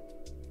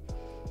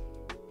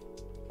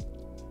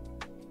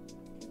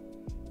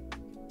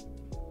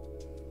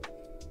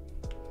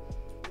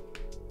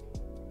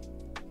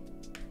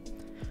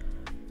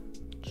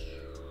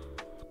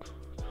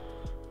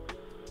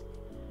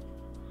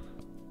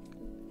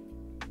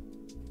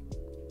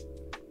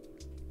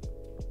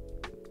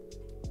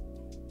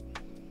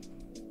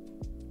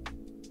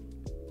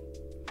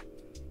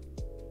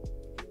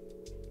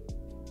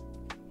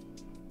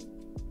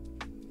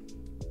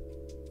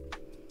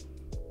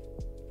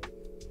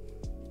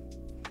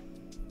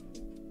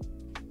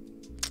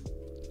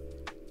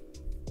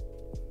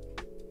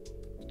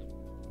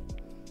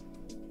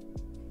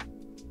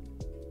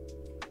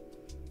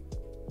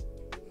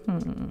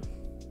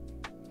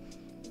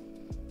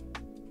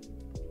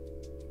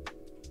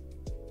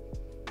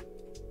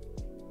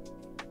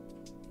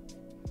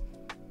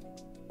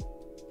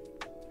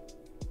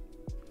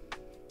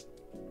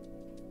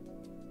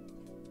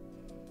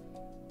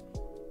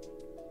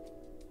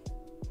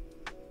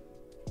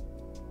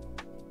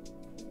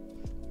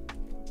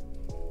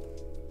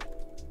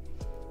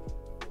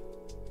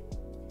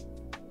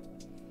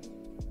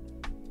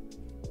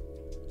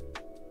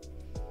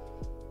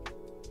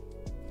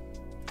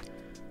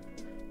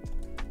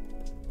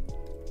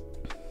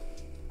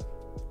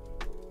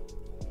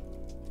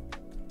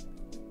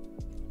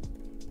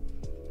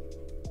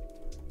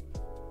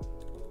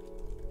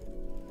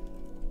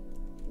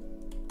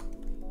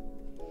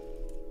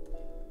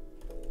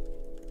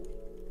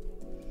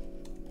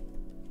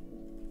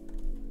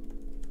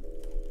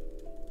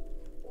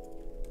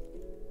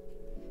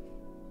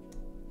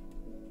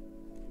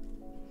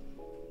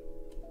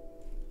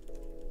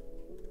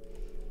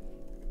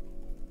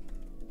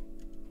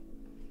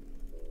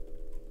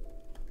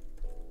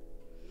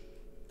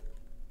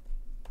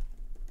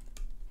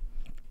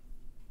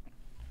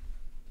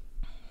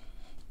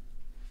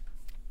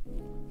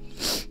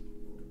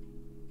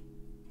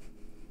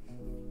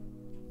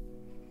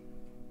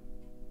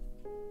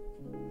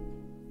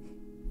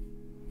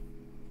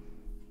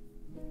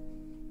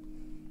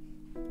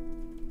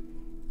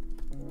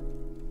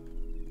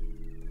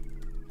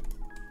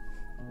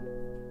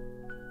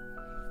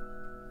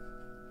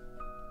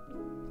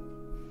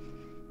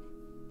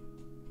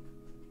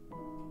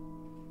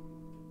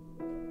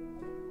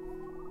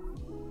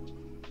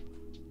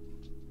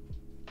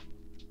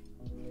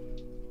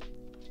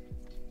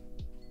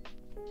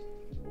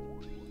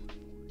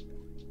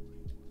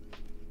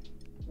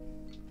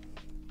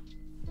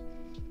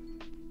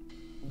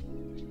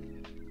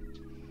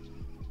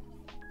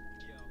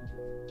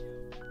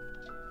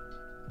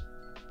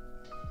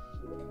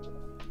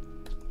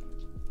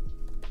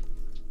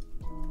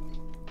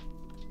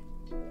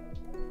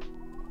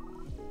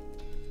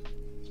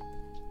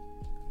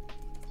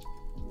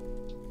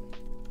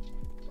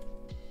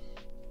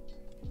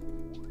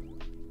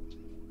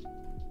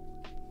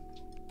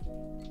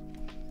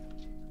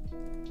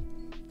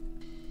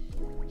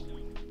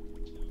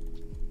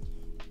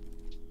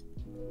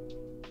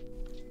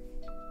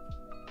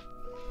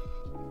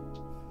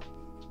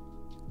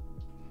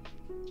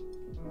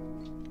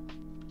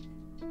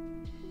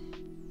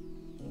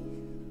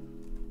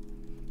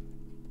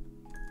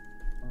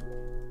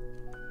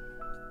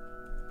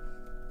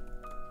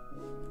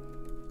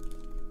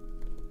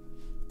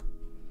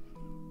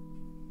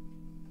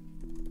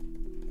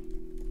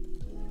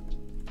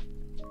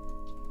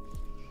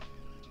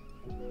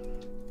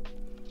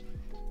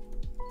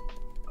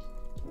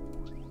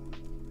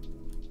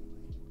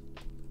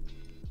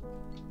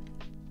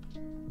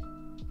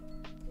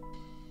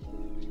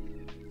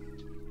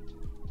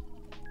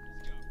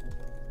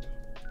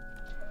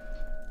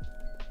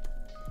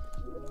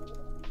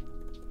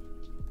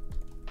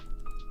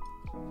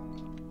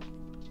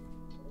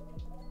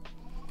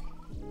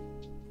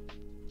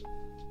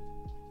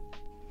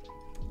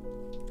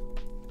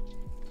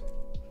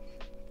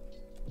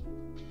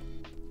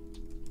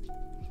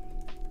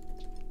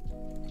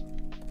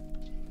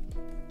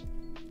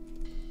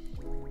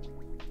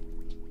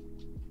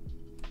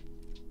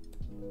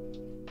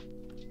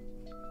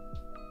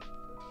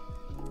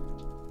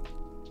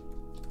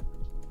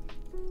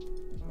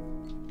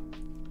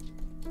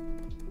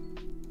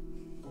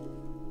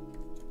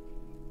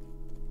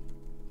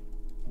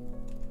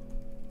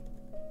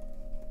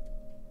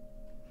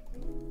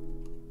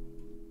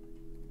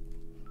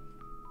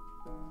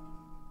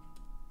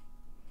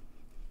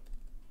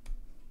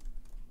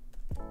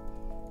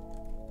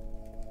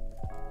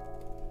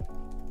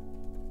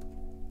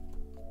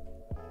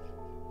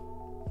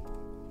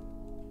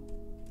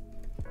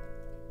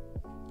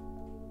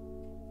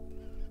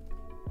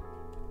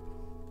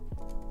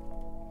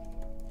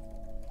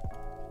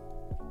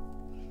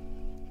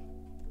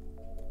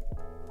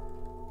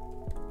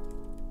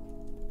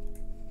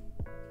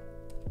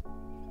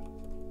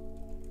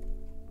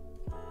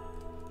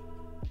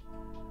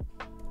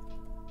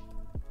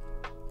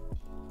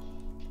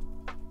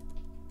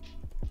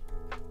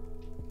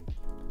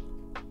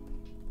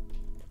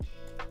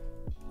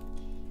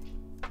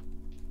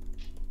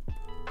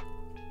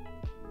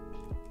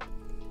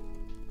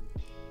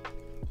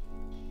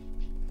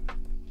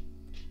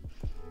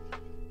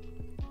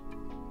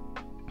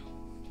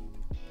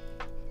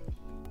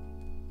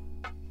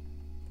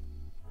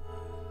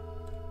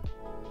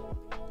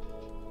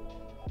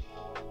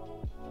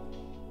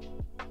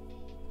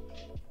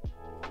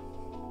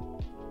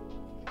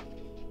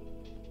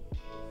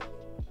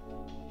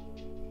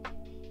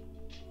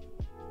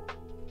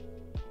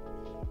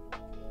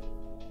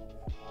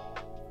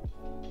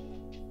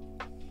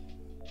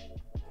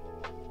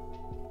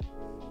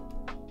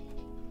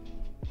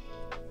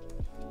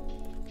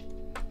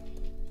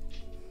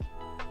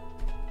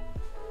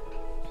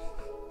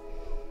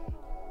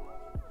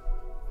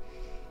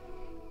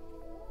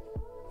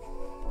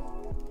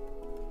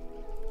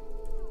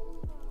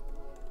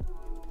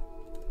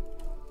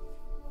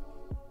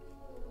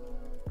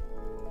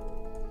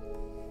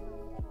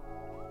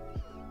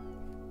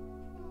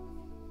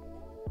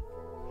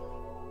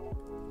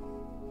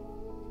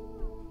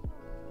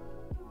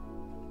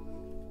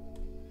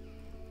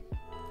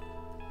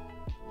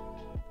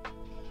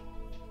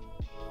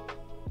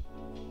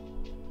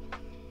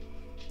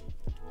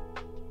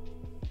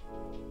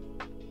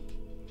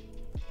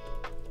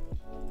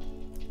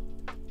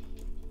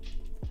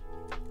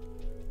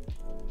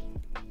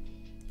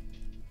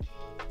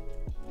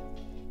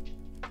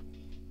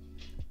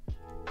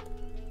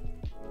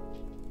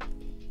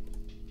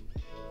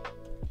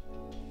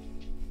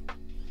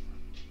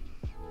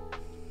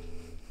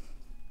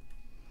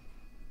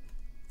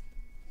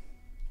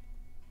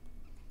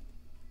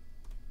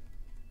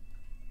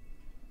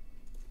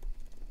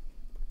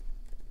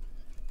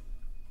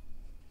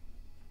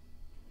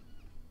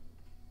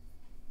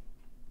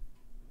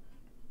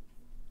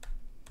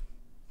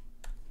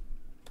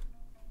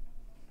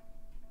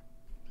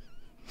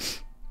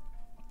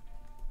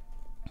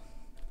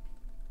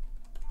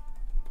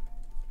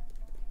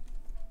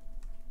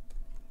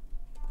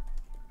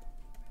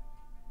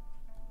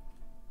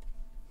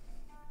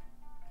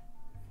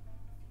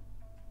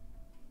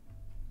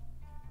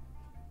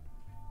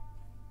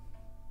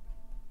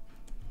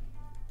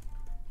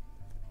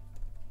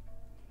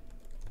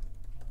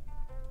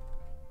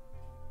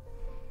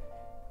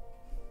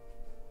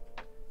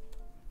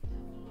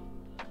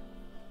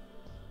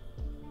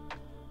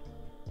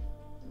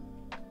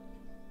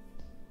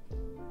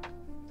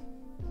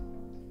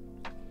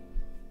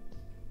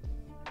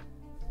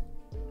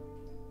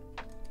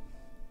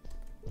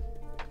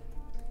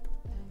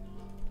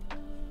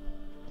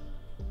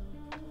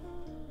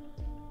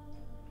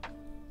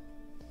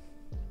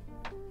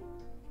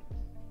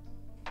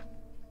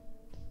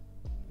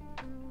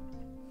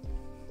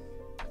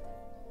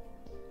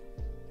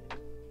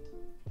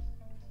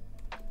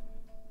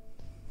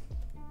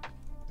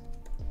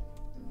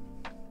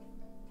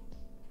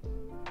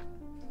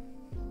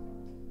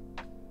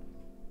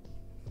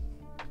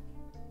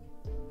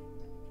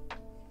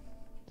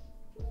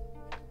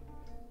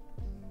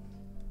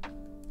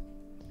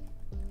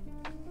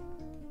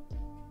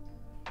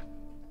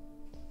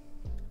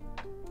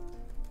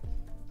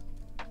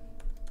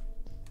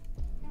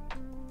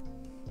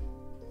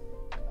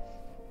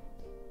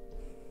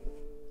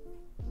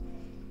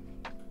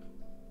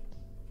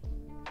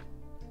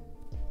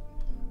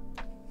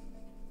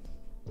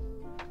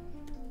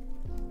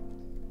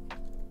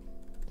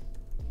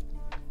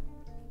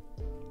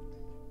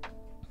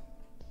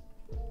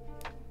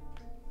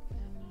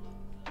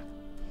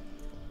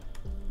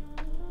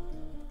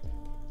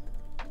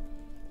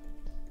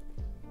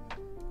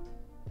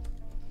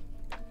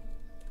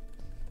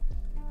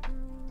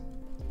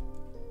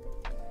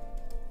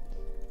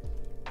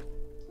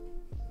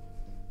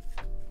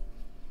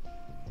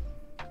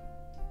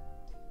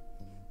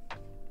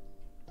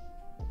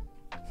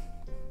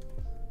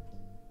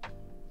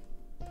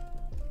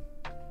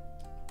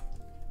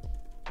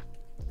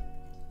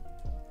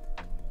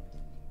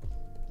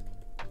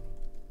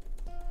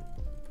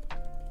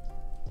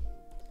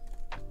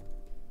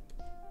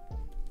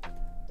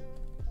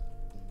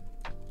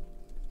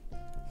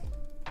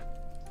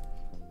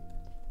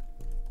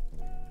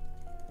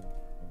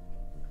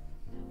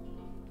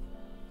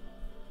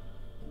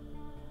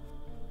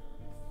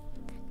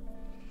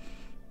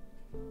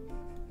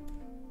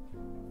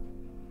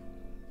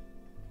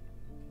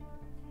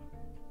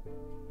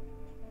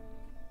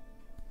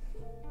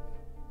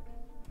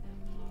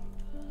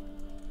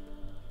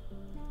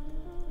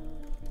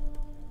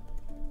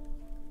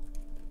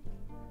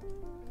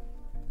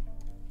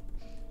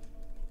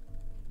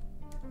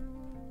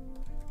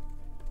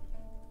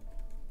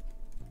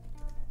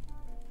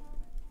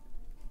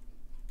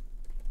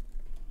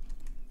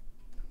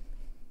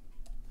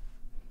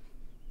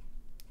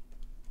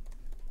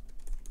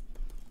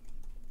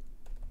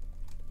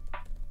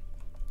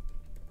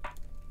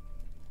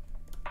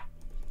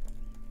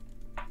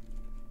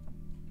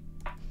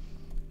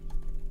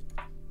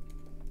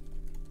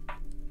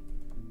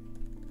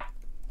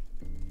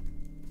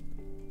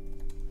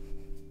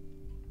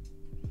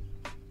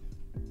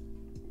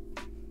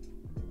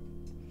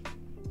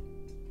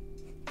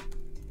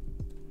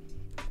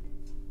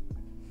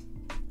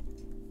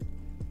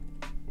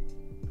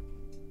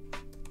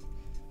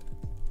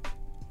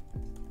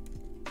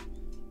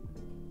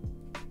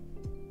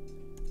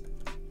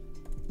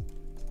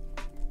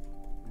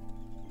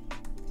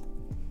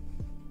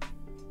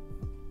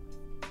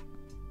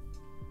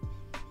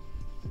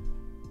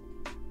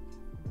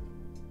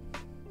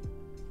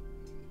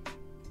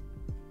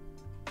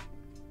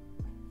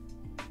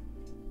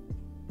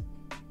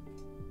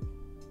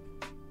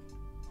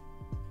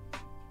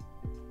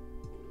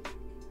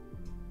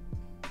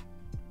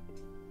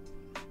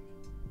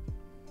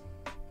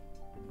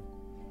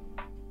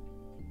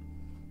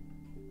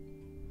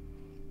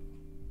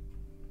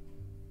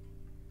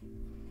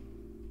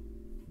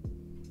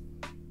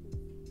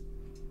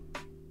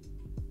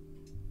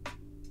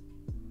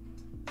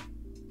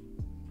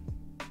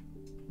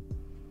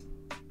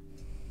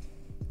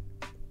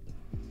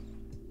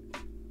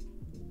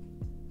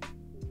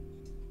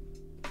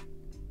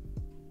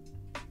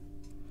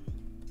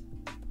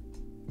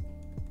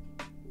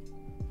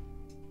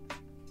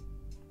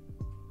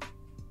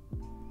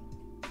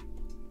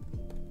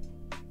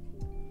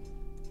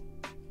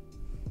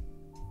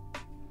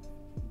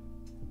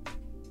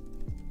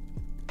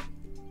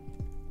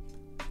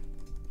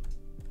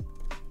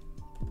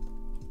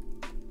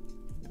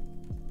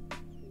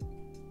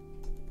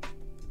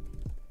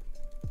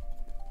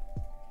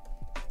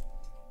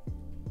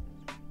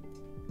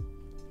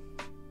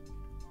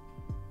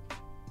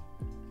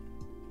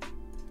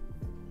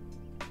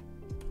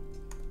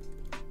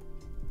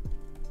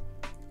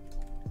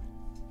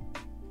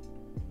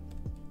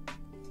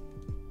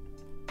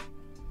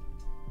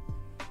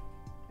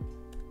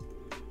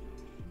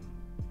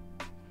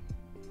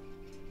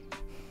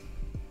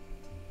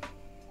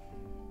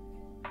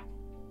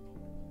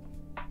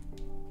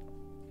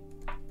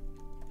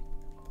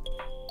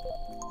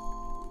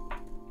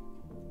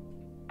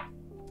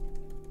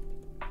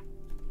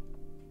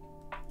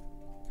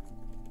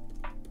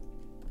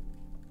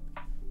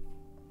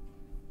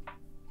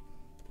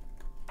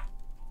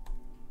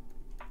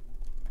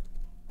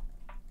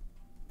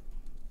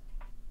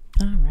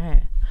 All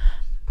right.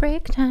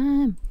 Break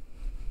time.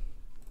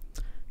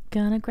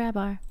 Gonna grab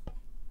our...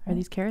 Are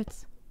these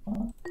carrots?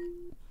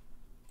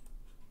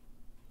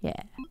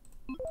 Yeah.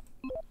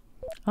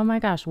 Oh my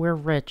gosh, we're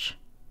rich.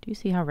 Do you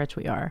see how rich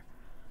we are?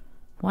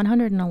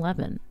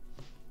 111.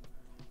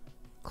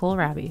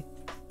 Kohlrabi.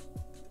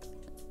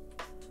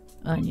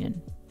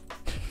 Onion.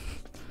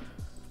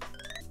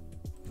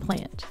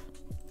 Plant.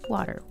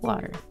 Water,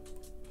 water.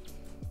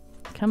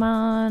 Come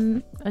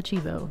on,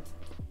 Achievo.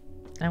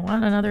 I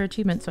want another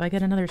achievement so I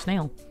get another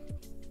snail.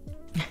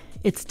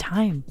 It's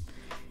time.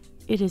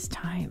 It is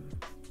time.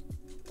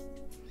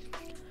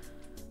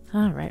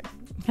 All right.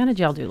 What kind of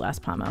did y'all do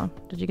last Pomo?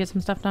 Did you get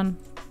some stuff done?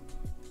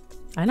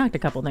 I knocked a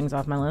couple things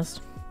off my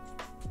list.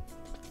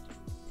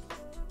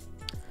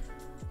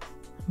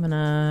 I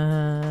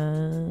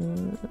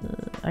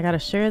gotta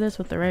share this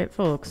with the right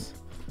folks.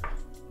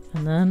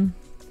 And then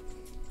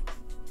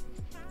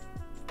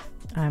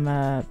I'm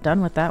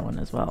done with that one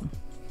as well,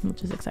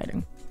 which is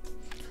exciting.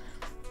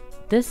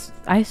 This,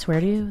 I swear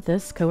to you,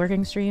 this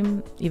co-working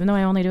stream, even though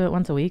I only do it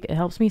once a week, it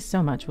helps me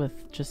so much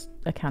with just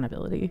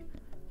accountability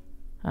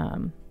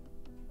and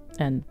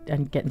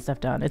getting stuff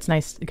done. It's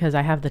nice because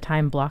I have the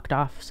time blocked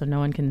off so no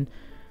one can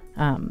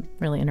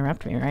really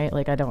interrupt me, right?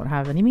 Like I don't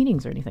have any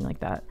meetings or anything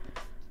like that.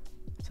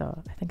 So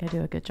I think I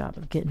do a good job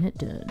of getting it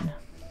done.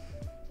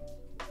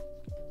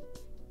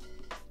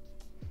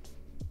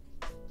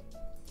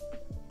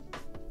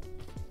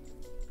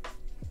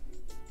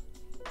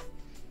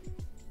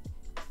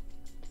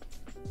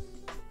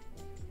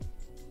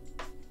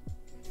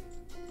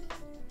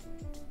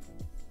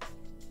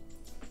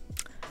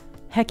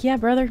 Heck yeah,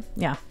 brother.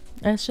 Yeah,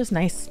 it's just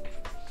nice.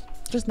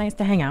 Just nice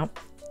to hang out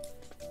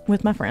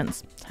with my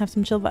friends, have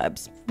some chill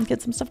vibes, and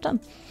get some stuff done.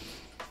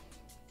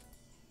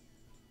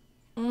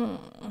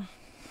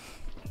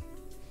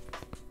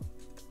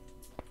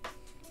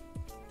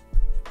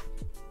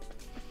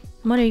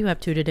 What are you up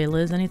to today,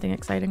 Liz? Anything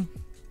exciting?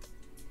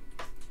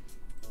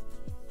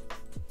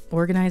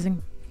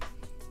 Organizing?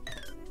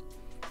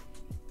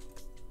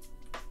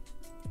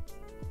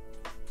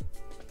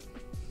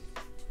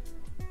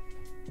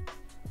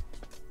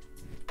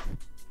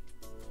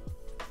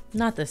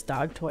 Not this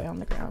dog toy on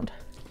the ground.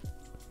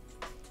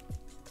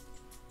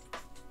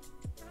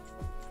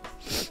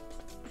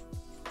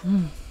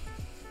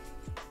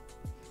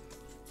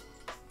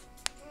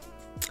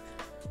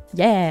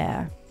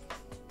 Yeah.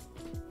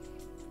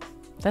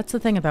 That's the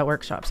thing about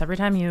workshops. Every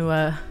time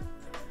you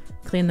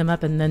clean them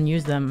up and then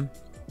use them,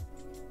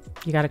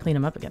 you got to clean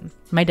them up again.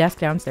 My desk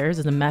downstairs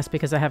is a mess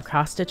because I have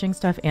cross-stitching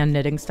stuff and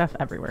knitting stuff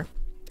everywhere.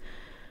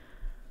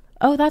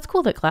 Oh, that's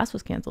cool that class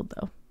was canceled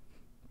though.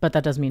 But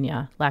that does mean,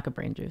 yeah, lack of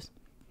brain juice.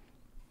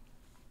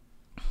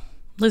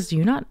 Liz, do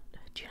you not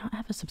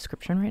have a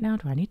subscription right now?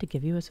 Do I need to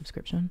give you a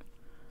subscription?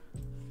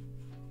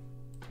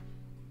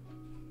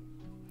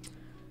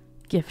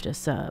 Gift a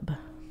sub.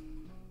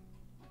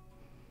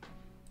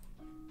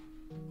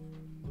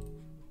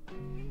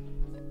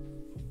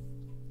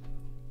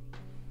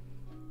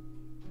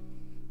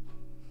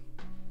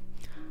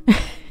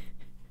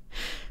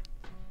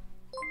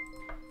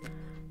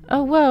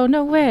 Oh, whoa,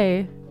 no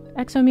way.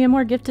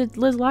 Exomia gifted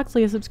Liz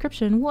Loxley a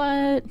subscription.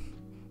 What?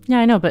 Yeah,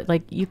 I know, but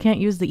like you can't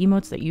use the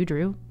emotes that you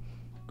drew.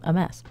 A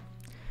mess.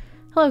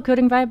 Hello,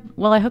 Coding Vibe.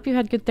 Well, I hope you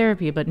had good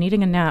therapy, but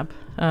needing a nap,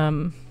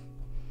 not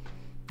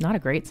a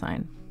great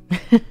sign.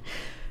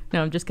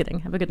 No, I'm just kidding.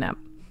 Have a good nap.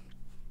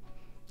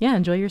 Yeah,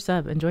 enjoy your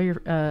sub. Enjoy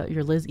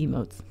your Liz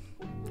emotes.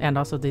 And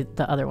also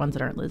the other ones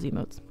that aren't Liz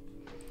emotes.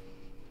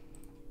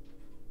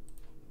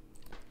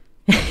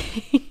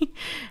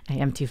 I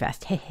am too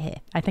fast.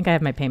 I think I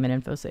have my payment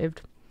info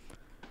saved.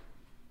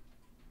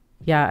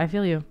 Yeah, I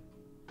feel you.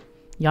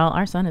 Y'all,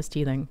 our son is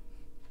teething.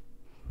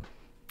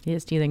 He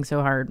is teething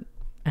so hard,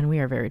 and we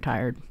are very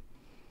tired.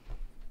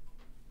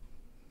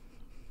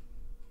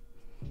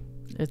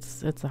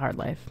 It's a hard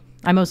life.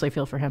 I mostly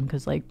feel for him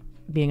because like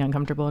being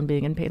uncomfortable and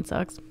being in pain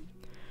sucks.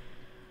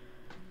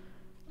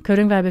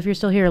 Coding Vibe, if you're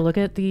still here, look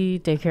at the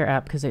daycare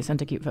app because they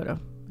sent a cute photo,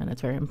 and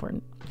it's very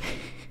important.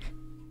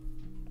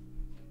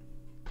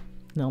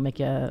 They'll make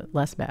you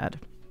less bad.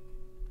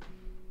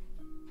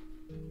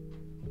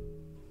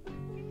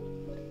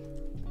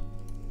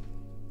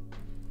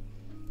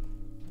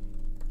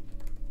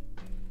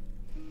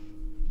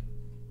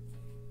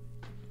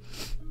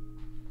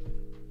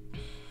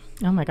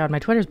 Oh my god, my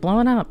Twitter's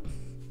blowing up.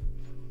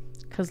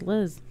 Cause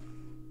Liz.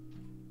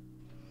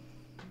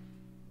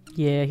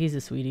 Yeah, he's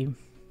a sweetie.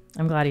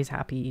 I'm glad he's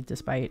happy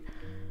despite,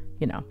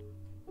 you know,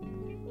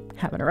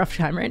 having a rough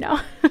time right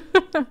now.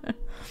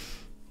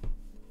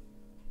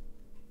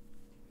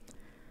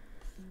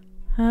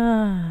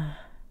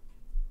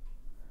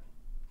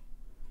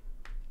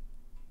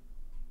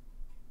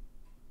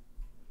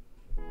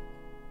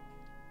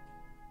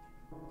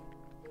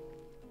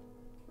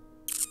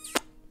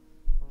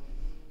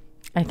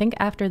 I think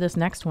after this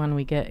next one,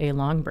 we get a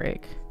long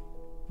break.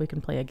 We can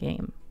play a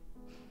game.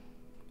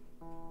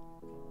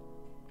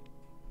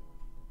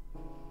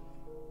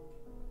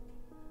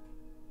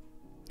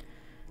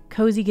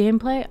 Cozy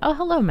gameplay. Oh,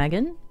 hello,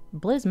 Megan.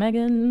 Blizz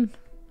Megan.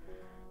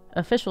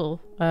 Official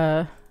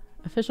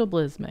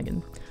Blizz,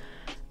 Megan.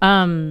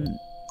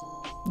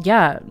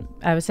 Yeah,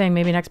 I was saying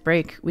maybe next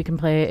break we can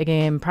play a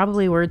game,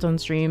 probably Words on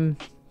Stream.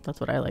 That's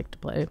what I like to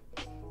play.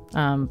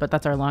 But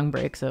that's our long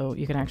break, so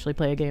you can actually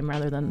play a game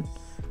rather than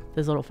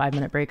those little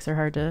 5-minute breaks are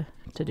hard to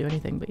do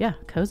anything. But yeah,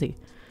 cozy.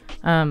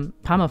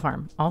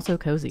 PomoFarm, also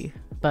cozy,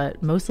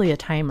 but mostly a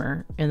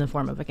timer in the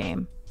form of a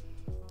game.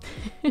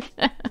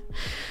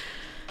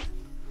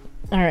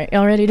 All right,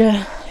 y'all ready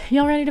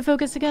to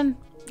focus again?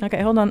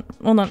 Okay, hold on.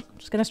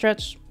 Just gonna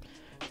stretch,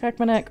 crack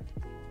my neck,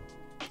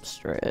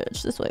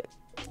 stretch this way,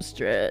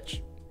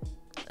 stretch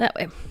that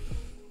way,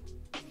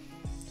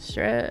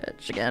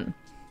 stretch again,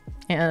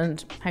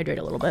 and hydrate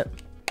a little bit.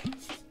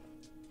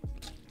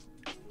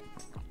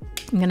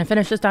 I'm gonna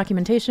finish this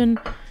documentation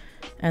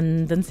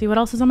and then see what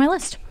else is on my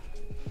list.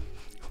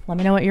 Let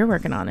me know what you're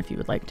working on if you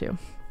would like to.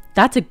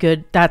 That's a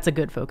good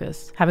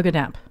focus. Have a good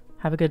nap.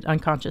 Have a good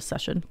unconscious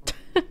session.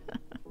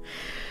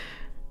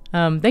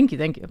 Thank you.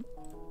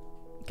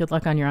 Good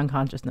luck on your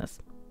unconsciousness.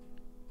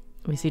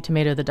 We see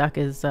Tomato the duck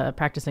is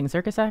practicing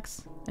circus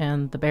acts,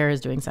 and the bear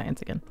is doing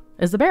science again.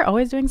 Is the bear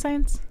always doing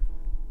science?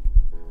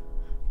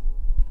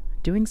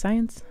 Doing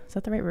science? Is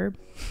that the right verb?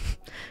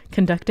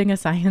 Conducting a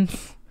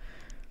science?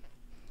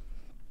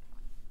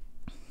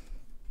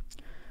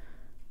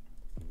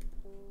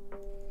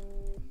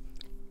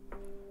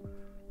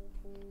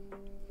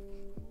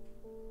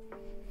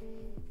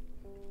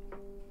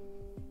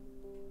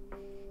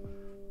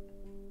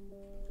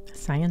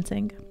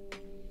 Sciencing?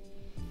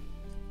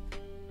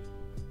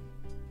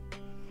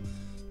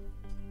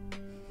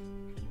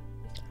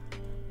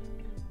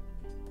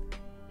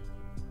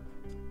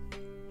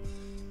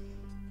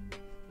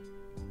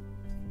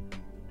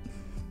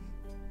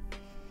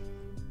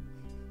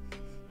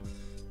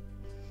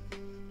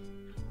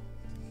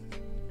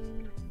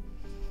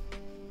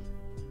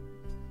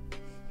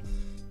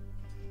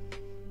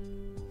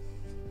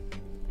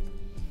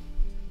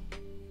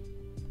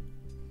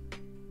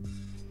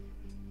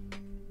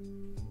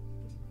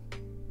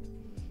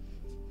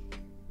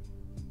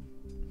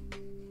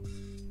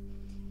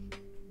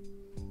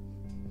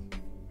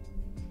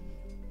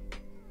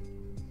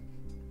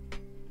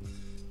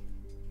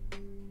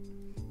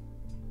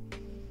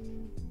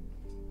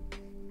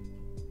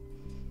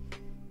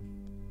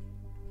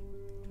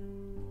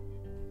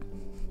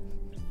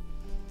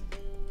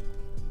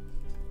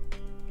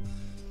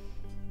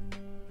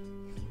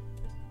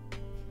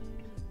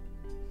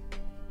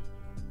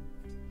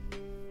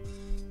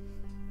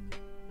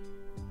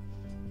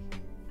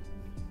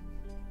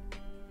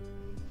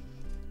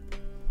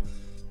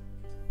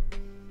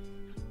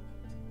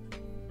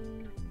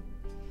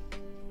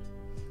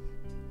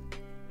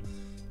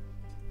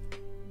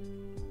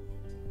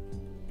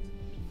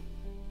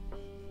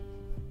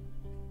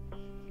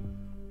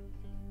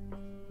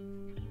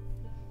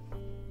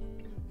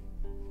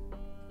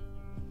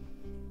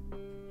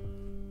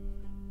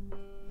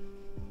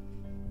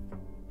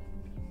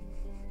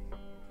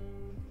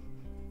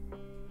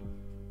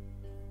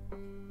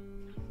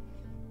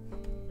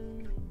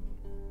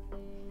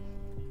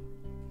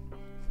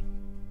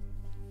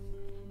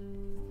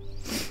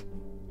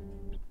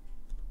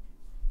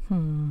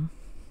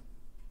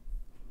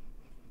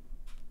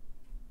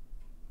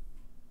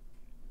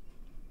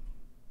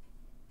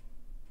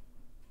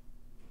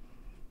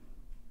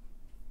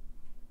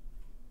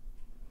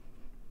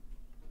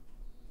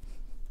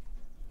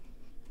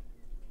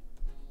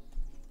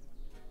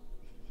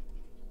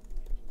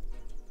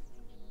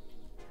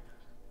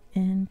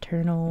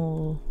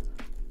 Internal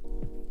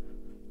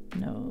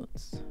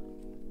notes.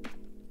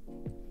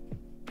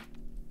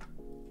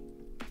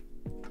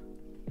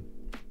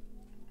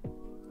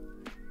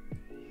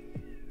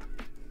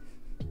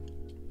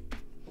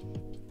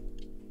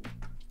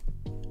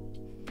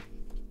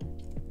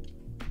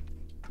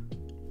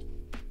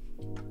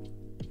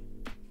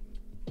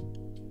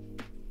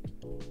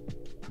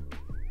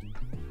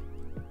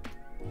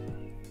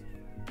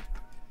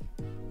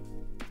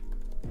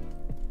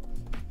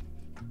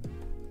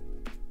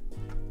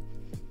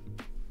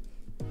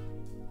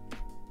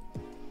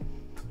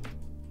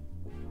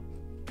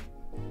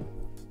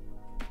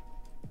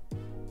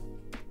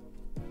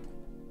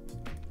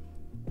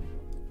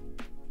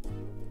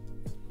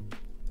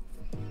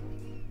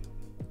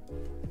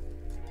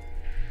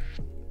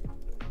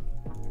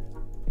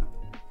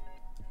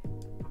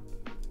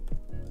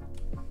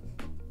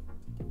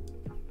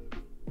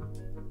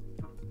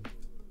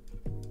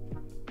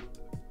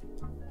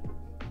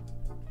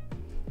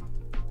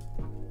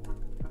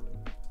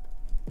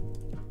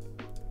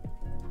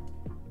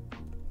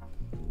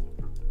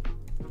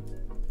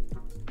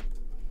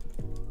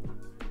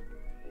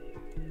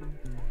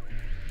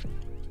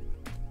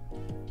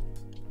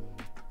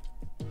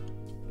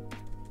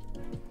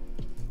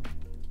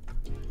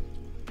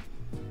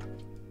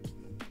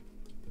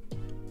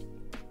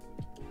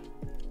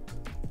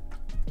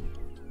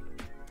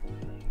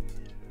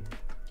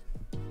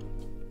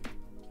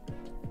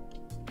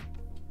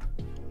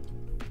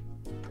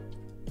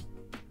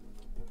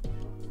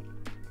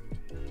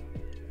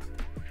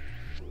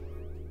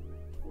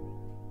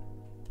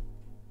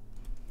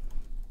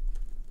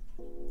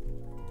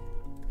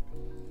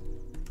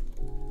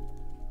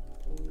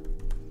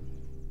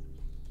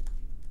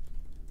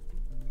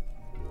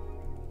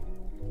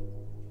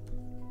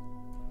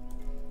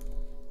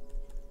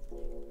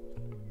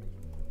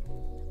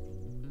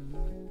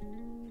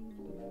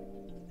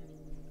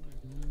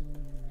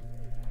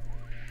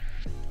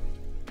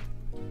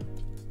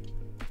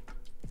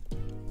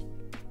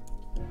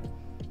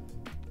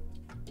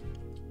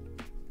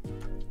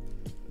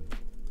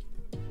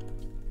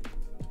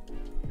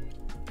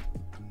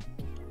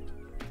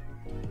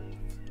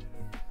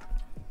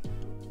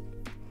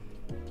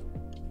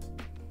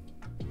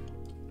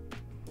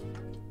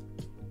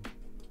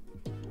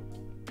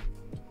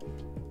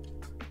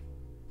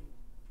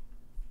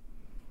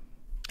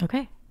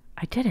 Okay,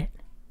 I did it.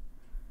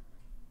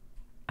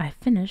 I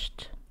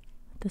finished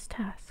this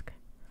task.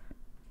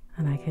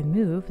 And I can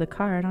move the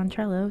card on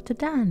Trello to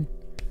done.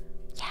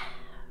 Yeah.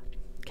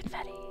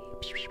 Confetti.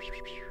 Pew, pew, pew,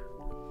 pew, pew.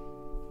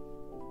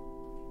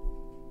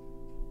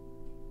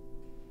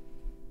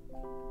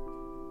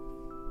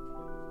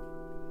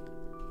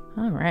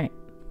 All right.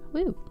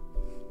 Woo.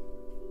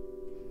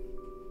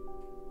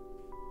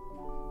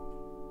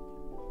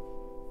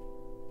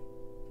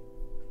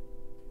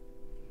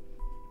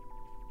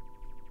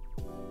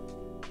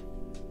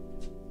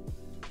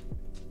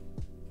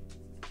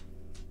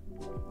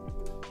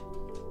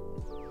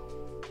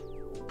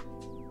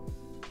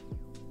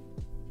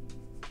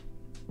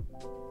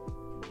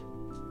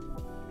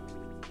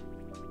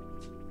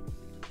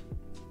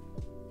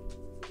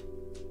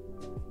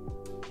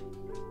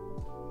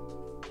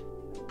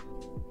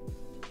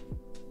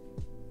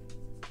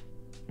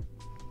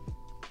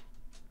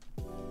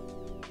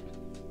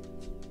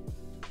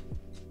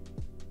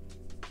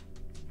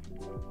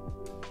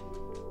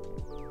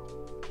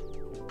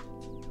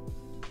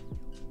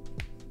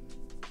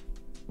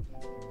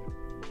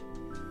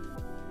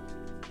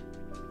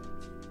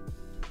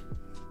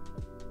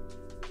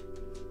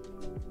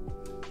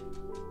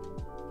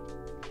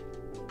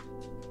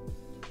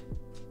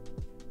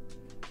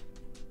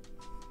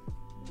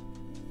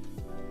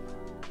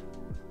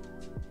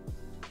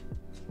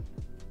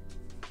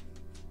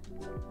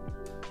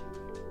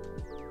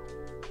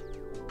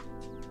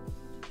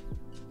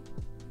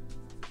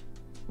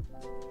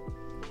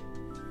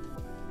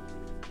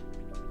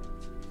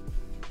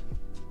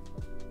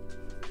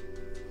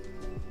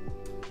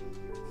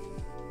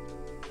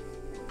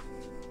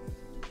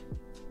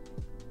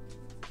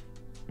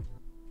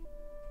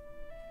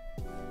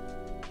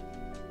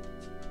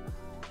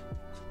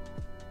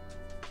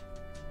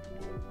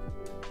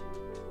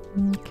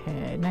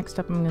 Okay, next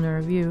up I'm going to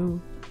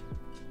review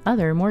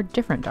other, more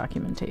different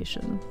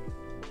documentation.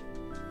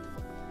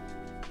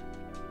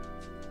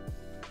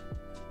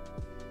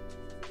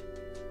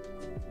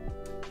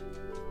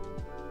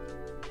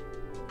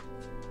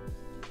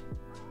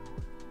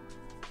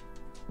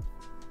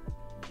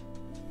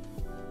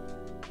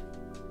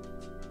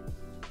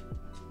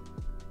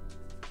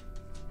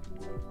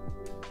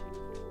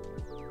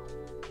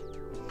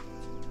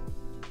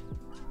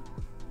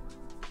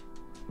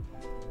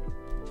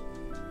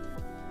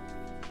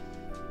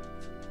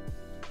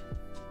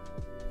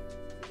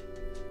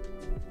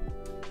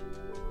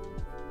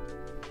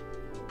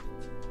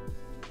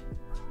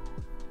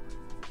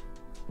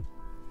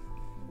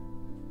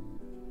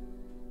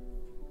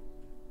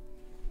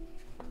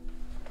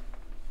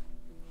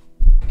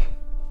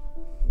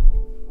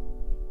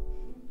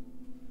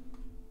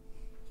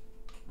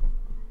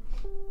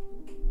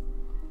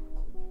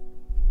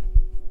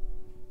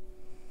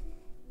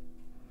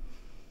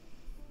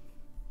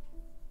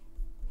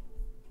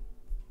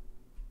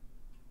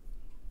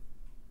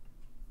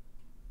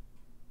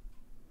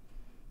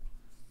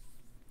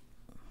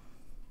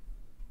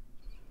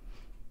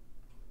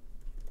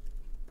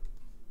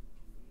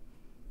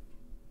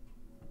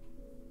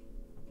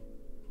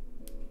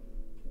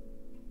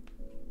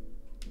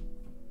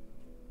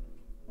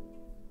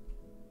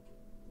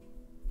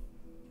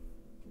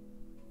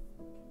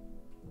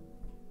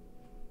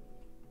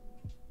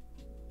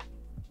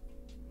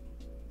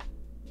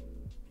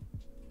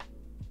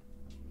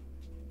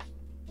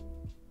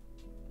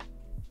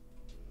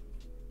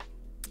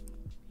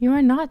 You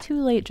are not too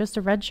late, just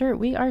a red shirt.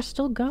 We are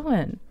still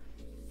going.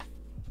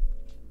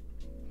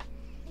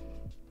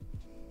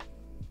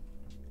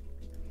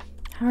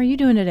 How are you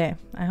doing today?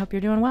 I hope you're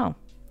doing well.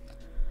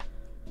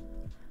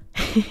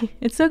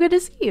 It's so good to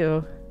see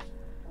you.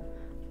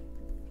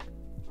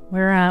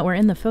 We're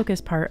in the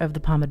focus part of the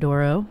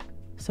Pomodoro.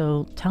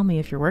 So tell me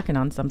if you're working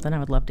on something. I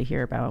would love to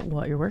hear about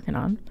what you're working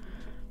on.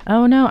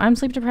 Oh no, I'm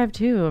sleep deprived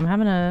too. I'm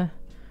having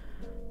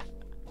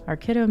our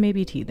kiddo may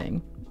be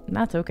teething. And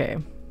that's okay.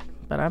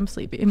 But I'm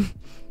sleepy.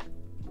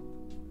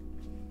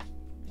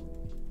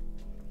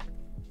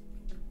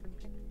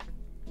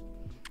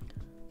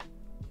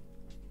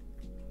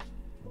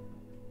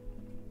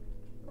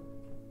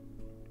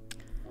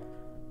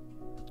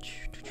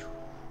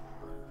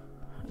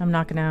 I'm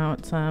knocking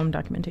out some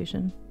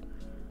documentation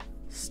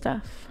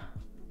stuff.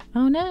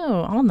 Oh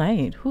no, all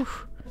night. Whew.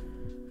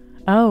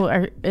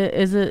 Oh,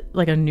 is it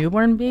like a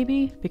newborn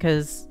baby?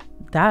 Because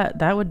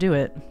that would do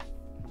it.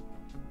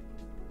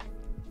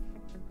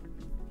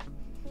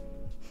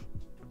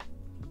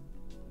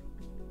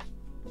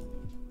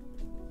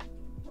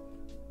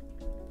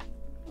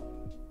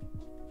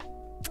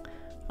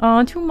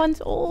 Oh, 2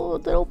 months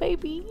old, little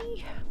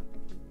baby.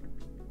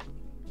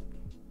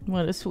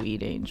 What a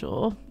sweet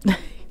angel.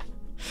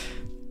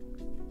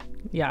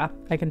 Yeah,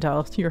 I can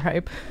tell. You're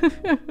hype.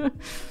 Would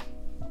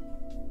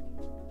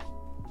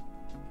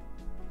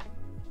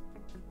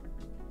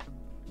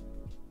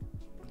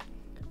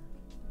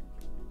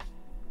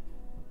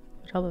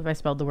help if I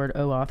spelled the word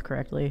oath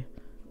correctly.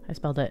 I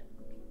spelled it.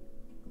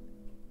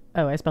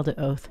 Oh, I spelled it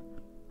oath.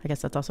 I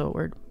guess that's also a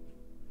word.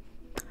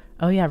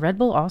 Oh yeah, Red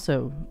Bull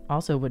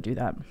also would do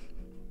that.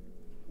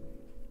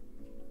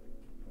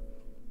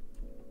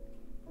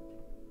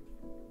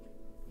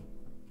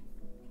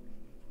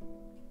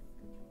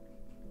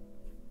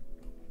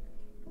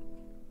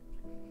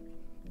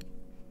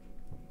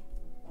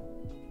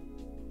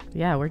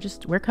 Yeah,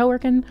 we're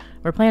co-working.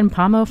 We're playing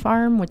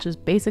PomoFarm, which is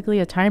basically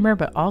a timer,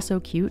 but also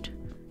cute.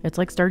 It's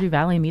like Stardew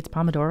Valley meets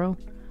Pomodoro.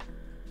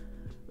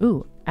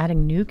 Ooh,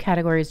 adding new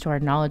categories to our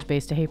knowledge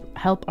base to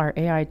help our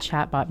AI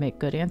chatbot make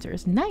good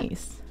answers.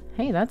 Nice.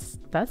 Hey, that's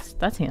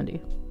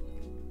handy.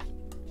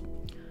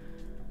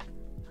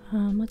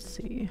 Let's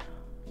see.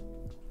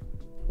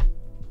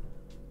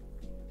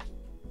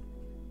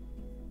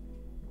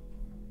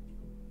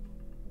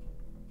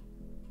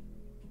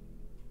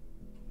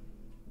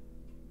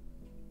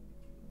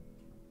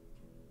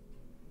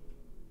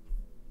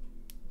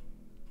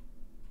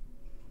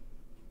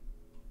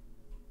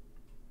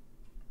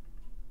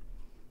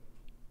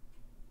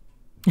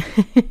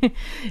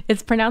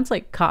 It's pronounced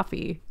like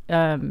coffee.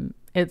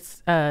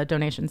 It's a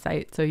donation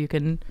site, so you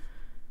can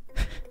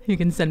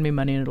send me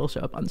money and it'll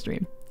show up on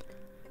stream.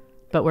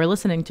 But we're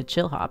listening to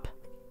Chill Hop.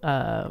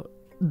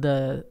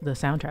 The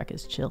soundtrack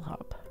is Chill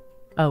Hop.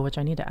 Oh, which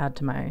I need to add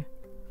to my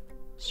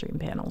stream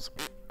panels.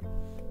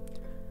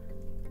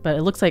 But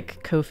it looks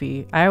like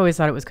Kofi. I always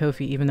thought it was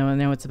Kofi, even though I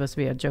know it's supposed to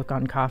be a joke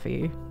on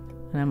coffee.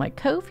 And I'm like,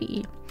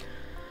 Kofi.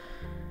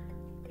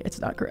 It's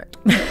not correct.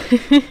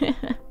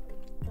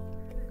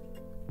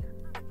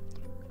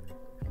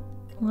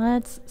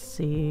 Let's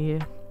see.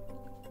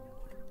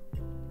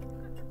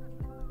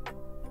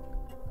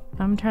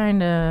 I'm trying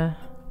to...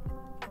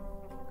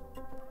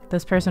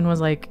 This person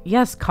was like,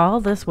 yes, call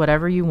this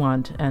whatever you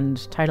want, and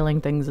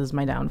titling things is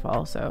my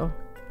downfall, so...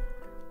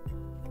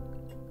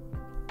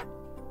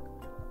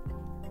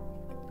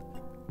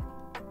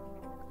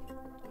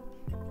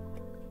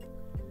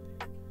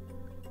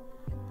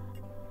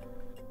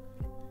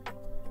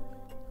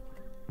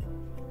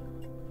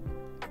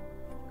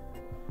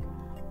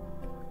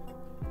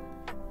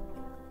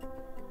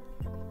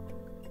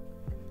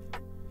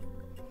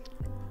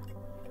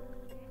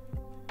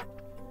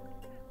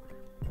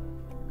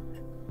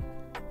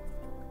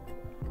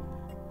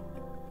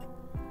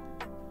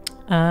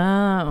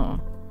 Oh,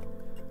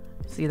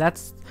 see,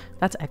 that's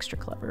extra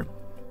clever.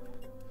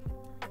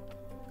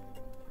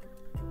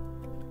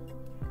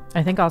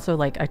 I think also,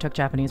 like, I took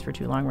Japanese for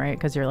too long, right?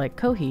 Because you're like,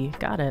 Kohi,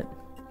 got it.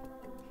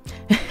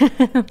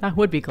 That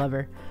would be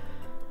clever.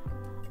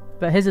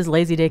 But his is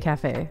Lazy Day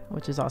Cafe,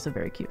 which is also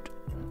very cute.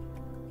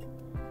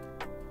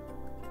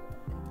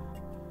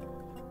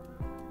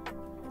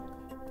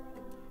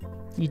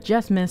 You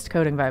just missed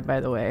Coding Vibe, by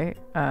the way.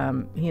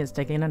 He is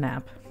taking a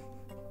nap.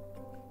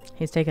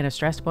 He's taking a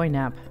stressed boy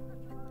nap.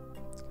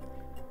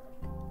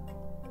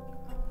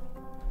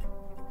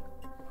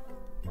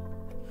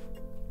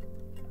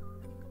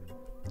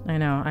 I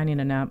know, I need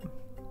a nap.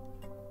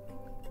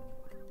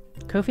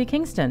 Kofi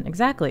Kingston,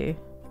 exactly.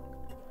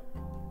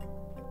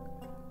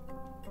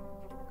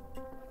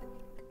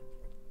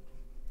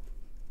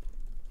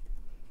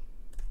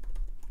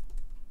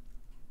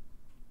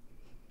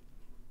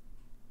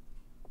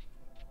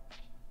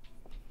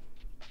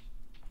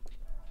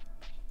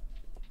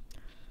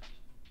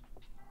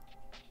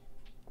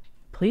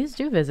 Please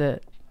do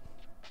visit.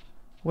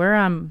 We're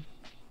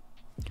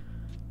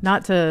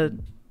not to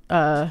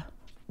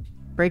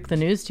break the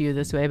news to you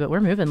this way, but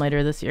we're moving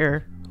later this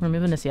year. We're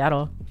moving to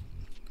Seattle.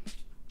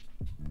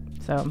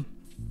 So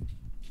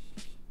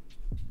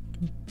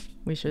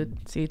we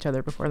should see each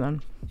other before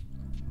then.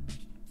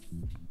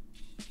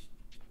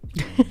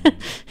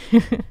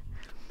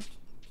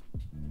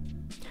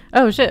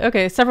 Oh shit,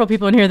 okay, several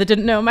people in here that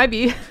didn't know. Might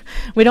be.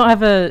 We don't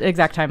have an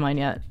exact timeline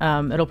yet.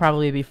 It'll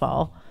probably be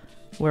fall.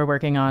 We're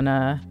working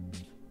on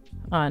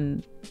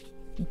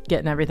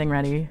getting everything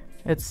ready.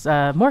 It's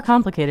more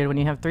complicated when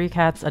you have 3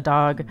 cats, a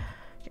dog,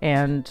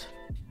 and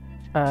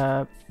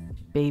a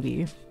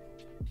baby.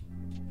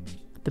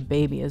 The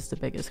baby is the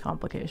biggest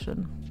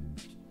complication.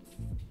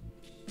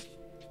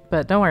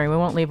 But don't worry, we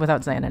won't leave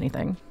without saying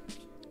anything.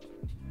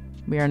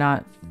 We are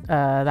not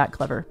that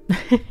clever.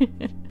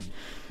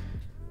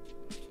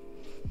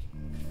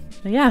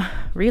 But yeah,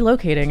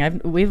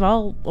 relocating. We've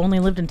all only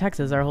lived in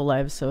Texas our whole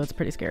lives, so it's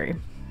pretty scary.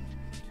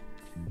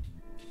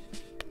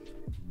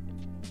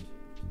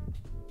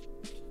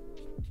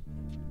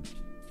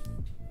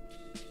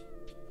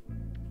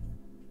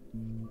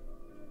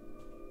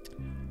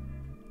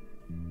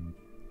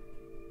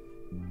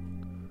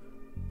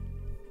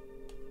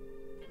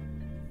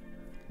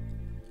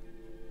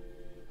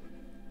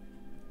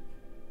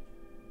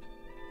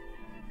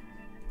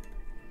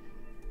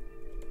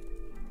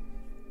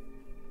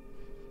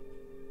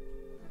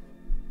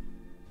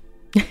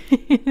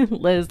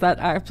 Liz, that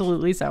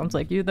absolutely sounds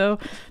like you though,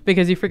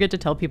 because you forget to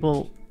tell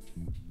people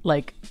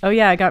like, oh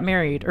yeah, I got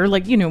married, or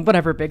like, you know,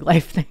 whatever big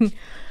life thing.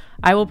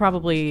 I will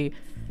probably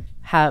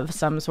have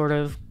some sort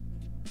of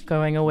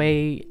going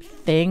away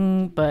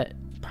thing, but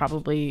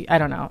probably, I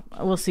don't know.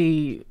 We'll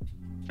see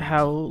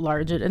how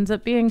large it ends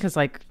up being, because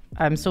like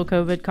I'm still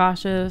COVID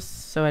cautious,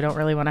 so I don't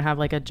really want to have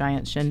like a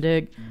giant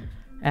shindig.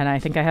 And I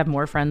think I have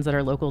more friends that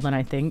are local than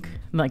I think,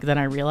 like than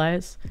I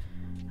realize.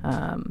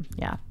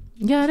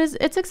 Yeah,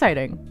 it's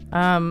exciting.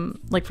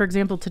 Like for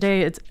example,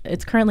 today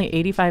it's currently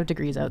 85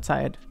 degrees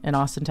outside in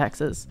Austin,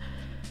 Texas.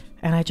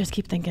 And I just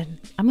keep thinking,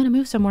 I'm going to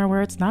move somewhere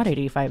where it's not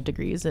 85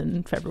 degrees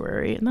in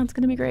February, and that's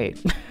going to be great.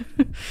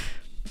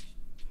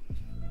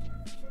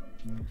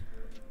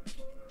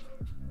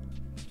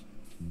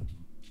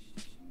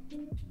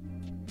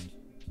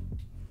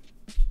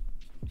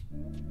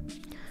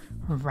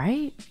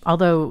 Right?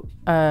 Although,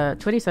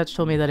 Twitty Such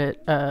told me that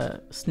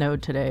it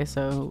snowed today,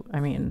 so, I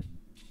mean,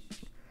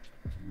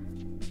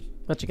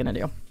 what you gonna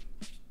do?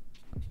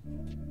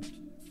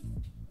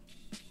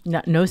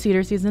 No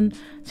cedar season.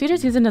 Cedar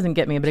season doesn't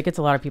get me, but it gets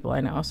a lot of people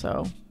I know,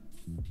 so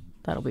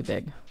that'll be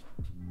big.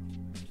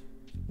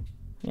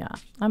 Yeah,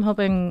 I'm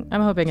hoping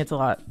it's a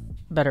lot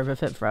better of a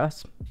fit for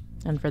us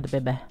and for the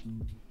baby.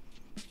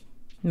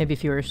 Maybe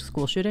fewer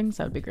school shootings.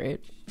 That would be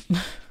great.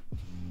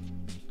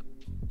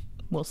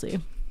 We'll see.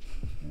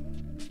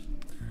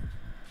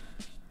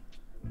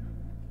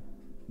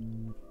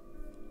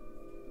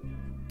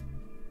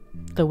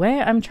 The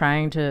way I'm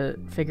trying to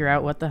figure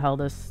out what the hell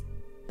this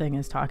thing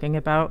is talking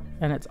about,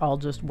 and it's all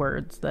just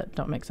words that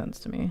don't make sense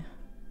to me.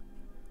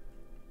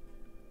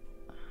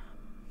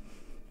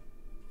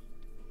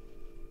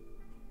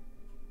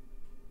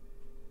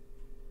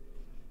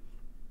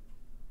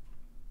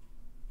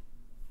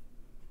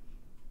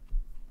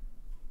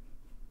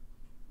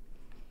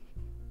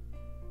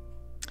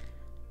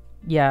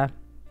 Yeah,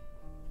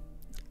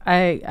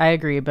 I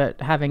agree,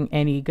 but having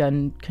any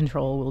gun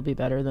control will be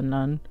better than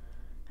none.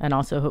 And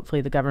also,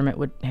 hopefully, the government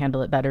would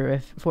handle it better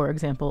if, for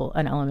example,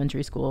 an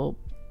elementary school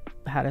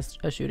had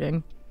a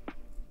shooting.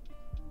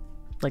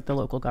 Like the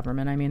local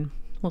government, I mean.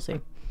 We'll see.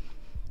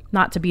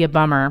 Not to be a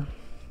bummer,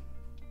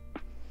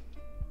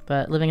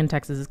 but living in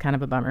Texas is kind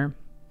of a bummer.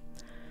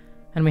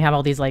 And we have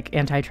all these like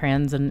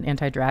anti-trans and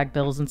anti-drag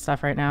bills and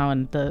stuff right now,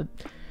 and the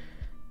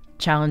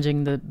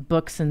challenging the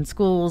books in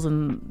schools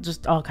and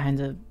just all kinds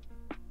of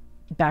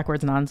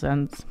backwards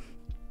nonsense.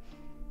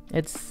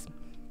 It's,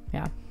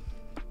 yeah.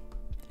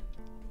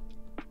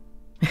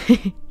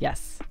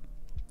 Yes,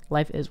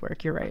 life is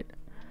work. You're right.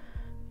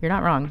 You're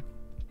not wrong.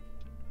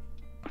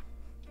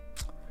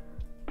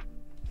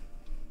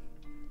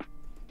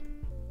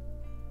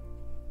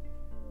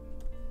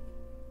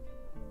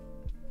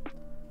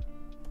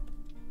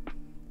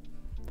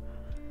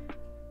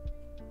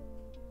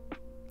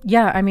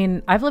 Yeah, I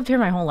mean, I've lived here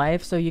my whole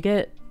life, so you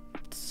get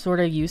sort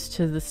of used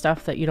to the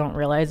stuff that you don't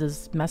realize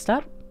is messed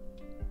up.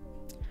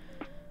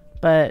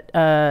 But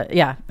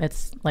yeah,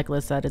 it's like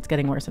Liz said, it's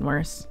getting worse and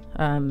worse.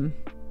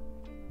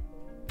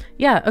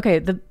 Yeah, okay,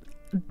 the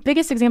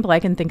biggest example I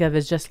can think of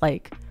is just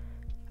like,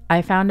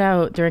 I found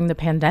out during the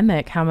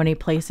pandemic how many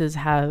places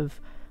have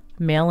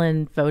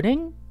mail-in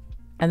voting,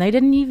 and they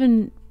didn't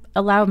even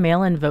allow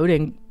mail-in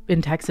voting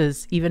in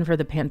Texas even for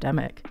the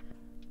pandemic.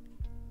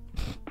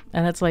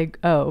 And it's like,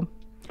 oh,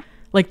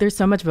 like there's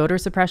so much voter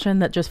suppression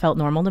that just felt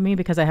normal to me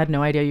because I had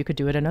no idea you could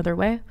do it another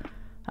way.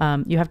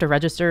 You have to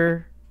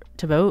register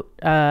to vote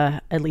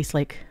at least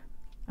like,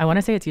 I want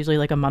to say it's usually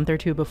like a month or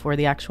two before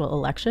the actual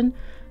election.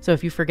 So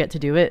if you forget to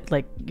do it,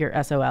 like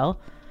you're SOL.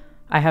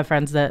 I have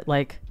friends that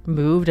like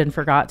moved and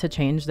forgot to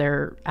change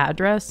their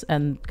address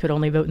and could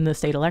only vote in the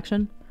state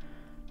election.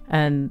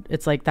 And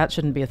it's like, that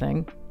shouldn't be a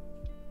thing.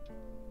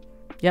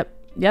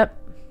 Yep.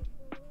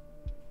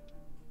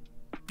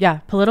 Yeah,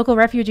 political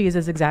refugees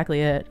is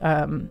exactly it.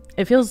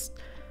 It feels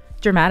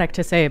dramatic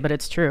to say, but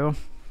it's true.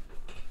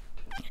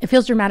 It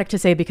feels dramatic to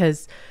say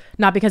because,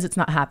 not because it's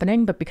not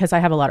happening, but because I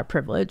have a lot of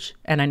privilege,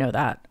 and I know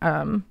that.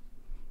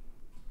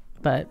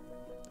 But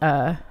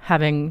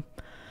having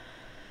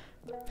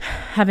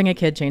a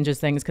kid changes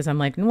things because I'm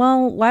like,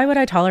 well, why would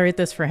I tolerate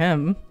this for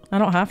him? I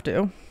don't have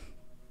to.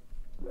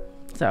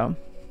 So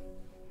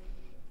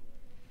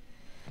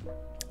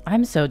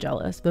I'm so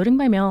jealous. Voting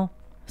by mail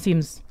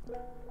seems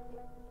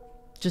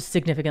just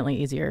significantly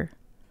easier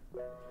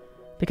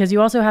because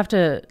you also have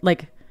to,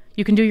 like,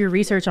 you can do your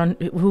research on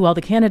who all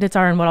the candidates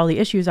are and what all the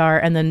issues are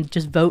and then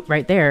just vote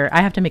right there.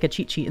 I have to make a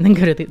cheat sheet and then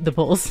go to the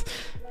polls.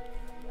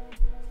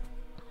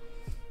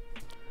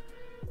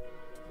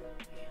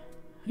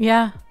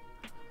 Yeah.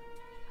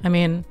 I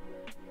mean,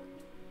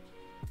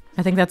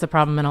 I think that's a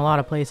problem in a lot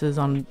of places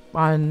on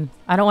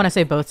I don't want to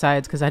say both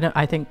sides because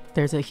I think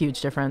there's a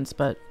huge difference,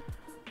 but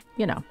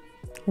you know.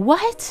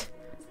 What?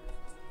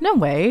 No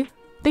way.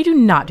 They do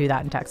not do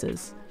that in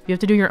Texas. You have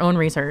to do your own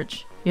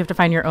research. You have to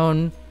find your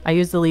own. I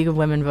use the League of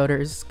Women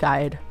Voters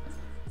guide,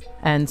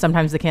 and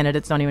sometimes the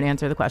candidates don't even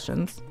answer the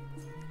questions.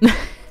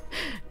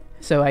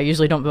 So I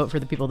usually don't vote for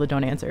the people that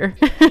don't answer.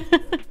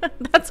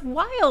 That's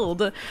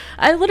wild.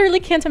 I literally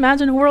can't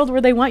imagine a world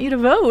where they want you to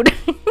vote.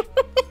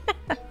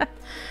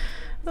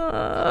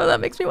 Oh, that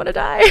makes me want to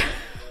die.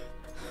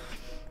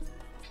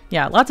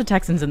 Yeah, lots of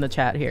Texans in the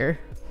chat here.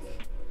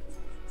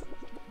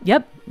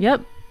 Yep.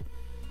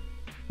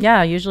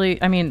 Yeah,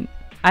 usually, I mean,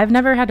 I've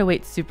never had to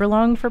wait super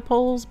long for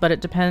polls, but it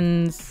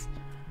depends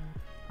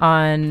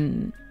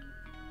on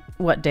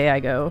what day I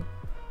go.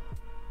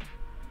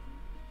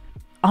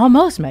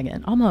 Almost,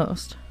 Megan,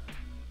 almost.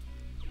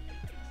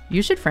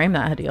 You should frame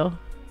that, Hadil.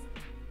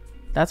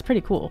 That's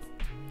pretty cool.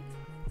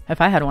 If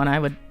I had one, I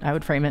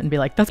would frame it and be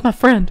like, that's my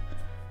friend.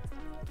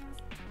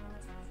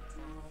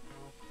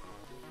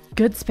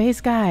 Good space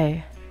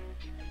guy.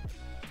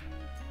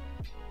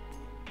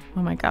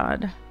 Oh my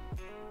god.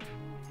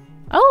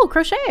 Oh,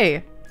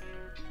 crochet.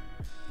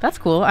 That's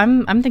cool.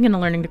 I'm thinking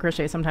of learning to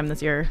crochet sometime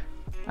this year.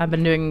 I've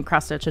been doing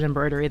cross stitch and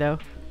embroidery though,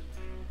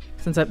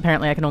 since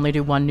apparently I can only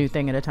do one new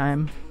thing at a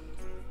time,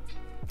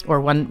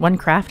 or one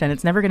craft, and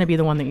it's never going to be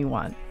the one that you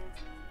want.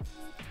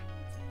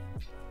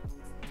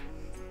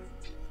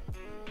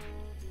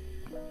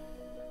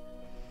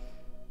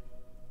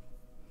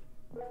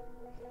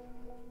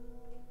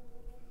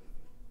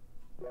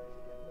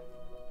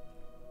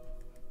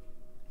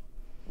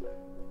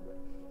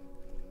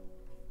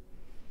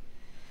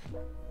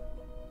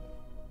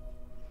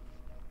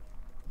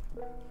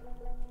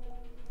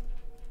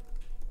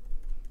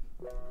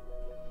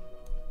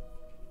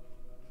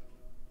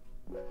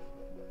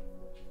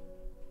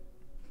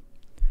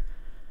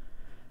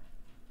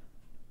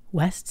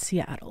 West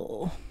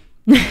Seattle.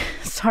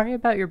 Sorry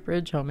about your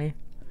bridge, homie.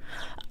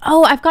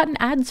 Oh, I've gotten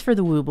ads for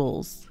the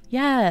Woobles.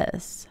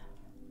 Yes.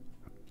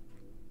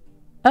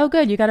 Oh,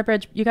 good. You got a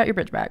bridge. You got your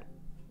bridge back.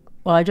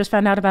 Well, I just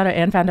found out about it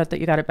and found out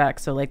that you got it back.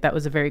 So like that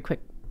was a very quick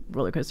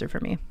roller coaster for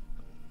me.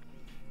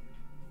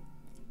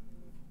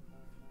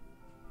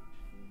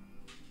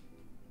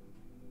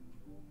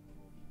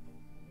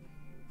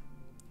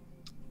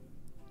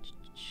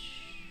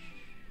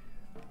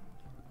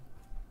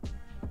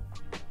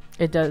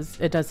 It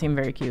does seem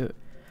very cute.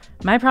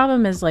 My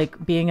problem is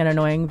like being an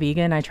annoying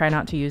vegan, I try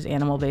not to use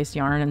animal-based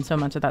yarn, and so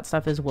much of that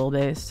stuff is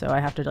wool-based, so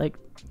I have to like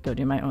go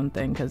do my own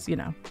thing because, you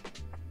know,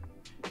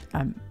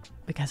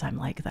 because I'm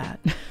like that.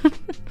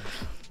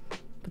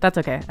 But that's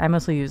okay. I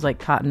mostly use like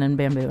cotton and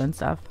bamboo and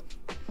stuff.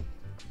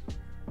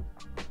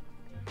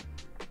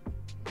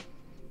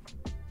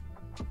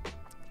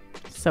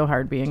 So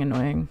hard being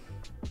annoying.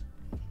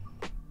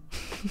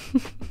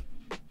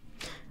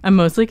 I'm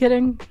mostly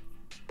kidding.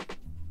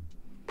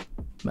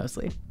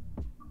 Mostly.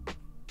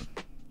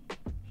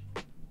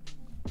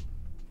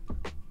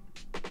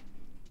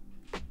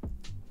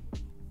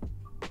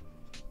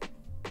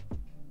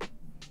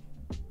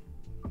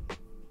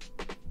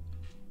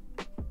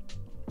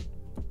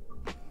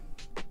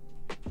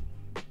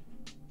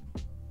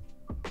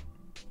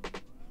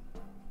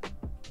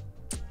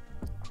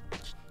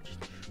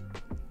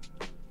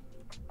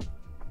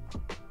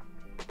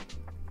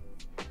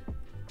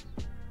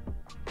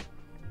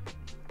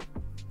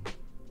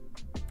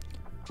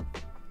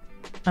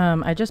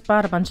 I just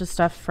bought a bunch of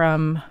stuff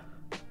from...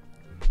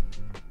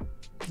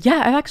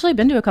 Yeah, I've actually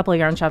been to a couple of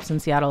yarn shops in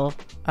Seattle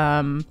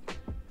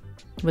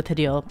with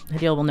Hadil.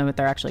 Hadil will know what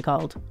they're actually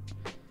called.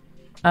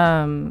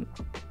 I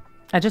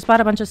just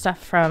bought a bunch of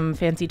stuff from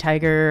Fancy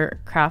Tiger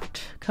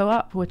Craft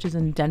Co-op, which is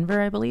in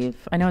Denver, I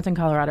believe. I know it's in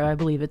Colorado. I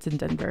believe it's in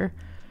Denver.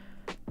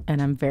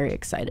 And I'm very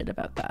excited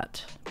about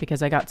that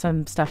because I got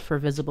some stuff for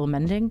visible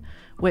mending,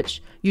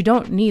 which you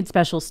don't need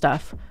special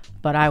stuff,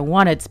 but I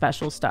wanted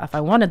special stuff.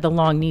 I wanted the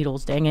long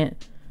needles, dang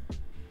it.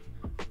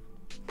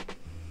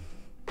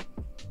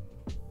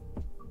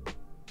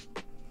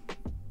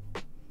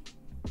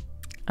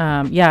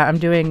 Yeah, I'm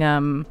doing,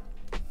 I'm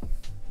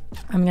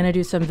going to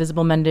do some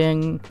visible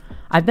mending.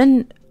 I've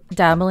been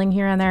dabbling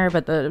here and there,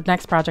 but the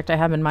next project I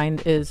have in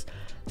mind is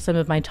some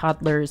of my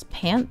toddler's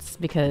pants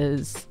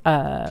because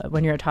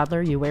when you're a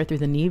toddler, you wear through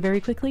the knee very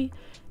quickly.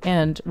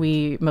 And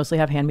we mostly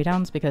have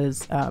hand-me-downs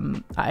because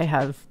I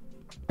have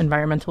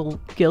environmental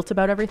guilt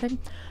about everything.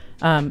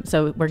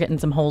 So we're getting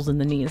some holes in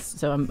the knees.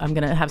 So I'm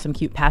going to have some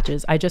cute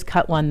patches. I just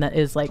cut one that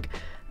is like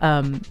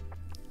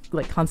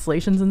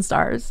constellations and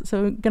stars.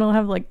 So gonna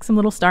have like some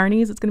little star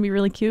knees. It's gonna be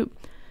really cute.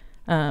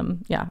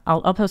 Yeah,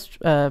 I'll post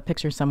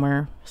pictures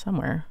somewhere.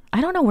 I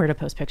don't know where to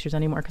post pictures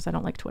anymore because I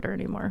don't like Twitter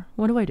anymore.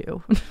 What do I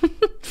do?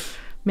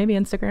 Maybe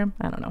Instagram?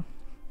 I don't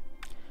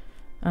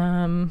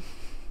know.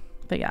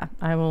 But yeah,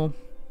 I'll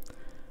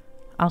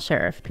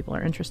share if people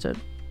are interested.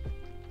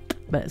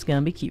 But it's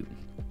gonna be cute.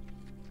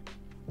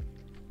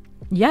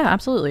 Yeah,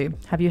 absolutely.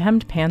 Have you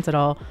hemmed pants at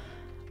all?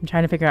 I'm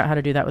trying to figure out how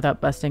to do that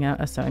without busting out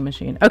a sewing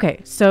machine.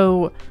 Okay,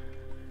 so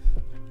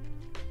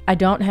I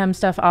don't hem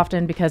stuff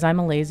often because I'm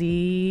a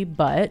lazy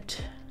butt,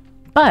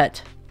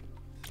 but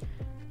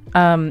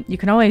you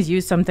can always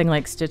use something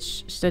like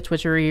Stitch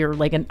Witchery or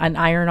like an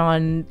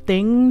iron-on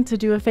thing to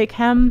do a fake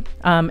hem.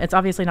 It's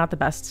obviously not the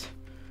best,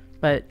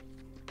 but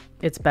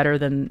it's better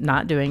than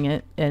not doing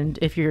it. And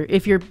if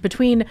you're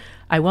between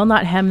I will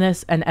not hem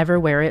this and ever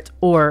wear it,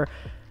 or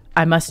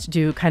I must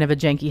do kind of a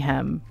janky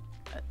hem,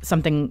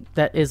 something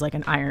that is like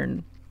an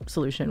iron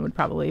solution would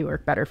probably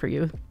work better for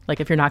you. Like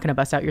if you're not going to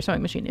bust out your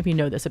sewing machine, if you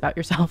know this about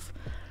yourself.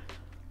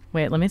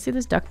 Wait, let me see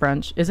this duck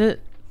brunch. Is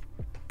it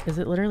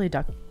literally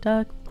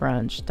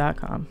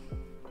duckbrunch.com?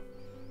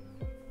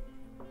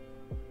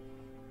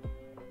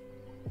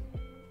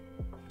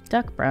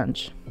 Duck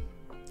brunch.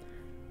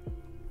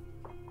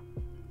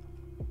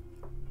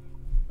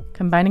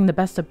 Combining the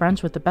best of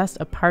brunch with the best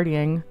of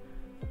partying.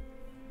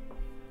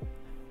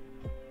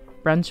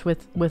 Brunch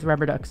with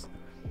rubber ducks.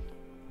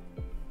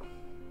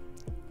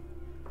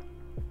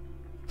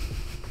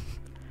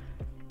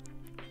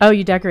 Oh,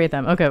 you decorate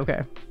them.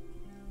 Okay.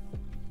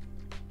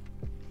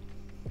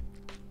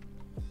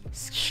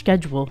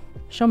 schedule?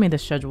 Show me the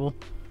schedule.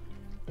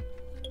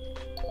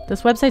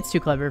 This website's too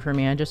clever for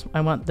me.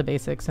 I want the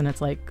basics, and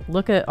it's like,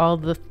 look at all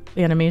the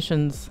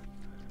animations.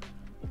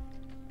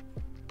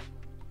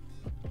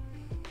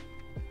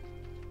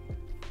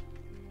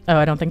 Oh,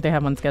 I don't think they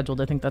have one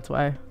scheduled. I think that's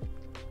why.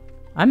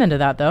 I'm into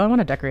that though. I want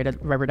to decorate a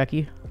rubber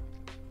ducky.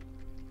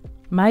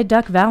 My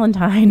duck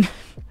Valentine.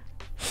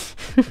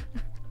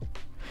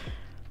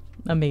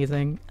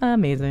 Amazing.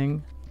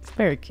 Amazing. It's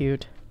very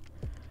cute.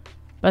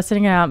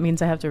 Busting it out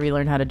means I have to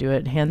relearn how to do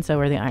it. Hand sew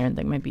or the iron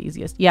thing might be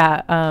easiest.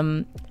 Yeah.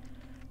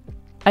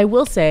 I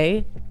will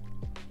say,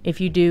 if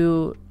you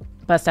do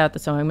bust out the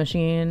sewing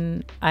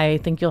machine, I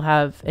think you'll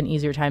have an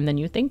easier time than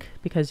you think,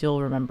 because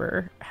you'll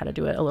remember how to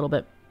do it a little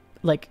bit.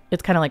 Like,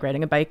 it's kind of like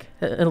riding a bike.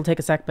 It'll take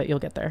a sec, but you'll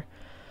get there.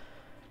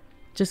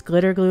 Just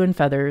glitter, glue, and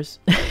feathers.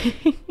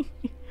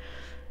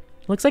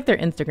 Looks like their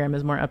Instagram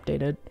is more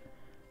updated.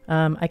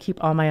 I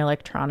keep all my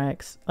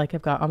electronics. Like,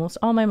 I've got almost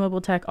all my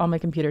mobile tech, all my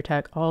computer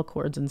tech, all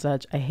cords and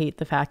such. I hate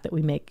the fact that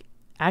we make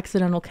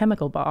accidental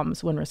chemical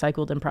bombs when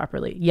recycled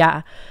improperly.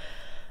 Yeah,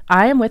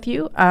 I am with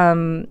you.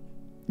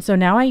 So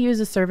now I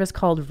use a service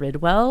called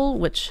Ridwell,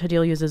 which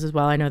Hadil uses as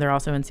well. I know they're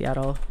also in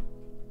Seattle.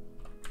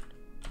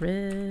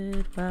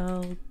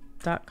 Ridwell.com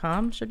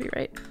should be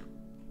right.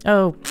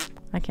 Oh,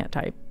 I can't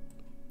type.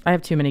 I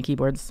have too many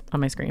keyboards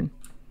on my screen.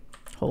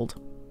 Hold.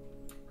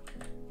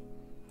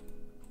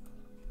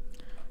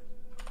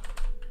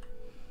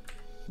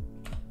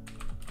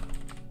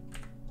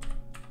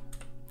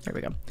 There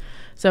we go.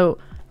 So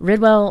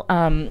Ridwell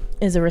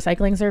is a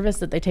recycling service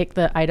that they take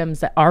the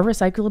items that are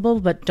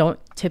recyclable but don't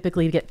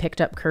typically get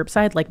picked up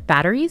curbside, like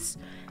batteries.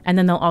 And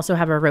then they'll also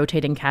have a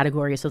rotating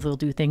category. So they'll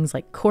do things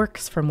like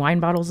corks from wine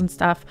bottles and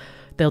stuff.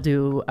 They'll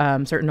do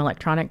certain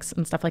electronics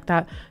and stuff like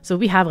that. So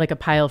we have like a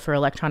pile for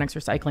electronics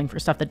recycling for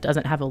stuff that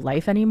doesn't have a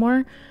life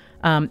anymore.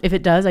 If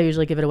it does, I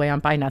usually give it away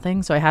on Buy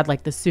Nothing. So I had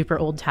like this super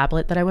old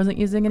tablet that I wasn't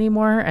using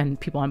anymore, and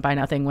people on Buy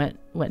Nothing went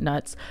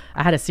nuts.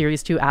 I had a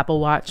Series 2 Apple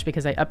Watch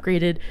because I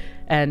upgraded,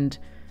 and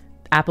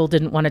Apple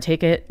didn't want to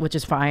take it, which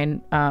is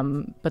fine.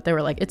 But they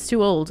were like, it's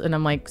too old. And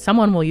I'm like,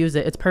 someone will use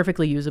it. It's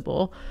perfectly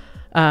usable.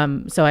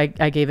 So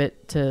I gave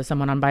it to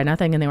someone on Buy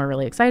Nothing, and they were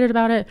really excited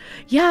about it.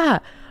 Yeah.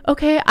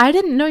 Okay. I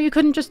didn't know you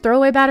couldn't just throw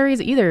away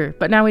batteries either,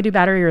 but now we do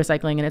battery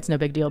recycling, and it's no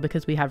big deal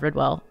because we have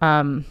Ridwell.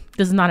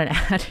 This is not an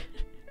ad.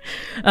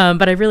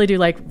 But I really do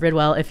like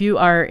Ridwell. If you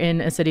are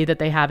in a city that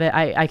they have it,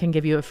 I can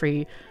give you a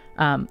free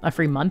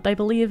month, I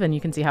believe, and you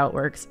can see how it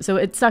works. So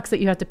it sucks that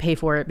you have to pay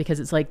for it,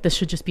 because it's like, this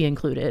should just be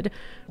included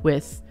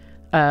with,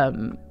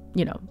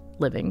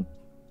 living.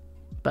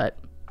 But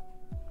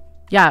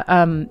yeah,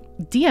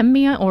 DM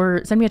me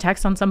or send me a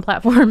text on some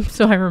platform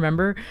so I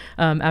remember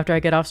after I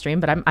get off stream,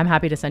 but I'm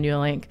happy to send you a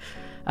link.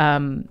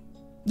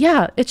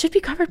 Yeah, it should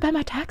be covered by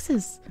my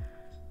taxes.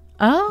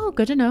 Oh,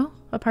 good to know.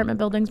 Apartment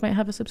buildings might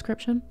have a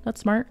subscription.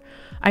 That's smart.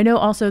 I know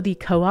also the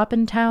co-op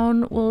in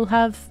town will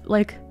have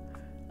like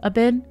a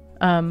bid,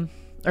 or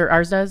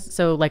ours does.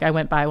 So like I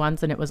went by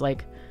once and it was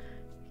like,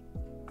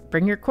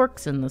 bring your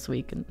corks in this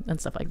week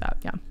and stuff like that.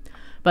 Yeah.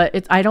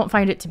 But I don't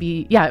find it to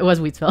be, yeah, it was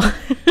Wheatsville.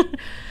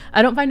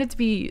 I don't find it to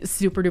be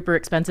super duper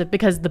expensive,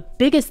 because the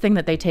biggest thing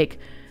that they take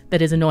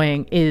that is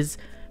annoying is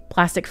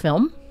plastic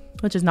film,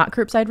 which is not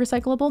curbside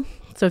recyclable.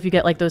 So if you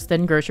get like those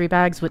thin grocery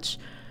bags, which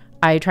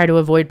I try to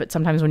avoid, but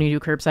sometimes when you do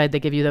curbside, they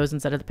give you those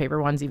instead of the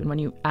paper ones, even when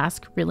you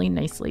ask really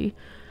nicely,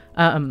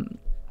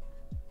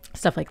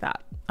 stuff like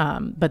that.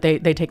 But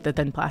they take the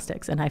thin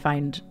plastics, and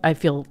I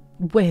feel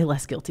way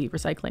less guilty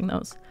recycling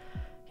those.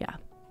 Yeah.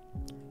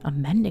 A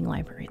mending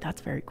library.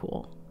 That's very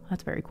cool.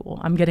 That's very cool.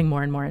 I'm getting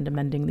more and more into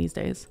mending these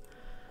days.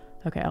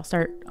 Okay. I'll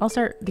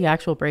start the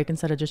actual break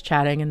instead of just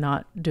chatting and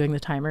not doing the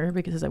timer,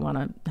 because I want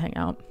to hang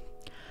out.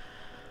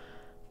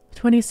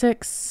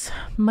 26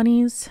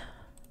 monies.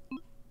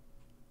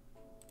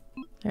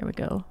 There we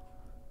go.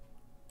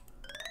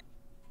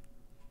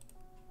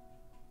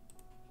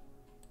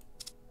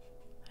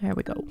 There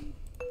we go.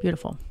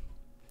 Beautiful.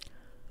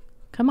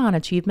 Come on,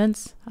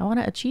 achievements. I want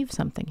to achieve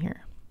something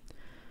here.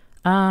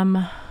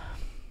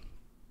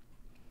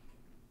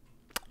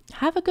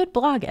 Have a good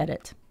blog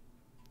edit.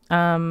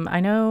 I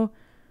know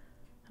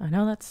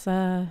that's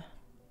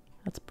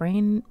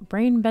brain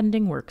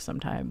bending work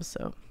sometimes.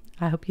 So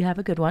I hope you have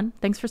a good one.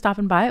 Thanks for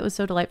stopping by. It was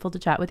so delightful to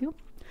chat with you.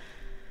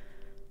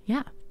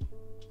 Yeah.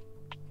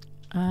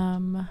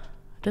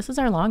 This is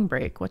our long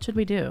break. What should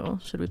we do?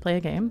 Should we play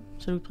a game?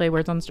 Should we play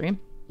Words on Stream?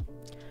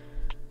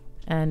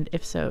 And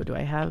if so, do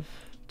I have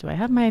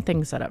my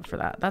thing set up for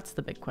that? That's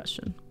the big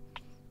question.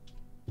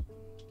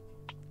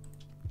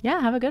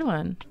 Yeah, have a good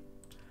one.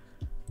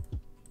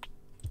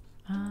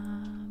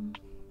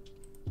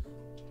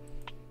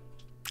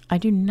 I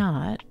do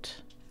not.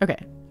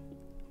 Okay.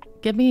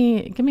 Give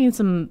me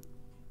some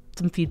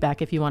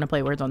feedback if you want to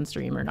play Words on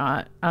Stream or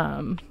not.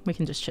 We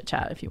can just chit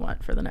chat if you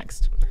want for the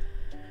next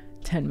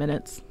 10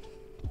 minutes.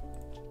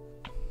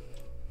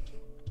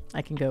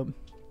 I can go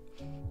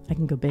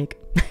big.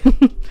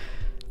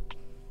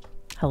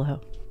 Hello.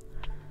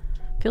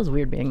 Feels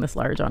weird being this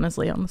large,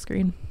 honestly, on the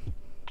screen.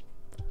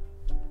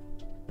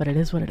 But it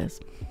is what it is.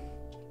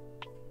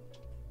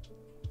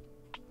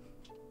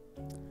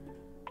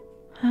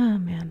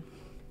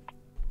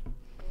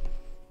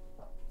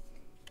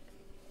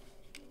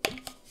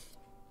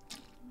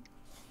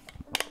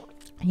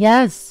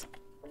 Yes.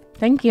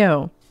 Thank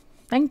you.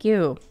 Thank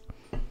you.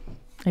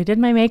 I did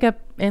my makeup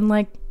in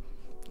like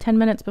 10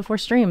 minutes before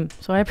stream,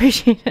 so I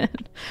appreciate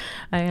it.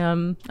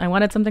 I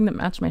wanted something that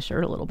matched my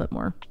shirt a little bit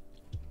more.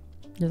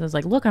 Because I was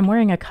like, look, I'm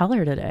wearing a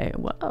color today.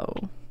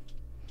 Whoa.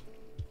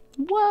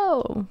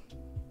 Whoa.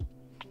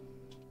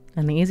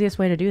 And the easiest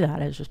way to do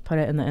that is just put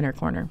it in the inner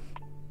corner.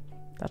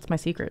 That's my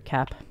secret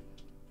cap.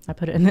 I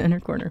put it in the inner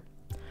corner.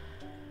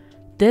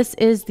 This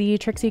is the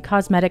Trixie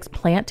Cosmetics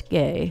Plant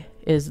Gay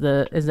is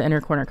the inner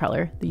corner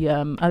color. The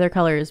other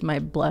color is my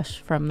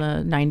blush from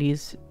the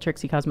 90s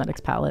Trixie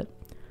Cosmetics palette.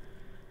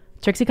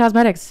 Trixie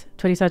Cosmetics,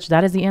 Twitty Such,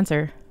 that is the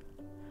answer.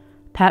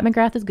 Pat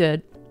McGrath is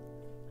good.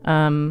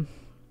 I'm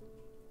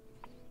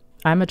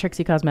a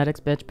Trixie Cosmetics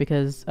bitch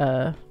because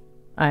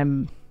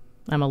I'm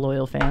a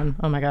loyal fan.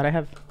 Oh my god, I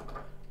have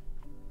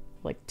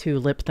like 2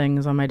 lip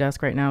things on my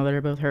desk right now that are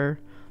both her.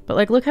 But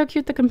like, look how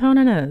cute the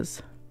component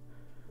is.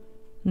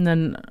 And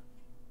then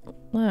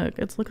look,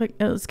 it's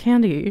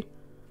candy.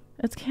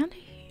 It's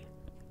candy.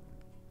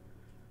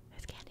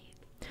 It's candy.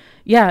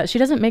 Yeah, she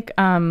doesn't make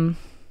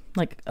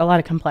like a lot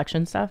of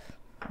complexion stuff.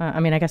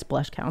 I mean, I guess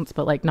blush counts,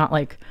 but like not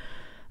like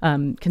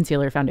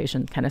concealer,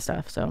 foundation kind of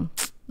stuff. So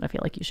I feel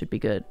like you should be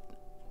good.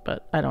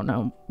 But I don't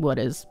know what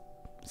is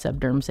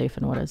Sebderm safe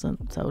and what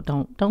isn't. So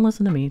don't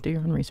listen to me. Do your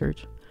own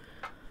research.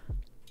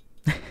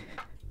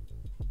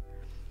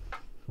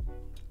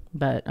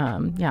 But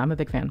yeah, I'm a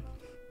big fan.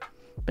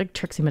 Big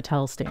Trixie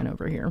Mattel stan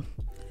over here.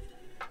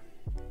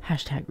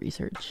 Hashtag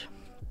research.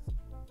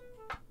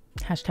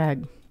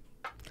 Hashtag.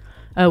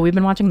 Oh, we've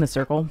been watching The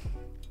Circle.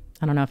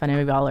 I don't know if any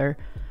of y'all are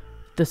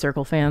The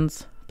Circle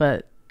fans,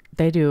 but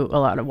they do a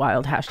lot of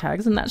wild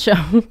hashtags in that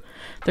show.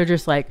 They're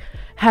just like,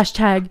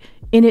 hashtag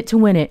in it to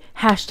win it.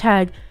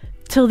 Hashtag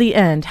till the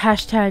end.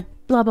 Hashtag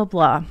blah, blah,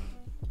 blah.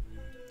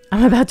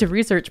 I'm about to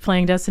research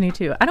playing Destiny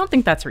 2. I don't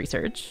think that's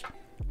research.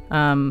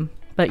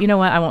 But you know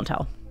what? I won't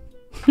tell.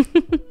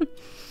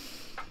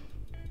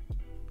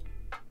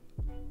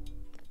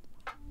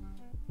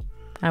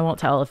 I won't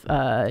tell if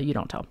you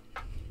don't tell.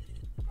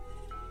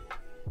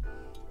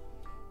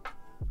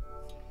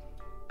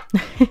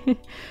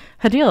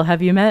 Hadil,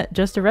 have you met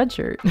Just a Red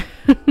Shirt?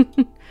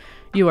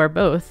 You are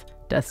both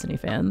Destiny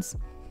fans.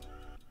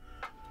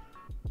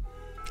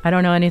 I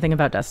don't know anything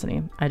about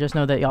Destiny. I just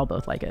know that y'all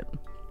both like it.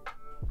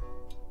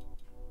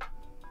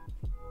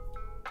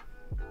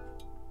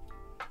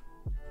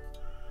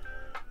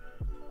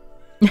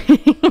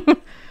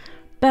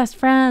 Best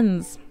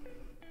friends.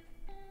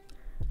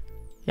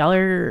 Y'all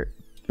are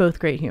both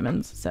great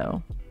humans,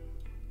 so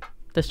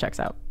this checks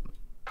out.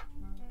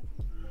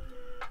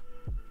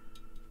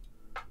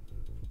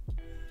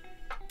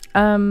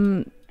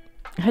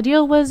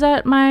 Hadil was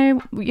at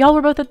y'all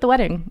were both at the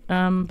wedding,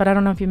 but I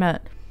don't know if you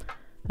met.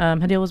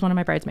 Hadil was one of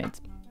my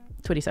bridesmaids.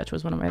 Twitty Such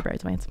was one of my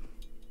bridesmaids.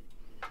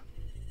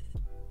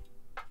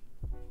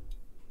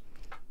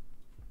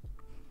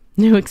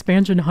 New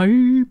expansion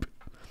hype.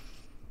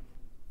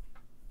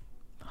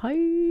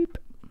 Hype.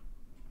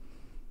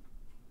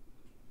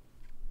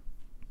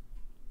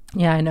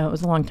 Yeah, I know. It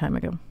was a long time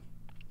ago.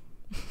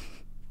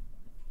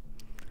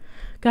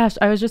 Gosh,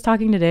 I was just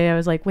talking today. I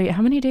was like, wait,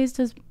 how many days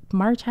does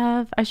March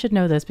have? I should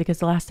know this because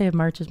the last day of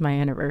March is my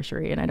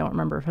anniversary, and I don't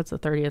remember if it's the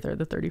 30th or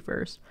the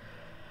 31st.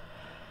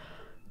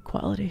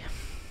 Quality.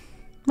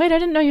 Wait, I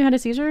didn't know you had a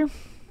seizure.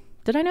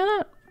 Did I know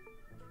that?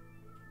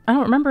 I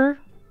don't remember.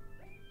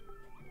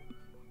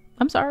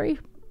 I'm sorry.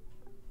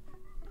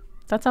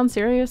 That sounds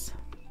serious.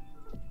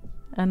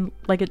 And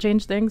like it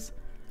changed things.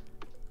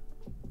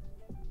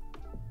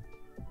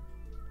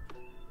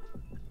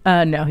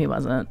 No, he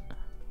wasn't.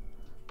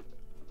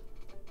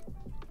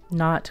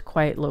 Not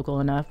quite local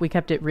enough. We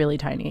kept it really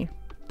tiny.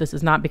 This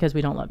is not because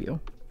we don't love you.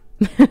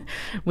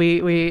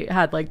 we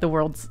had like the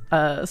world's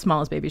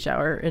smallest baby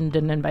shower and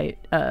didn't invite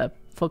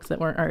folks that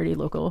weren't already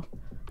local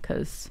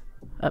because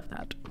of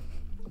that.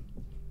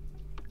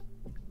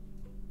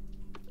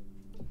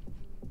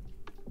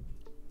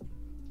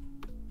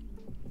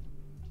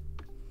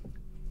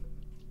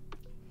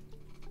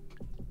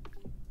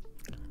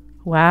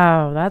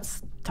 Wow,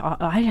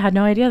 I had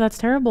no idea. That's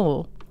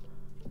terrible.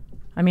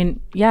 I mean,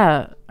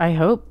 yeah, I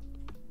hope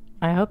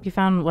you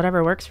found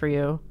whatever works for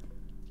you.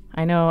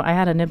 I know I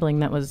had a nibbling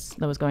that was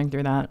going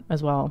through that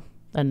as well,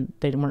 and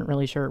they weren't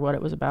really sure what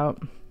it was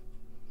about.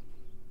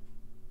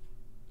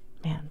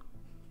 Man,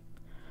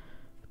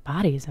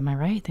 bodies, am I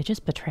right? They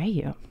just betray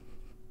you.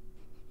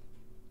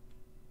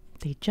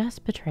 They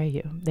just betray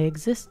you. They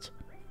exist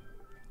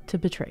to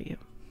betray you.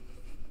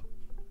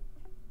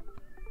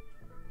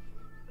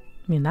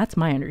 I mean, that's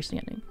my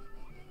understanding.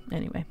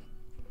 Anyway.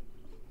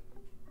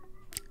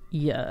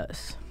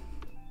 Yes.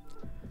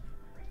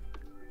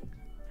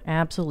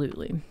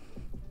 Absolutely.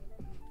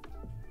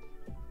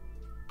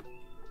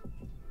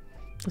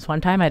 This one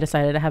time I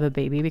decided to have a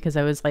baby because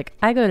I was like,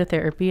 I go to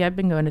therapy. I've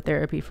been going to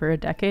therapy for a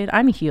decade.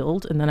 I'm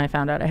healed. And then I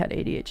found out I had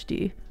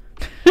ADHD.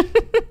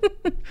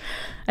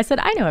 I said,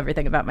 I know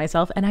everything about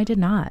myself. And I did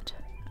not.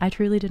 I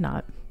truly did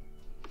not.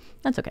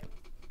 That's okay.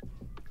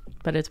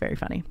 But it's very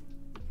funny.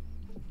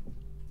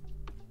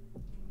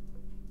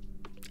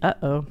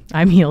 Uh-oh,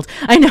 I'm healed.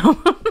 I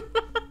know.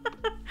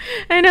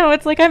 I know.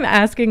 It's like I'm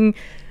asking,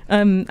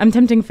 I'm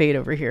tempting fate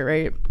over here,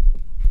 right?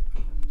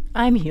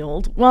 I'm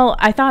healed. Well,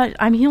 I thought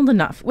I'm healed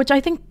enough, which I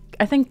think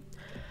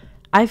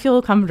I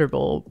feel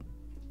comfortable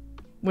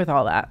with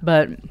all that,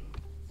 but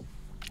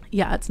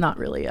yeah, it's not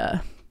really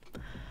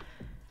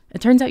it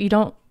turns out you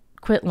don't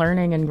quit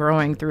learning and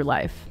growing through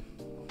life.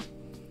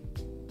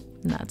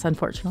 And that's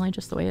unfortunately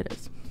just the way it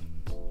is.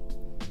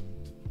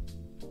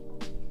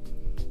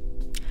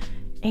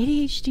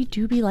 ADHD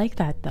do be like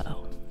that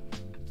though.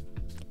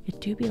 It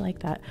do be like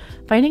that.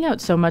 Finding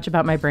out so much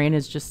about my brain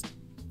is just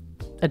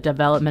a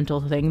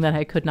developmental thing that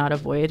I could not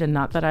avoid, and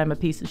not that I'm a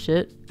piece of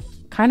shit.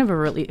 Kind of a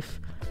relief,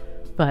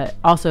 but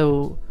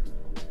also,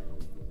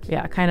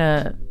 yeah, kind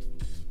of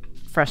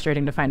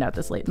frustrating to find out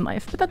this late in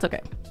life, but that's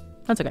okay.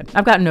 That's okay.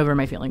 I've gotten over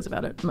my feelings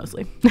about it,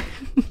 mostly.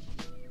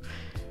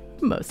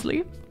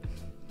 Mostly.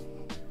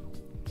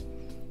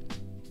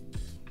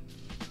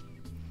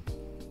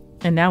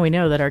 And now we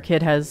know that our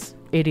kid has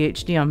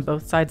ADHD on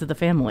both sides of the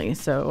family,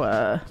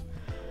 so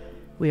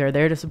we are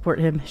there to support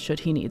him should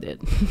he need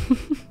it.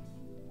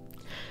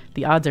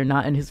 The odds are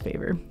not in his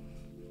favor.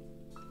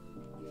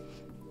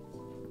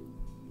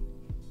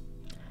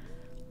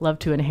 Love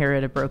to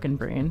inherit a broken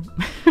brain.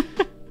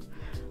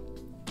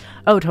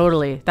 Oh,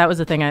 totally. That was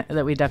the thing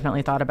that we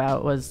definitely thought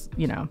about was,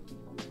 you know,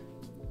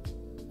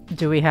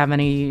 do we have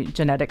any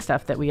genetic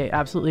stuff that we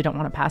absolutely don't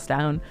want to pass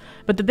down?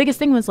 But the biggest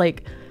thing was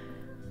like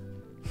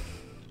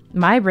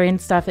my brain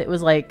stuff. It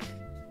was like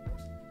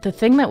the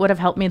thing that would have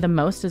helped me the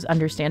most is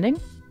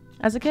understanding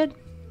as a kid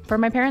for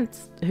my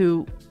parents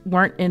who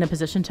weren't in a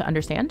position to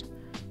understand.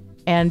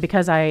 And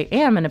because I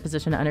am in a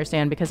position to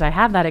understand, because I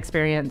have that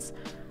experience,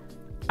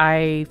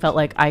 I felt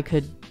like I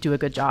could do a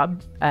good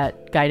job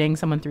at guiding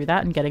someone through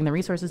that and getting the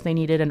resources they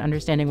needed and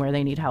understanding where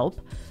they need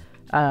help.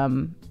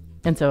 And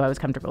so I was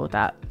comfortable with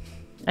that.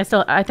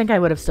 I think I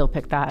would have still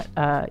picked that,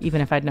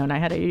 even if I'd known I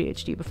had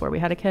ADHD before we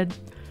had a kid.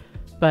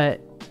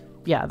 But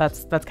yeah,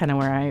 that's kind of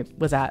where I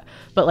was at.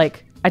 But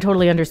like, I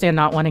totally understand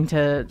not wanting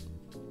to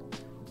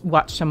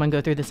watch someone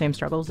go through the same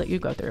struggles that you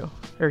go through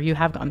or you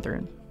have gone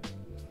through.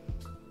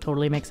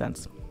 Totally makes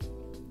sense.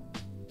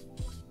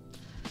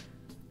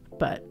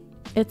 But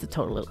it's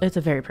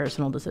a very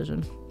personal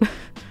decision.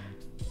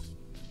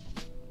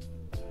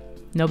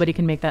 Nobody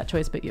can make that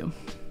choice but you.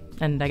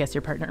 And I guess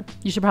your partner.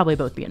 You should probably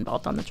both be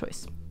involved on the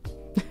choice.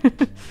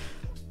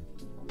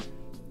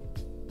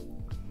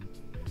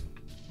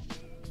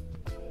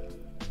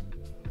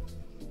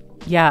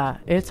 Yeah,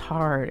 it's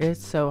hard.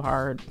 It's so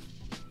hard.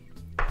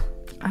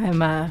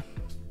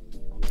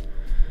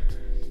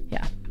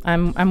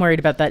 I'm worried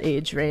about that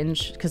age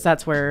range because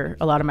that's where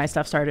a lot of my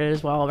stuff started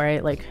as well,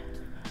 right? Like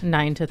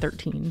 9 to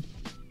 13.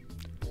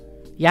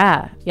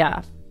 Yeah.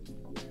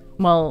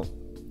 Well,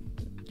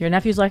 your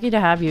nephew's lucky to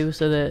have you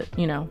so that,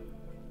 you know,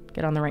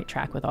 get on the right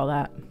track with all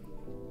that.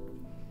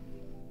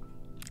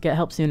 Get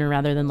help sooner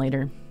rather than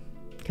later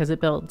because it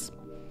builds.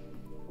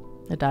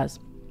 It does.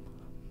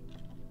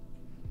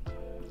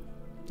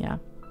 Yeah.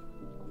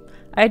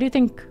 I do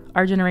think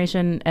our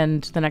generation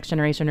and the next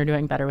generation are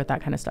doing better with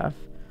that kind of stuff.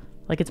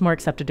 Like it's more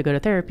accepted to go to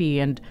therapy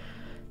and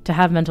to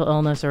have mental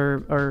illness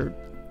or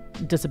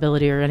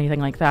disability or anything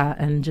like that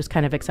and just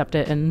kind of accept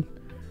it and,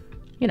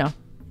 you know,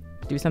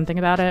 do something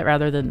about it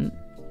rather than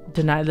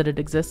deny that it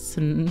exists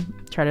and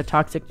try to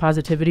toxic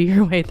positivity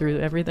your way through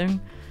everything,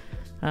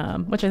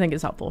 which I think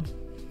is helpful.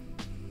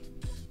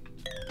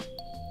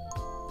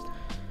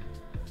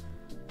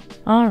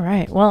 All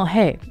right. Well,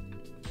 hey.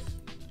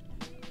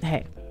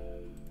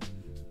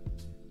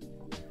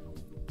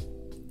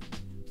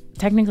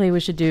 Technically, we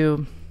should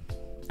do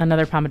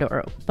another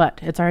Pomodoro, but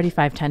it's already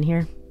 5:10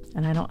 here,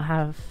 and I don't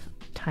have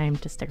time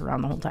to stick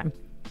around the whole time.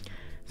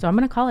 So I'm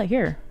going to call it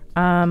here.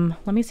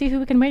 Let me see who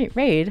we can raid.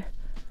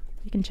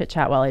 We can chit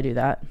chat while I do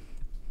that.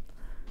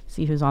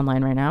 See who's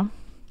online right now.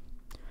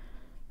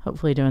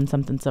 Hopefully doing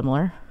something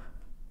similar.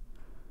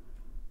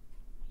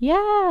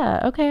 Yeah,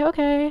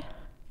 okay.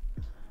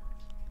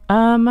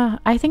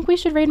 I think we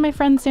should raid my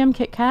friend Sam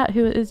KitKat,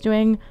 who is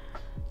doing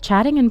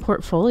chatting and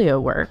portfolio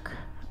work.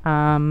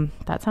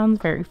 That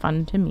sounds very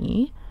fun to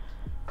me.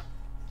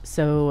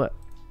 So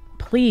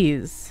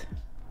please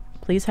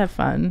have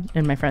fun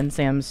in my friend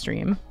Sam's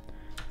stream.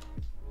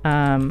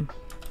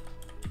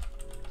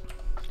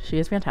 She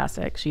is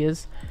fantastic. She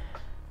is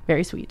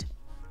very sweet.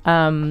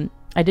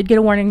 I did get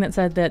a warning that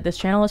said that this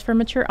channel is for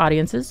mature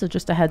audiences, so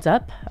just a heads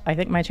up. I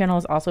think my channel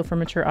is also for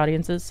mature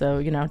audiences, so,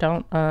 you know,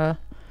 don't, I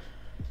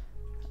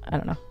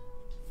don't know.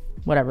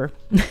 Whatever.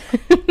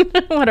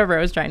 Whatever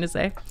I was trying to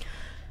say.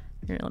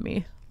 Here, let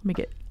me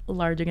get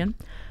large again.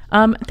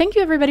 Thank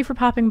you everybody for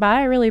popping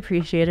by. I really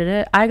appreciated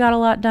it. I got a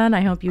lot done.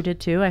 I hope you did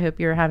too. I hope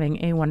you're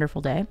having a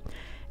wonderful day.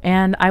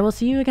 And I will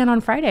see you again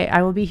on Friday.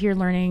 I will be here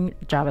learning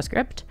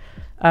JavaScript.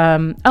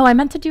 I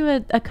meant to do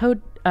a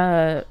Code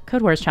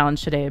Wars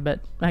challenge today,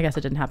 but I guess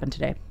it didn't happen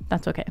today.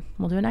 That's okay.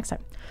 We'll do it next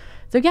time.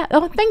 So yeah.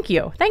 Oh, thank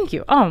you.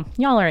 Oh,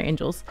 y'all are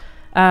angels.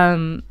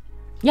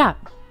 Yeah.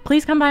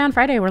 please come by on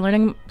Friday. We're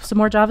learning some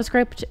more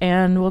JavaScript,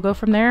 and we'll go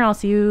from there. I'll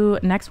see you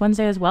next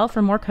Wednesday as well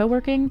for more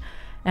co-working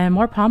and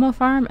more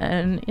PomoFarm,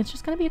 and it's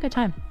just going to be a good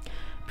time.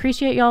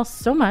 Appreciate y'all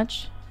so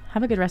much.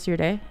 Have a good rest of your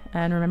day,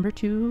 and remember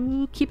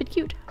to keep it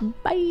cute.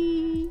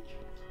 Bye.